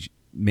 Like,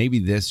 maybe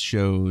this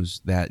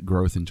shows that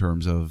growth in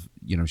terms of,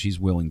 she's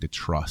willing to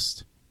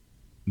trust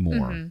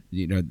more.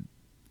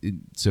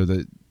 So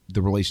the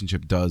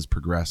relationship does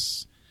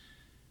progress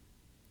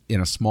in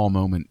a small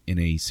moment in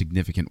a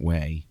significant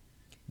way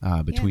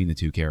between the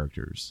two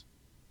characters.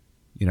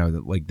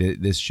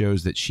 This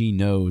shows that she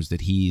knows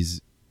that he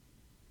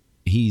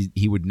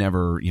would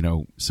never,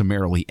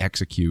 summarily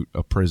execute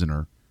a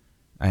prisoner.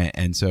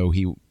 And so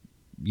he,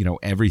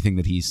 everything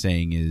that he's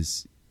saying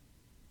is,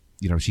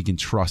 she can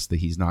trust that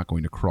he's not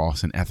going to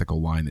cross an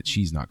ethical line that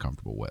she's not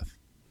comfortable with.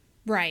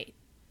 Right.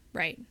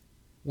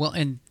 well,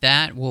 and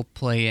that will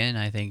play in,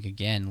 I think,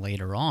 again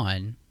later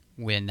on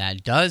when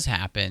that does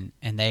happen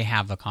and they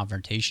have a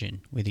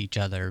confrontation with each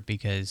other,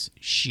 because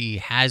she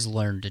has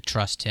learned to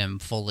trust him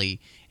fully,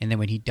 and then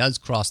when he does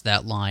cross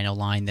that line, a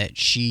line that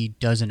she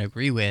doesn't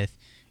agree with,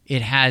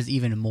 it has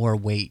even more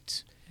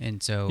weight.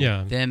 And so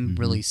them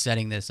really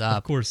setting this up,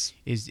 of course,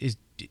 is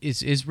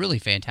really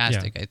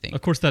fantastic, I think.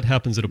 Of course, that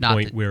happens at a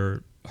point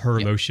where her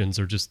emotions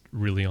are just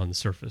really on the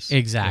surface.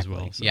 Exactly.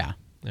 As well, so. Yeah.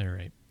 All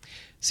right.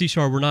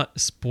 C-Shar, we're not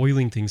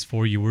spoiling things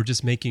for you. We're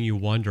just making you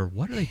wonder,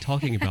 what are they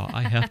talking about?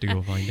 I have to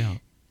go find out.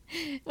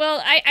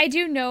 Well, I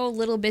do know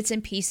little bits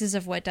and pieces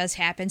of what does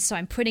happen, so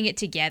I'm putting it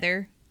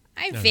together.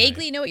 I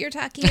vaguely know what you're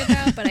talking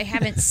about, but I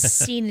haven't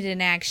seen it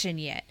in action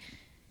yet.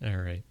 All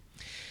right.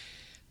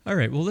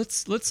 Well,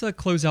 let's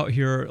close out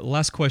here.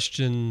 Last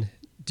question.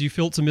 Do you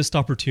feel it's a missed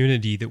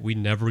opportunity that we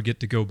never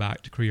get to go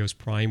back to Krios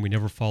Prime? We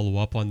never follow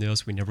up on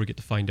this. We never get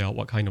to find out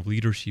what kind of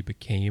leader she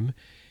became.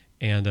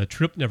 And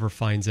Trip never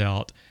finds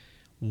out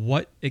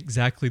what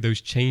exactly those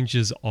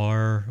changes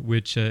are,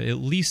 which at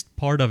least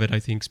part of it,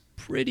 I think, is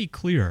pretty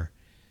clear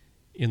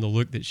in the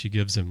look that she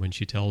gives him when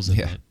she tells him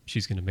that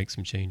she's going to make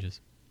some changes.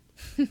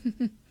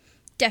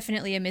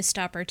 Definitely a missed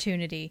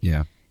opportunity.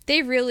 Yeah.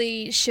 They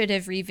really should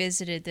have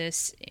revisited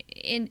this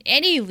in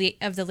any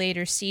of the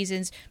later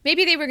seasons.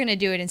 Maybe they were going to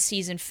do it in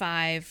season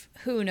 5.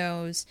 Who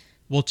knows?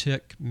 We'll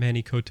check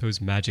Manny Koto's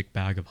magic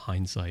bag of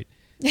hindsight,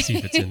 see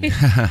if it's in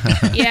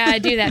there. Yeah,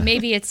 do that.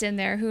 Maybe it's in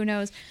there. Who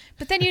knows?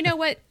 But then you know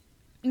what?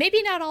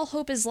 Maybe not all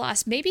hope is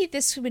lost. Maybe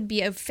this would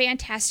be a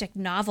fantastic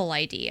novel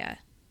idea.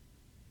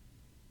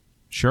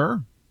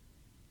 Sure.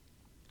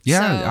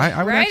 Yeah, So,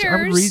 I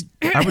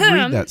would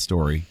read that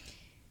story.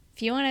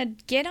 If you want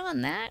to get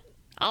on that,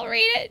 I'll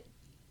read it.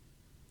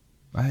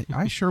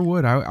 I sure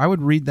would. I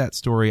would read that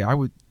story. I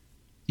would.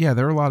 Yeah,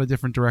 there are a lot of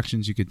different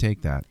directions you could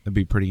take that. It'd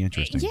be pretty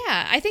interesting.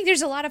 Yeah, I think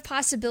there's a lot of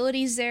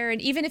possibilities there, and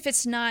even if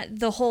it's not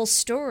the whole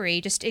story,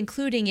 just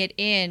including it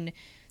in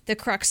the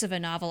crux of a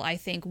novel, I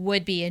think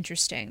would be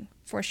interesting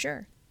for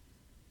sure.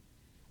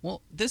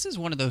 Well, this is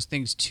one of those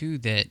things too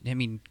that, I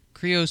mean,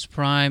 Krios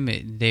Prime,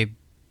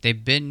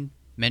 they've been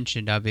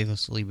mentioned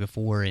obviously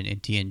before in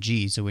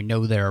TNG, so we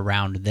know they're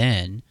around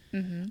then.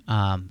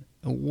 Mm-hmm.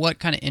 What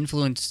kind of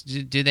influence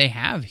do they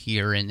have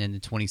here in the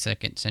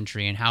 22nd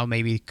century, and how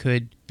maybe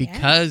could,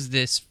 because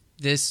this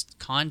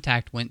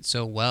contact went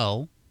so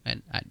well,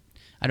 and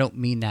I don't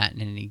mean that in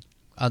any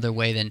other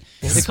way than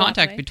the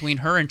contact between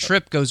her and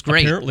Trip goes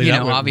great. Apparently,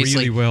 that went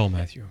obviously really well,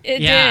 Matthew. It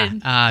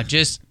did.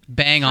 Just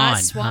bang on.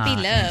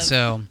 Swampy love.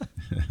 So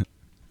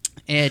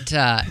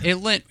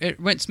it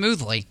went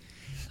smoothly.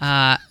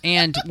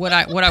 And what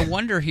I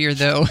wonder here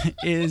though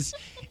is,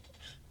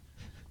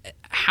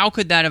 how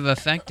could that have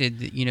affected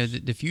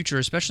the future,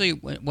 especially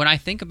when I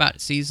think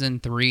about season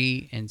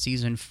 3 and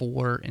season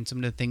 4 and some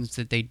of the things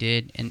that they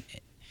did, and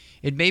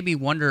it made me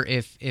wonder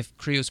if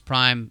Krios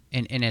Prime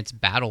and its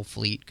battle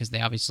fleet, because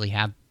they obviously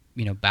have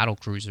battle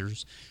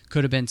cruisers,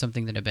 could have been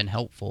something that have been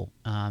helpful,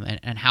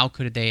 and how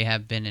could they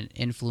have been an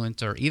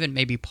influence or even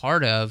maybe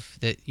part of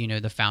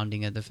the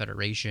founding of the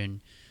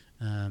Federation,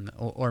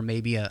 or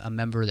maybe a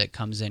member that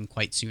comes in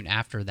quite soon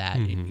after that.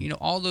 Mm-hmm.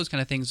 All those kind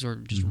of things are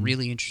just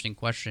really interesting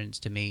questions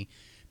to me,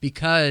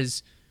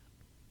 because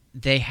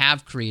they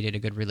have created a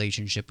good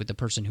relationship with the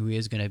person who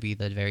is going to be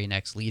the very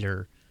next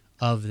leader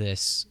of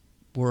this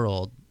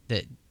world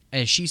that,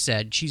 as she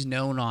said, she's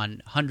known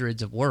on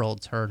hundreds of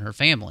worlds, her and her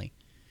family.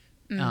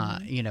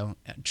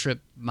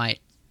 Trip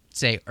might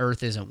say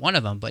Earth isn't one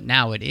of them, but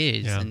now it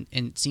is. Yeah. And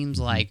it seems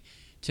like,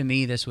 to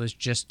me, this was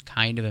just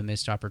kind of a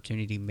missed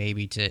opportunity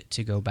maybe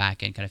to go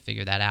back and kind of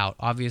figure that out.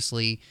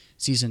 Obviously,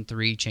 Season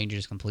 3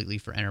 changes completely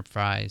for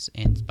Enterprise,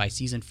 and by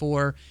Season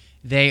 4,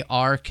 they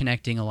are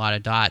connecting a lot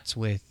of dots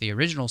with the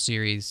original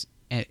series,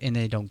 and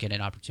they don't get an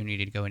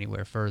opportunity to go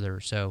anywhere further.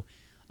 So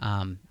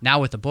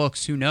Now with the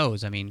books, who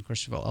knows? I mean,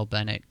 Christopher L.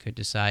 Bennett could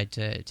decide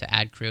to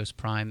add Krios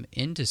Prime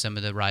into some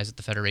of the Rise of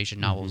the Federation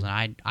novels,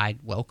 and I'd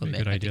welcome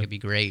it. I think it'd be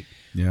great,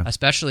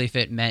 especially if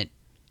it meant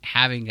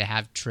having to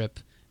have Trip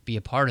be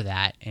a part of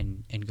that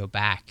and go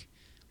back.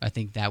 I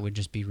think that would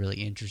just be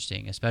really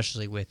interesting,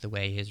 especially with the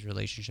way his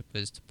relationship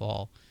is to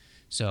Paul.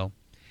 So,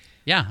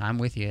 yeah, I'm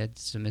with you.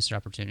 It's a missed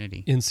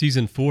opportunity. In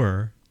season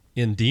 4,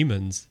 in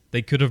Demons,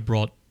 they could have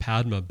brought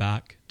Padma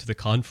back to the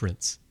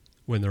conference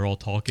when they're all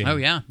talking. Oh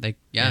yeah, they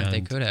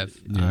could have.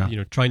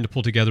 Trying to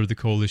pull together the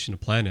coalition of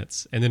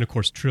planets, and then of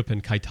course Trip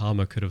and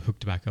Kaitama could have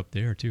hooked back up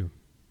there too.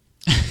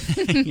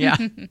 yeah.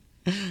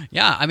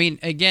 I mean,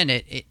 again,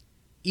 it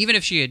even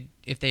if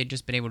they had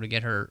just been able to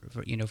get her,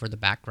 for the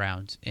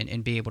background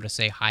and be able to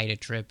say hi to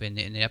Trip in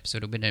the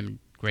episode, would have been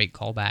a great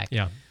callback.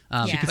 Yeah.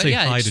 She could say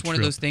hi it's just one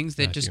of those things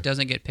that just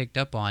doesn't get picked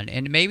up on,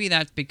 and maybe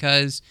that's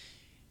because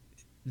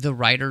the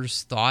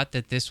writers thought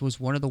that this was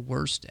one of the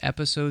worst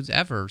episodes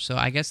ever. So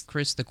I guess,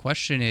 Chris, the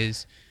question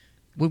is,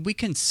 would we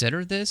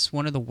consider this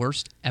one of the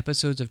worst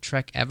episodes of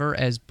Trek ever,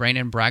 as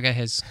Brandon Braga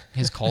has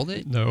called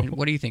it? No. And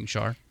what do you think,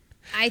 Shar?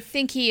 I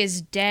think he is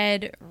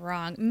dead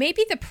wrong.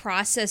 Maybe the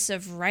process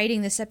of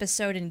writing this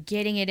episode and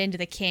getting it into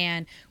the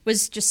can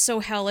was just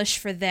so hellish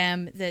for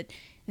them that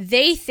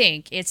they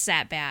think it's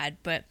that bad.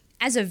 But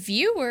as a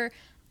viewer,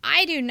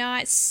 I do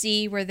not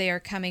see where they are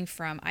coming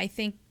from. I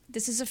think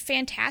this is a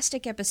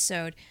fantastic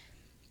episode.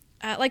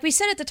 Like we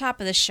said at the top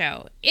of the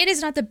show, it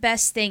is not the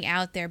best thing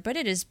out there, but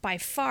it is by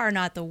far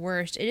not the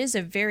worst. It is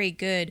a very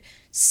good,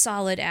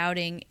 solid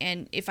outing,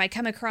 and if I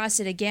come across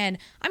it again,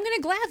 I'm going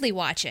to gladly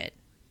watch it.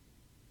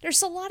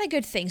 There's a lot of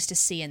good things to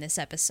see in this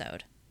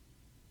episode.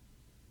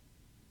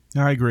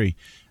 I agree.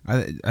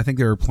 I think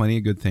there are plenty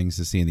of good things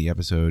to see in the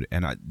episode,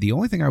 and the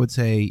only thing I would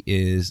say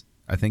is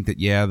I think that,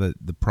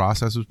 the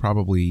process was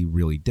probably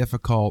really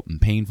difficult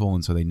and painful,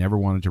 and so they never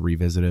wanted to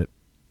revisit it.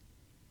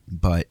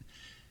 But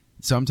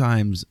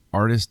sometimes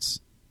artists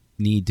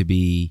need to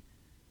be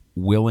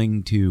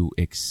willing to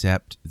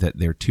accept that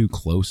they're too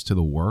close to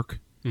the work.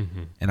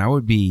 Mm-hmm.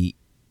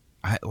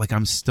 And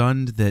I'm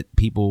stunned that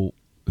people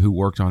who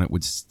worked on it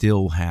would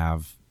still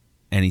have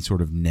any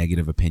sort of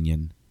negative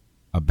opinion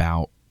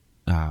about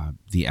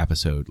the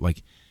episode.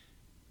 Like,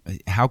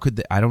 how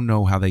could I don't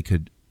know how they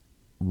could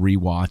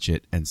rewatch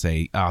it and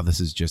say, "Oh, this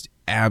is just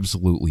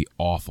absolutely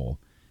awful."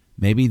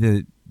 Maybe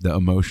the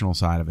emotional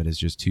side of it is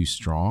just too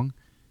strong.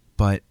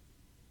 But,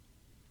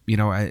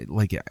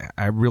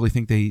 I really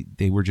think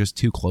they were just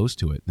too close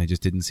to it. They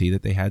just didn't see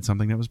that they had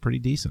something that was pretty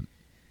decent.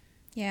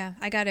 Yeah,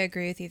 I got to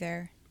agree with you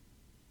there.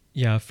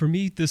 Yeah, for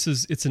me,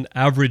 it's an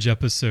average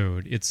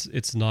episode.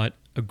 It's not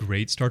a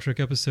great Star Trek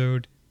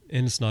episode,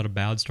 and it's not a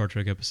bad Star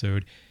Trek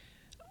episode.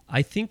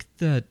 I think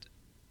that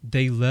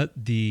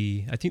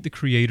I think the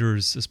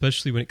creators,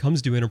 especially when it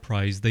comes to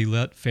Enterprise, they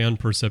let fan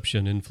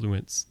perception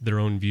influence their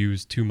own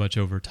views too much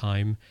over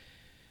time.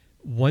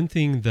 One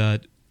thing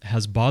that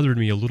has bothered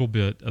me a little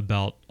bit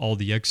about all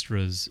the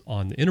extras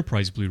on the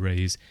Enterprise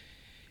Blu-rays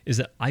is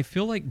that I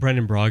feel like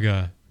Brandon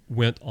Braga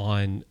went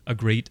on a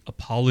great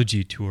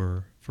apology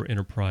tour for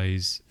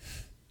Enterprise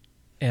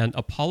and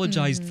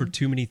apologized for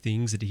too many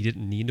things that he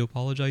didn't need to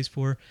apologize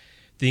for,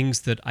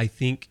 things that I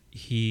think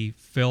he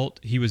felt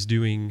he was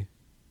doing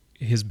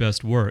his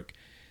best work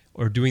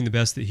or doing the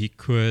best that he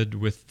could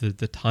with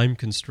the time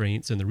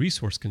constraints and the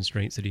resource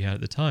constraints that he had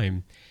at the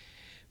time.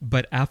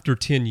 But after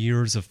 10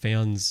 years of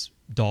fans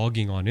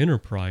dogging on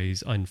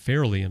Enterprise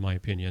unfairly, in my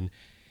opinion,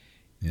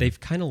 they've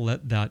kind of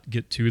let that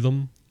get to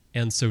them.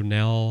 And so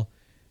now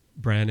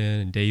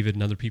Brandon and David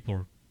and other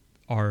people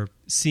are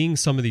seeing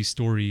some of these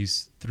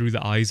stories through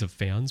the eyes of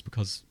fans,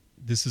 because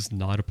this is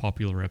not a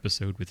popular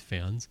episode with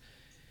fans.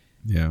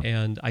 Yeah.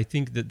 And I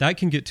think that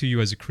can get to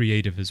you as a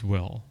creative as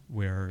well,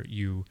 where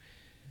you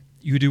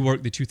do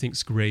work that you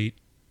think's great.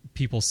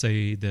 People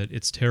say that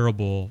it's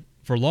terrible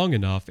for long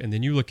enough, and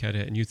then you look at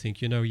it and you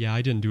think,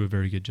 I didn't do a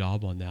very good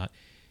job on that,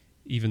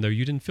 even though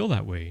you didn't feel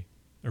that way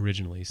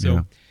originally.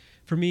 So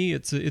for me,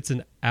 it's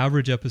an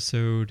average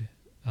episode.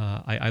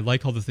 I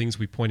like all the things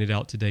we pointed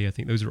out today. I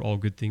think those are all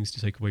good things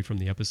to take away from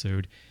the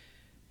episode.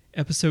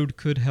 Episode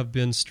could have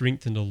been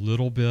strengthened a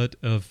little bit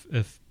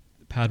if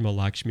Padma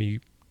Lakshmi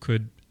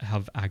could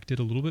have acted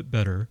a little bit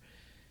better,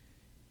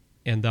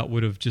 and that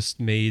would have just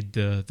made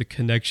the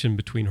connection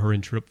between her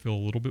and Trip feel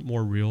a little bit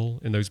more real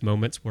in those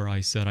moments where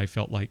I said I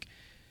felt like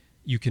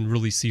you can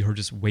really see her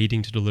just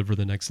waiting to deliver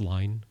the next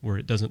line, where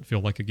it doesn't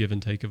feel like a give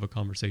and take of a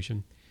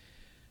conversation.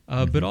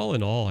 But all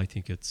in all, I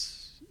think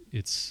it's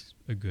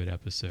a good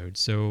episode.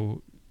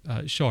 So,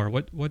 Shar,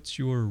 what's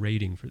your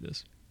rating for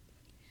this?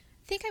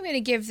 I think I'm going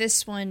to give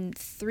this one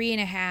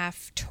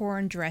 3.5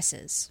 torn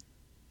dresses.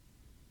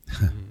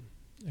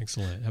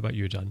 Excellent. How about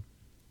you, John?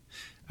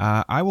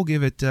 I will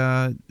give it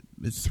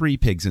 3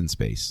 pigs in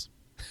space.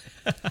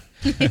 I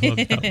love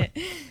that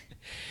one.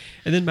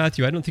 And then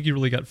Matthew, I don't think you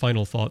really got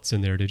final thoughts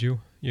in there, did you?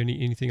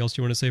 Anything else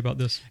you want to say about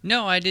this?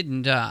 No, I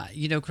didn't.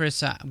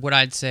 Chris, what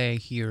I'd say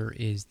here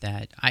is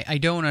that I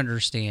don't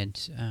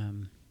understand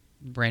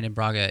Brandon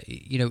Braga.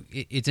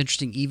 It's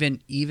interesting.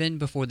 Even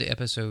before the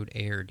episode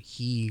aired,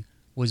 he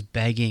was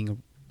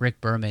begging Rick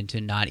Berman to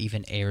not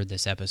even air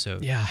this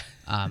episode. Yeah.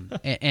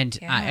 And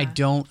I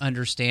don't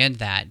understand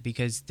that,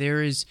 because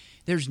there's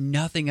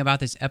nothing about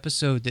this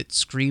episode that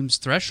screams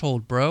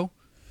Threshold, bro.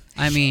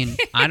 I mean,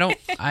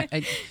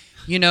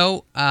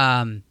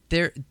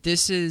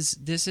 this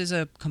is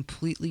a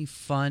completely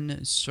fun,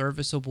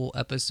 serviceable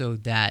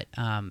episode that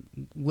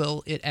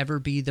will it ever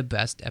be the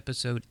best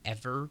episode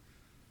ever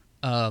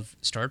of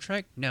Star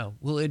Trek? No.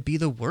 Will it be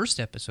the worst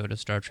episode of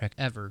Star Trek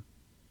ever?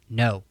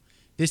 No.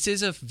 This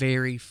is a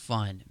very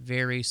fun,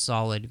 very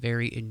solid,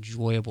 very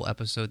enjoyable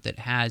episode that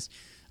has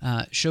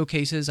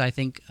showcases, I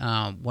think,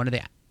 one of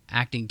the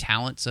acting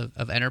talents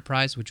of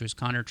Enterprise, which was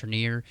Connor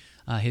Trinneer.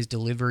 His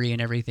delivery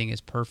and everything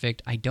is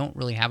perfect. I don't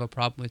really have a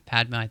problem with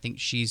Padma. I think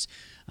she's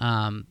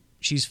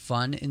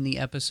fun in the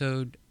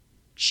episode.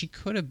 She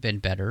could have been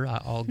better.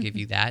 I'll give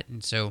you that.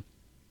 And so,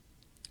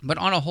 but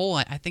on a whole,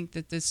 I think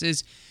that this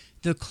is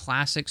the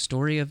classic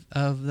story of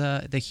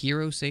the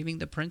hero saving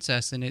the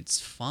princess, and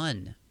it's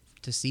fun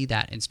to see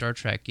that in Star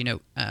Trek.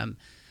 I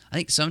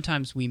think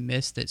sometimes we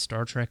miss that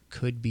Star Trek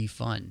could be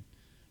fun.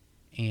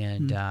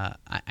 And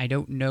I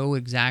don't know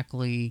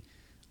exactly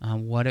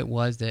what it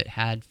was that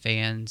had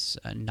fans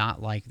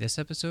not like this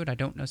episode. I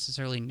don't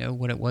necessarily know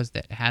what it was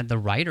that had the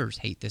writers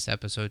hate this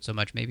episode so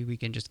much. Maybe we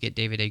can just get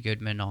David A.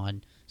 Goodman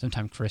on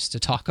sometime, Chris, to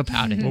talk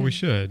about it. Well, we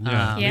should.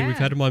 Yeah. I mean, we've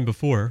had him on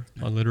before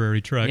on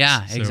Literary Treks.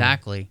 Yeah,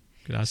 exactly.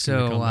 Could ask him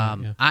to come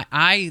on, yeah.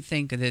 I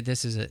think that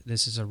this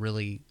is a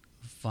really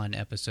fun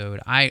episode.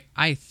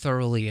 I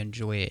thoroughly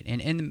enjoy it,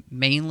 and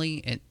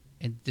mainly,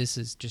 and this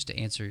is just to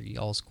answer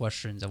y'all's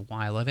questions of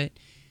why I love it.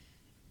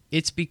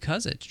 It's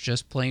because it's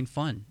just plain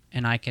fun,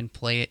 and I can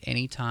play it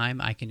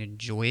anytime. I can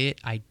enjoy it.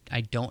 I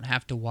don't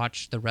have to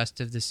watch the rest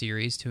of the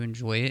series to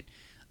enjoy it,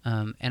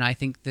 and I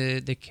think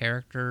the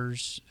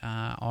characters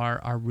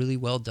are really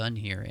well done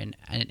here.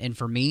 And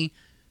for me,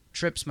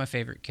 Trip's my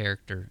favorite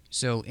character.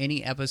 So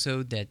any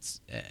episode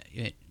that's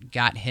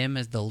got him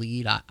as the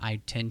lead,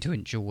 I tend to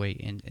enjoy,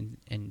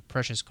 and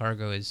Precious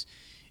Cargo is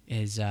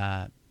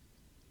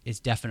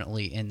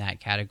definitely in that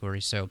category.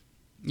 So,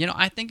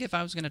 I think if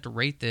I was going to have to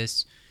rate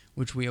this,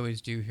 which we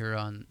always do here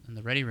on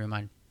the Ready Room,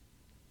 I'd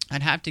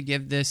have to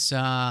give this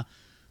Swamp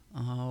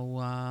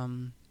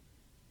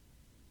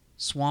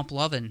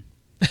Lovin'.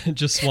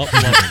 Just Swamp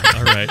Lovin'.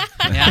 All right.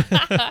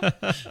 Yeah.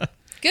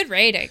 Good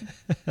rating.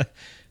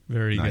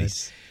 Very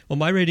nice. Good. Well,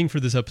 my rating for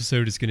this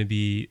episode is going to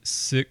be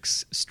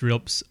 6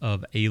 strips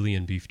of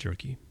alien beef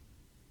jerky.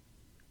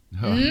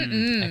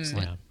 Excellent.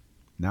 Yeah.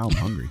 Now I'm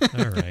hungry.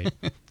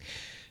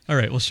 All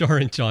right. Well, Shar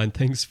and John,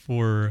 thanks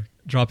for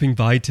dropping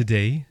by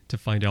today to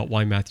find out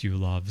why Matthew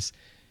loves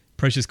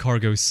Precious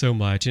Cargo so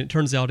much. And it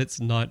turns out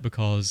it's not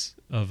because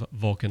of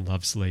Vulcan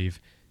Love Slave,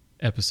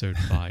 episode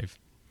 5.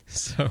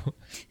 So,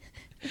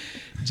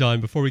 John,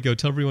 before we go,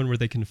 tell everyone where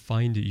they can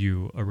find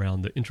you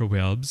around the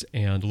interwebs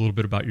and a little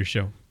bit about your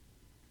show.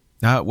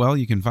 Well,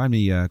 you can find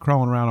me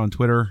crawling around on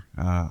Twitter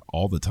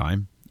all the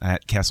time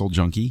at Kessel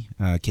Junkie,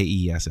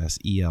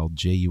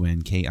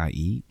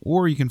 KESSELJUNKIE,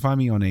 or you can find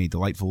me on a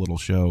delightful little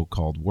show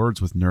called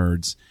Words with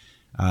Nerds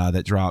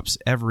that drops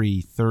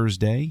every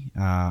Thursday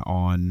we're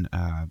on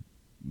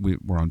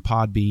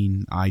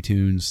Podbean,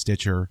 iTunes,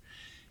 Stitcher,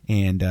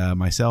 and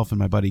myself and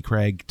my buddy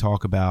Craig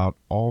talk about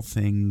all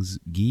things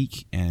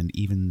geek and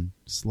even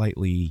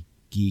slightly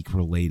geek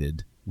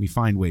related. We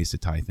find ways to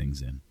tie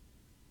things in.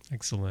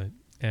 Excellent.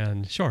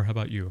 And Shar, how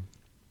about you?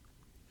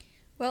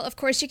 Well, of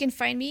course, you can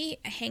find me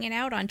hanging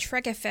out on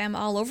Trek FM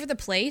all over the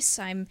place.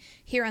 I'm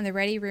here on the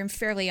Ready Room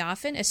fairly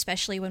often,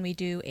 especially when we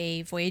do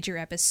a Voyager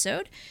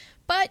episode.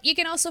 But you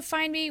can also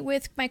find me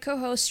with my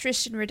co-host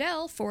Tristan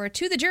Riddell for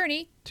To the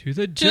Journey. To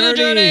the Journey!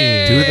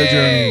 To the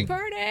Journey!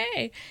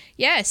 Party!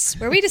 Yes,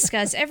 where we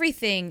discuss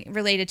everything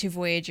related to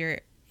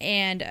Voyager.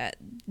 And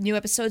new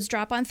episodes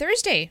drop on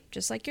Thursday,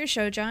 just like your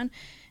show, John.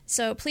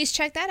 So please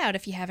check that out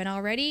if you haven't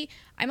already.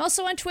 I'm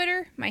also on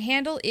Twitter. My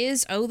handle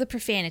is Oh the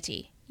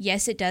Profanity.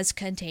 Yes, it does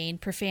contain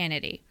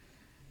profanity.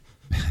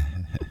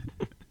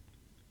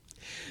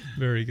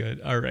 Very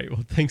good. All right.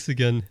 Well, thanks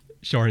again,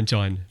 Shar and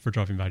John, for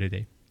dropping by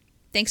today.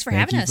 Thanks for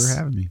having us. Thank you for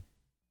having me.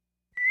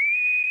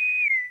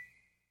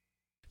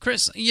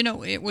 Chris,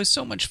 it was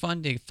so much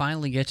fun to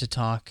finally get to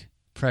talk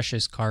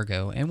Precious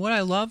Cargo. And what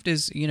I loved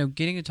is,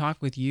 getting to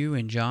talk with you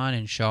and John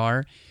and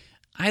Shar.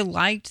 I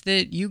liked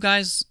that you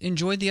guys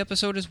enjoyed the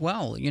episode as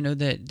well.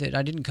 That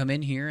I didn't come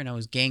in here and I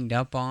was ganged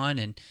up on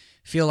and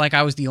feel like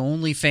I was the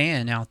only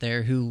fan out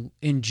there who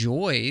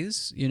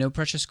enjoys,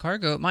 Precious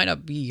Cargo. It might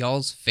not be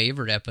y'all's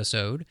favorite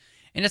episode,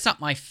 and it's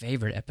not my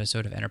favorite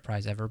episode of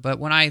Enterprise ever, but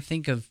when I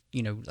think of,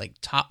 like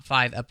top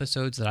 5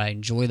 episodes that I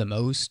enjoy the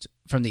most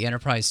from the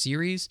Enterprise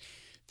series,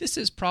 this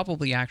is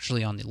probably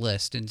actually on the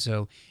list. And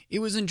so it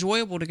was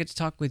enjoyable to get to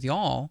talk with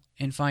y'all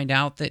and find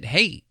out that,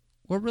 hey,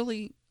 we're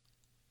really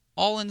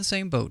all in the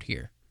same boat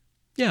here.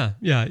 Yeah.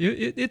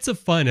 It's a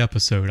fun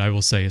episode, I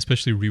will say,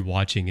 especially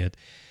rewatching it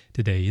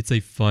today. It's a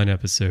fun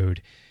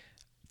episode.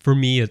 For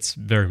me, it's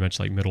very much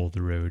like middle of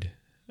the road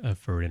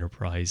for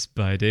Enterprise,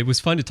 but it was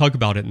fun to talk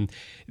about it. And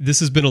this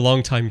has been a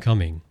long time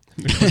coming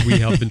because we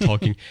have been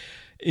talking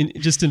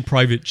just in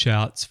private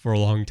chats for a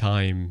long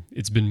time,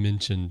 it's been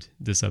mentioned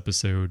this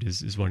episode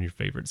is one of your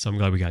favorites. So I'm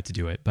glad we got to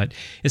do it. But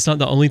it's not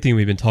the only thing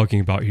we've been talking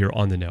about here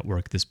on the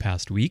network this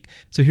past week.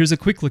 So here's a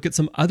quick look at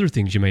some other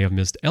things you may have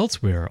missed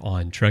elsewhere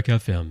on Trek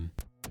FM.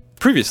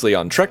 Previously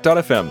on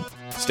Trek.fm,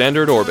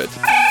 Standard Orbit.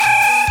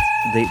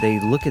 They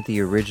look at the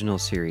original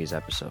series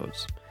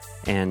episodes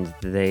and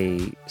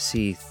they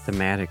see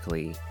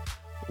thematically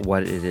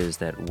what it is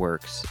that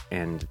works,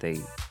 and they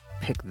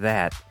pick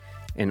that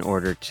in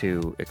order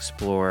to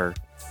explore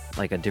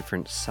like a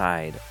different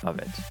side of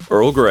it.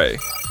 Earl Grey.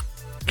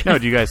 No,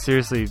 do you guys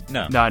seriously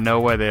not know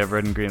why they have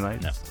red and green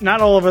lights? No.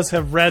 Not all of us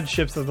have read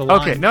Ships of the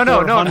Line. Okay, no.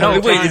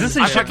 Wait, is this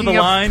a Ship of the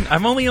Line?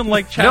 I'm only on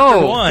like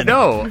chapter 1.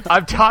 No,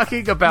 I'm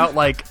talking about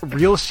like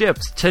real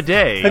ships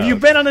today. Have you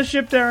been on a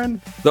ship,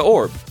 Darren? The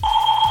Orb.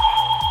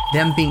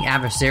 Them being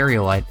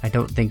adversarial, I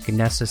don't think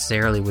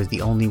necessarily was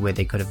the only way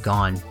they could have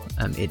gone.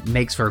 It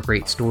makes for a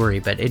great story,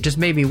 but it just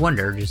made me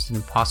wonder, just in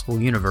a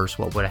possible universe,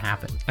 what would have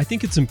happened. I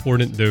think it's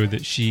important, though,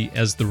 that she,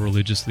 as the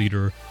religious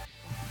leader,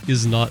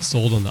 is not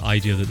sold on the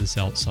idea that this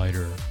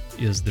outsider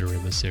is their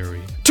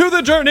emissary. To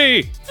the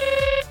journey!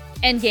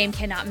 Endgame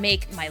cannot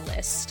make my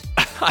list.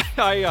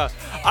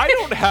 I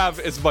don't have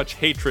as much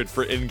hatred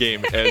for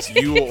Endgame as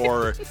you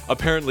or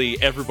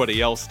apparently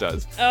everybody else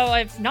does.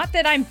 Oh, not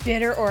that I'm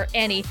bitter or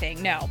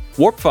anything, no.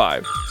 Warp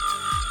 5.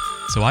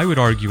 So I would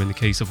argue in the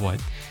case of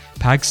what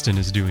Paxton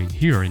is doing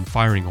here in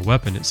firing a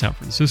weapon at San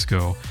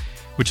Francisco,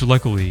 which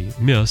luckily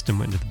missed and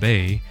went into the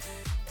bay.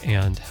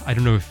 And I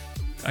don't know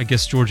I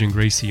guess George and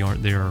Gracie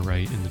aren't there,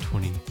 right, in the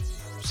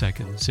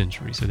 22nd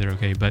century, so they're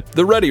okay. But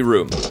the Ready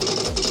Room.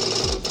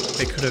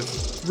 They could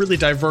have really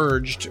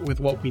diverged with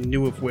what we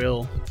knew of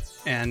Will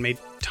and made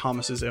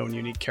Thomas's own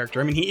unique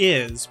character. I mean, he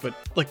is, but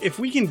like if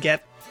we can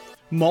get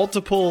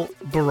multiple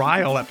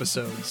Burial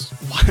episodes,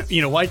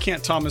 why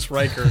can't Thomas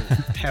Riker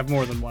have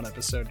more than one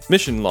episode?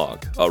 Mission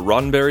Log, a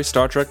Roddenberry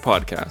Star Trek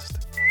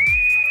podcast.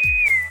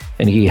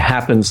 And he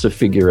happens to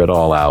figure it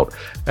all out.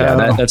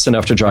 Yeah, that's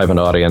enough to drive an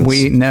audience.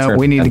 We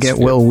need to get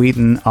Will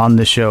Wheaton on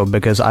the show,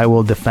 because I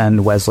will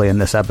defend Wesley in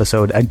this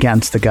episode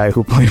against the guy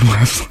who played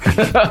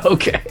Wesley.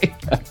 Okay.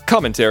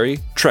 Commentary,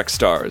 Trek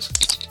Stars.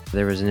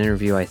 There was an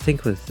interview, I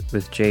think, with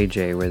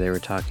JJ where they were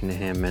talking to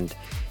him, and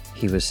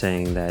he was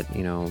saying that,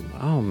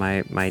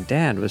 my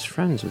dad was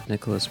friends with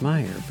Nicholas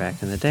Meyer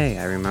back in the day.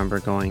 I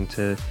remember going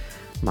to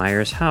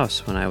Meyer's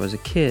house when I was a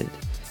kid.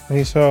 And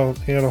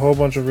he had a whole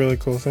bunch of really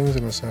cool things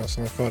in his house,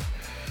 and I thought,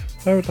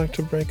 I would like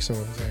to break some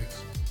of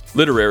these.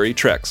 Literary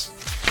Treks.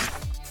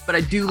 But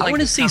I do like I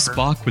want to see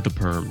Spock with a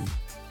perm.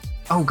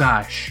 Oh,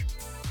 gosh.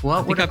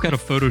 I think I've got a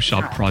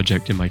Photoshop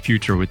project in my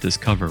future with this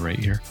cover right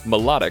here.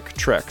 Melodic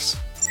Treks.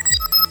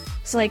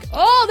 It's like,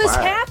 this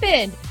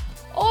happened.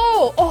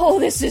 Oh,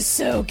 this is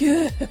so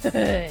good.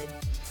 It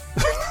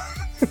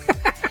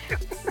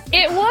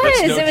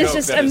was. It was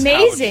just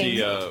amazing.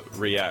 How she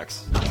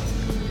reacts.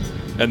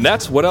 And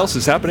that's what else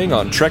is happening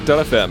on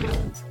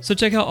Trek.fm. So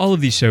check out all of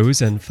these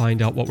shows and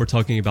find out what we're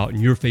talking about in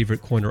your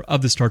favorite corner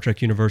of the Star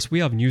Trek universe. We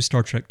have new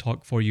Star Trek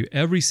talk for you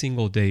every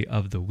single day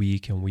of the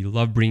week, and we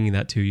love bringing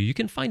that to you. You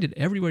can find it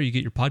everywhere you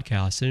get your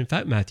podcasts. And in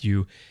fact,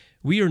 Matthew,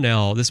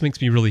 this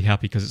makes me really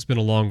happy because it's been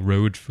a long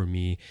road for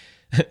me.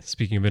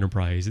 Speaking of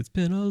Enterprise, it's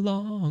been a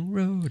long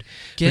road.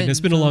 It's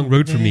been a long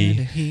road for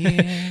me.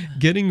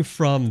 Getting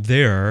from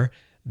there,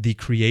 the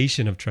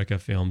creation of Trek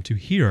FM, to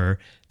here,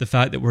 the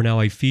fact that we're now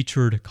a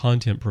featured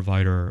content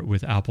provider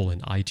with Apple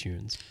and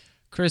iTunes.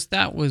 Chris,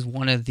 that was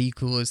one of the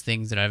coolest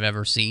things that I've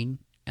ever seen.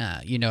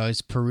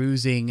 Is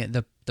perusing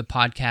the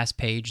podcast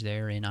page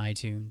there in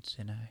iTunes,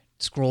 and I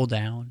scroll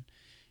down,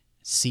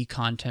 see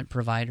content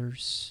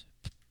providers,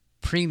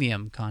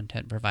 premium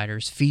content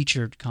providers,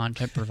 featured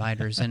content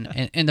providers, and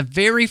the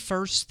very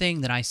first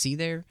thing that I see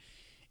there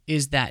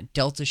is that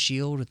Delta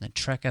Shield and the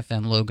Trek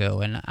FM logo,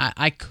 and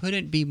I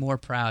couldn't be more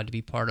proud to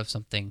be part of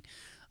something.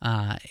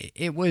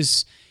 It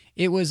was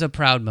a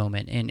proud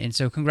moment, and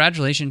so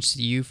congratulations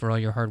to you for all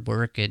your hard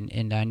work,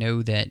 and I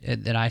know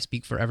that I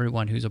speak for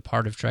everyone who's a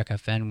part of Trek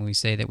FM when we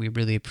say that we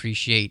really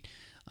appreciate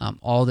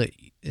all the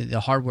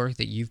hard work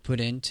that you've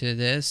put into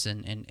this,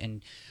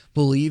 and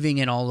believing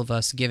in all of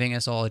us, giving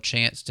us all a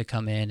chance to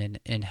come in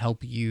and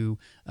help you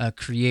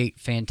create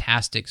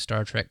fantastic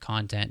Star Trek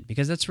content,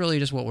 because that's really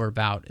just what we're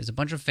about, is a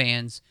bunch of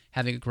fans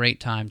having a great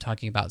time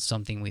talking about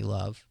something we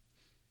love.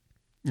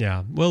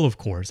 Yeah, well, of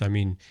course. I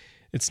mean,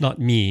 it's not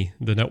me.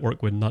 The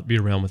network would not be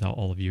around without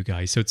all of you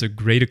guys. So it's a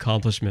great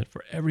accomplishment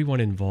for everyone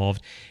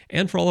involved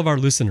and for all of our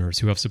listeners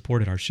who have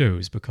supported our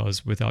shows,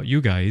 because without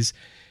you guys,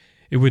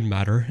 it wouldn't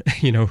matter,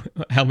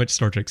 how much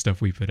Star Trek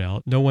stuff we put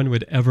out. No one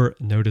would ever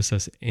notice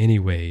us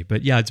anyway.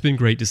 But yeah, it's been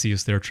great to see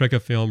us there. Trek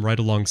FM right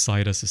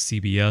alongside us is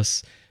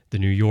CBS, the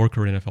New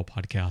Yorker, NFL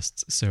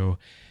podcasts. So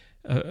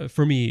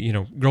for me,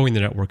 growing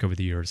the network over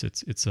the years,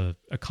 it's a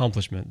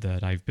accomplishment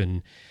that I've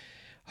been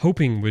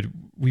hoping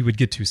we would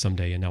get to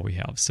someday, and now we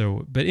have.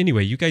 So, but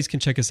anyway, you guys can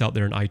check us out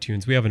there in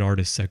iTunes. We have an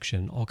artist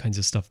section, all kinds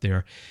of stuff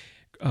there.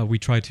 we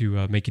try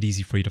to make it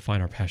easy for you to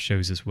find our past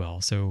shows as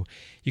well. So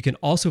you can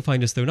also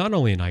find us, though, not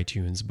only in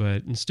iTunes,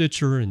 but in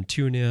Stitcher and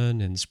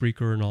TuneIn and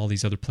Spreaker and all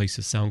these other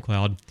places,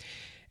 SoundCloud.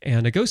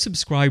 And go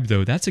subscribe,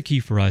 though. That's a key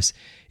for us.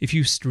 If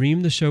you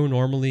stream the show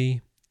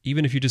normally,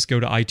 even if you just go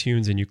to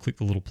iTunes and you click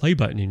the little play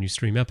button and you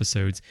stream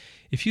episodes,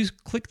 if you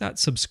click that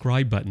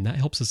subscribe button, that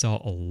helps us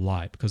out a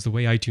lot, because the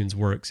way iTunes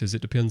works is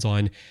it depends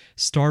on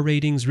star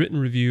ratings, written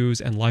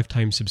reviews, and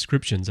lifetime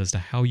subscriptions as to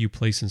how you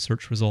place in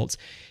search results.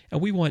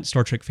 And we want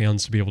Star Trek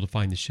fans to be able to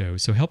find the show.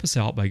 So help us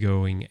out by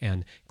going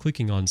and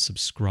clicking on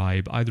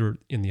subscribe, either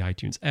in the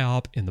iTunes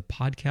app, in the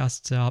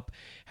podcasts app,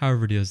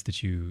 however it is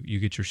that you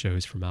get your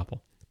shows from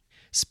Apple.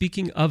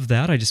 Speaking of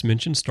that, I just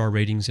mentioned star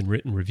ratings and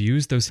written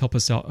reviews. Those help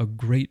us out a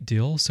great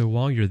deal. So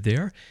while you're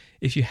there,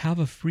 if you have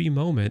a free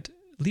moment,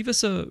 leave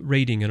us a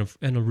rating and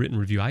a written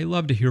review. I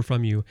love to hear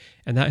from you,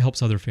 and that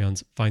helps other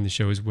fans find the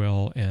show as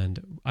well.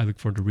 And I look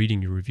forward to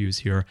reading your reviews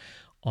here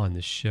on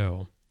the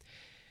show.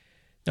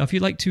 Now, if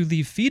you'd like to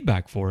leave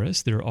feedback for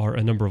us, there are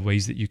a number of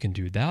ways that you can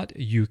do that.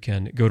 You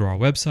can go to our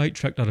website,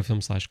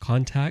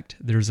 trek.fm/contact.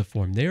 There's a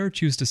form there.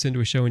 Choose to send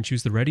to a show and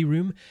choose the Ready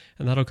Room,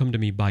 and that'll come to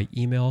me by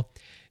email.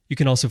 You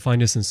can also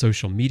find us in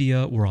social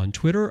media. We're on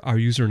Twitter. Our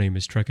username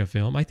is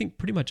TrekFM. I think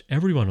pretty much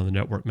everyone on the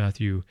network,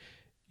 Matthew,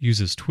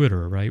 uses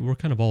Twitter, right? We're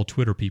kind of all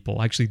Twitter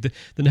people. Actually, the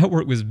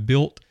network was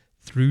built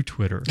through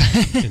Twitter,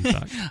 in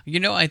fact.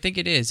 I think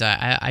it is.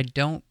 I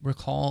don't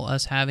recall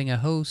us having a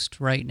host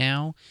right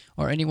now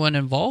or anyone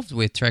involved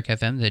with Trek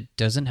FM that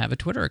doesn't have a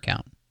Twitter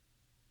account.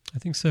 I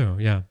think so,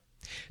 yeah.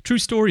 True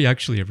story,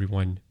 actually,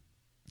 everyone.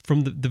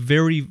 From the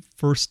very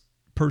first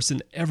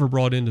person ever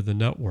brought into the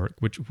network,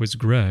 which was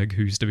Greg,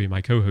 who used to be my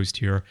co-host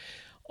here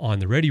on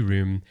the Ready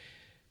Room,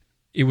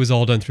 it was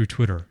all done through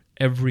Twitter.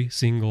 Every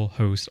single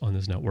host on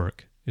this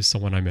network is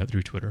someone I met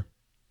through Twitter.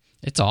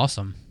 It's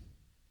awesome.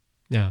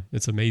 Yeah,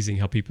 it's amazing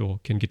how people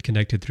can get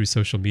connected through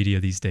social media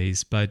these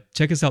days. But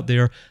check us out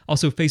there.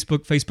 Also,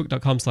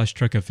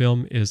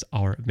 facebook.com/TrekFM is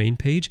our main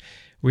page.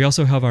 We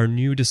also have our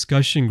new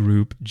discussion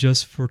group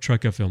just for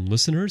Trek FM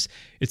listeners.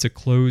 It's a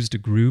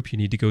closed group. You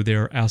need to go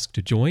there, ask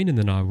to join, and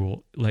then I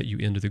will let you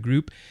into the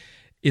group.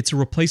 It's a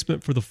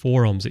replacement for the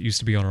forums that used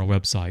to be on our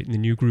website. And the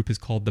new group is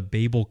called the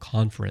Babel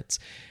Conference.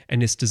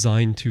 And it's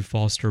designed to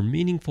foster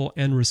meaningful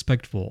and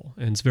respectful,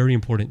 and it's very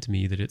important to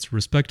me that it's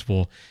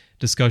respectful,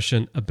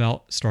 discussion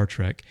about Star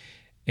Trek.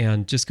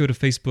 And just go to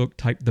Facebook,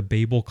 type the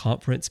Babel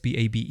Conference,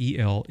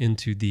 Babel,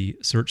 into the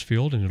search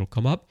field, and it'll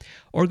come up.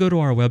 Or go to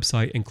our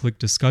website and click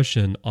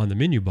discussion on the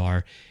menu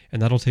bar,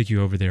 and that'll take you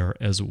over there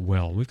as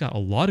well. We've got a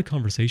lot of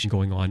conversation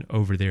going on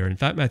over there. In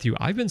fact, Matthew,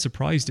 I've been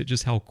surprised at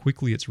just how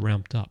quickly it's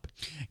ramped up.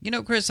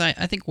 Chris, I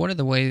think one of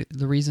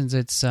the reasons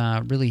it's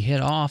really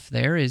hit off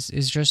there is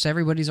just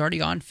everybody's already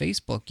on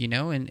Facebook,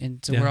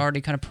 and so we're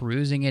already kind of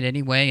perusing it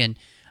anyway, and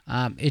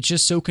it's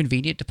just so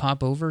convenient to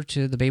pop over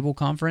to the Babel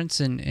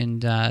Conference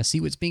and see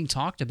what's being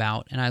talked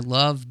about. And I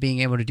love being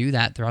able to do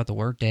that throughout the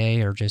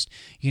workday, or just,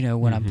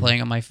 when I'm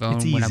playing on my phone,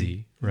 it's when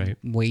easy, I'm right?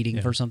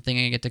 waiting for something,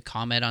 and I get to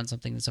comment on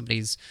something that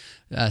somebody's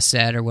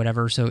said or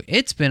whatever. So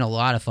it's been a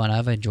lot of fun.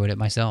 I've enjoyed it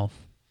myself.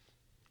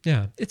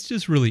 Yeah, it's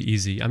just really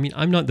easy. I mean,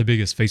 I'm not the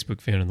biggest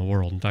Facebook fan in the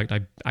world. In fact,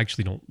 I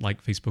actually don't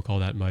like Facebook all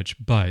that much.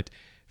 But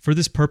for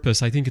this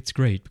purpose, I think it's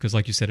great because,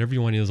 like you said,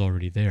 everyone is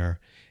already there.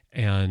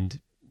 And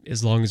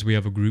as long as we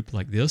have a group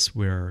like this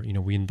where,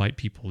 we invite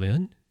people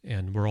in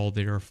and we're all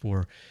there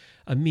for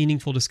a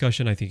meaningful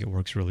discussion, I think it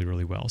works really,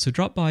 really well. So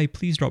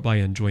please drop by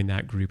and join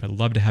that group. I'd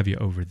love to have you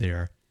over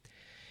there.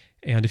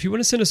 And if you want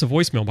to send us a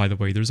voicemail, by the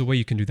way, there's a way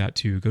you can do that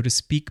too. Go to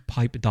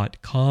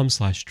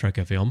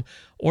speakpipe.com/TrekFM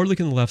or look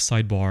in the left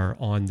sidebar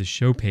on the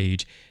show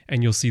page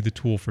and you'll see the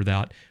tool for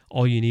that.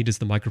 All you need is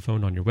the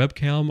microphone on your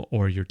webcam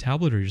or your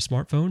tablet or your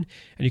smartphone,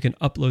 and you can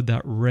upload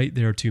that right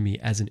there to me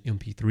as an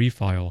MP3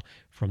 file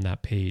from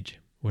that page.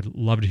 Would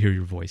love to hear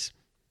your voice.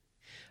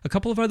 A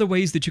couple of other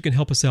ways that you can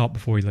help us out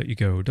before we let you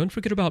go. Don't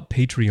forget about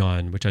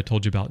Patreon, which I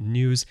told you about in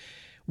news.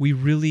 We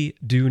really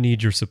do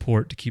need your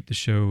support to keep the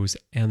shows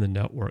and the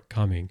network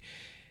coming.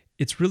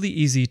 It's really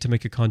easy to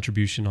make a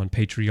contribution on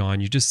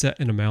Patreon. You just set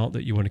an amount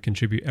that you want to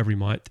contribute every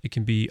month. It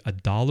can be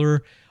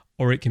 $1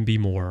 or it can be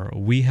more.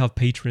 We have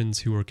patrons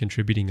who are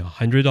contributing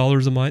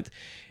 $100 a month,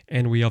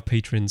 and we have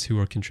patrons who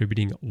are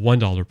contributing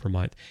 $1 per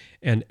month.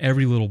 And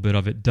every little bit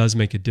of it does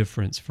make a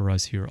difference for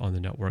us here on the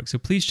network. So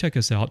please check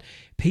us out,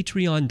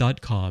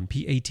 patreon.com,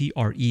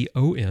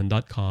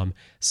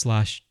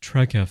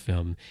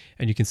 patreon.com/TrekFM.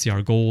 And you can see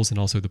our goals and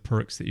also the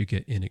perks that you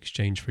get in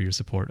exchange for your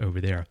support over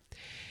there.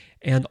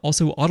 And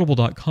also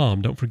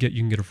audible.com. Don't forget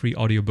you can get a free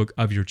audiobook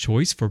of your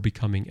choice for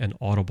becoming an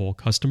Audible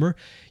customer.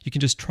 You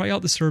can just try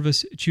out the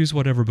service, choose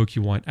whatever book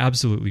you want,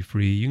 absolutely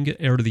free. You can get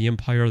Heir to the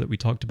Empire that we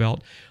talked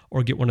about,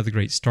 or get one of the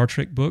great Star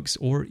Trek books,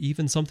 or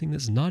even something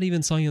that's not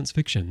even science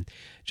fiction.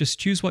 Just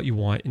choose what you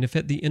want, and if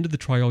at the end of the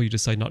trial you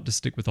decide not to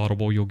stick with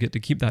Audible, you'll get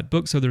to keep that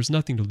book, so there's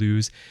nothing to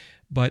lose.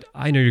 but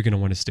I know you're going to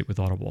want to stick with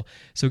Audible.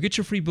 So get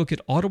your free book at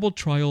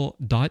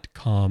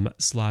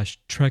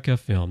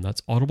audibletrial.com/trekfm.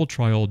 That's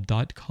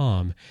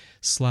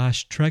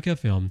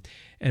audibletrial.com/trekfm.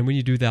 And when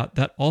you do that,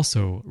 that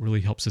also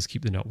really helps us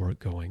keep the network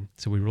going.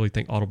 So we really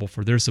thank Audible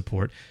for their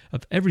support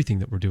of everything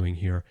that we're doing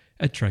here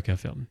at Trek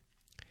FM.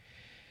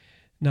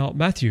 Now,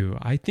 Matthew,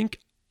 I think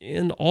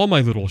in all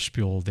my little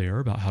spiel there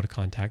about how to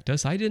contact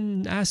us, I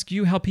didn't ask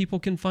you how people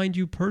can find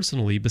you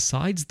personally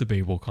besides the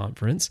Babel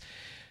Conference.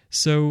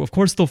 So, of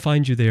course, they'll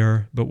find you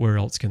there, but where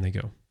else can they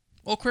go?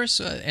 Well, Chris,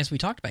 as we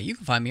talked about, you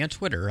can find me on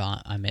Twitter.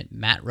 I'm at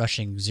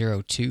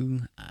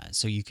MattRushing02,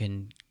 so you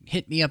can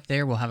hit me up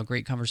there. We'll have a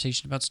great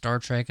conversation about Star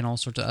Trek and all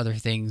sorts of other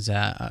things.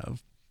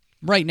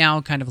 Right now,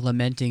 kind of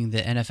lamenting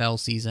the NFL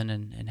season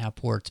and how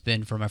poor it's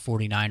been for my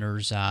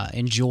 49ers,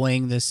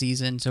 enjoying this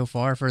season so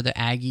far for the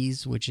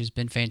Aggies, which has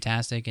been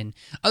fantastic, and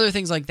other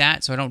things like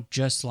that. So I don't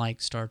just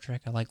like Star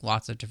Trek. I like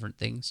lots of different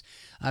things.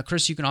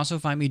 Chris, you can also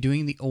find me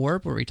doing The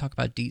Orb, where we talk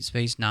about Deep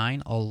Space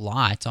Nine a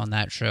lot on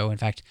that show. In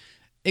fact,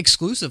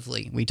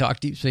 exclusively, we talk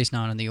Deep Space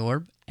Nine on The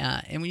Orb.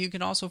 And you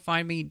can also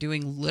find me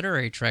doing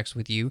Literary Treks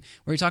with you,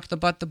 where we talk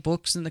about the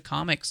books and the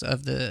comics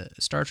of the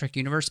Star Trek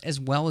universe,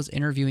 as well as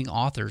interviewing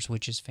authors,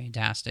 which is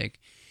fantastic.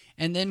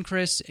 And then,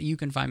 Chris, you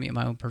can find me at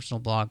my own personal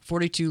blog,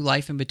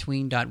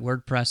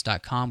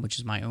 42lifeinbetween.wordpress.com, which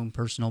is my own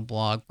personal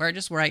blog, where I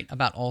just write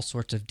about all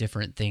sorts of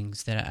different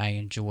things that I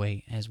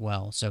enjoy as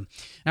well. So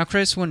now,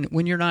 Chris,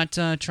 when you're not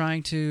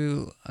trying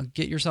to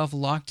get yourself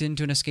locked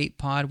into an escape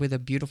pod with a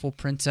beautiful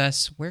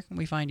princess, where can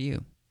we find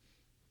you?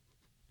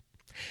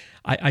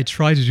 I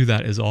try to do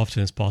that as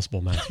often as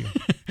possible, Matthew.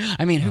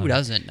 I mean, who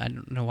doesn't? I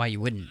don't know why you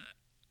wouldn't.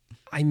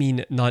 I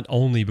mean, not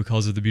only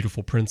because of the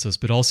beautiful princess,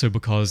 but also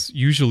because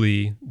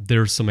usually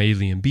there's some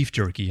alien beef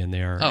jerky in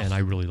there, and I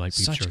really like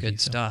beef jerky. Such good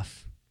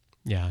stuff.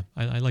 Yeah,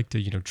 I like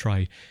to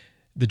try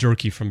the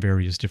jerky from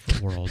various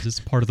different worlds. It's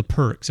part of the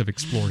perks of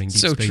exploring deep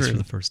space for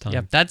the first time.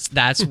 Yep,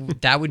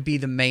 that would be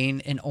the main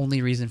and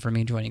only reason for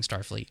me joining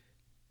Starfleet.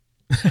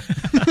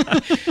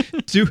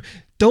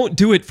 Don't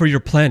do it for your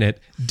planet.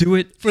 Do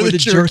it for the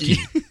jerky.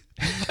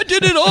 I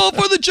did it all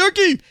for the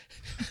jerky.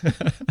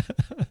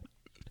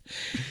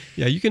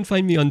 Yeah, you can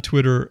find me on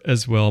Twitter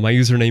as well. My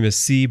username is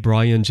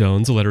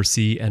CBrianJones, the letter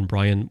C and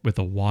Brian with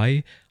a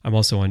Y. I'm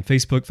also on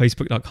Facebook,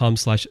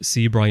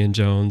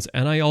 facebook.com/CBrianJones,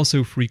 and I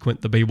also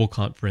frequent the Babel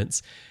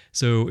Conference.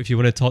 So if you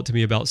want to talk to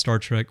me about Star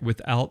Trek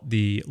without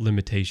the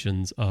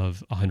limitations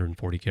of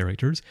 140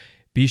 characters,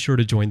 be sure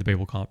to join the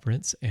Babel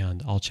Conference,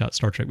 and I'll chat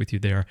Star Trek with you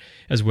there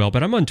as well.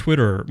 But I'm on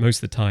Twitter most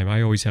of the time.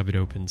 I always have it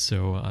open,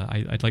 so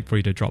I'd like for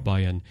you to drop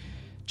by and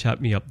chat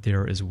me up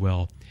there as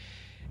well.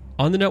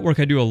 On the network,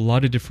 I do a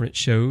lot of different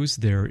shows.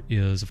 There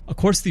is, of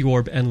course, The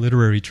Orb and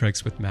Literary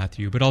Treks with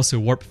Matthew, but also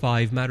Warp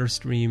 5,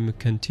 Matterstream,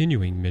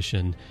 Continuing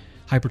Mission,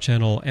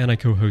 Hyperchannel, and I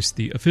co-host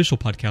the official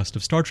podcast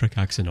of Star Trek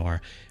Axanar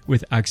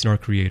with Axanar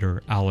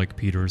creator Alec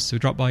Peters. So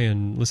drop by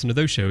and listen to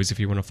those shows if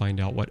you want to find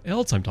out what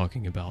else I'm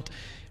talking about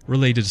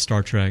related to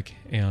Star Trek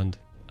and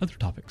other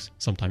topics,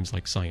 sometimes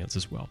like science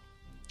as well.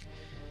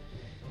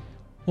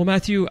 Well,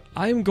 Matthew,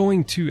 I'm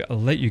going to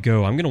let you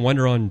go. I'm going to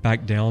wander on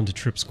back down to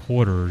Trip's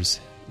quarters.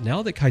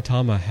 Now that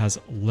Kaitama has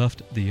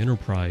left the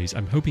Enterprise,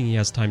 I'm hoping he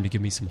has time to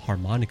give me some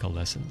harmonica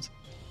lessons.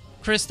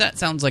 Chris, that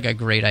sounds like a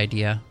great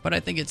idea, but I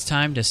think it's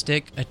time to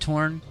stick a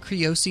torn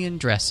Creosian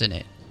dress in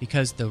it,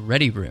 because the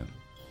Ready Room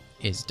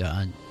is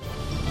done.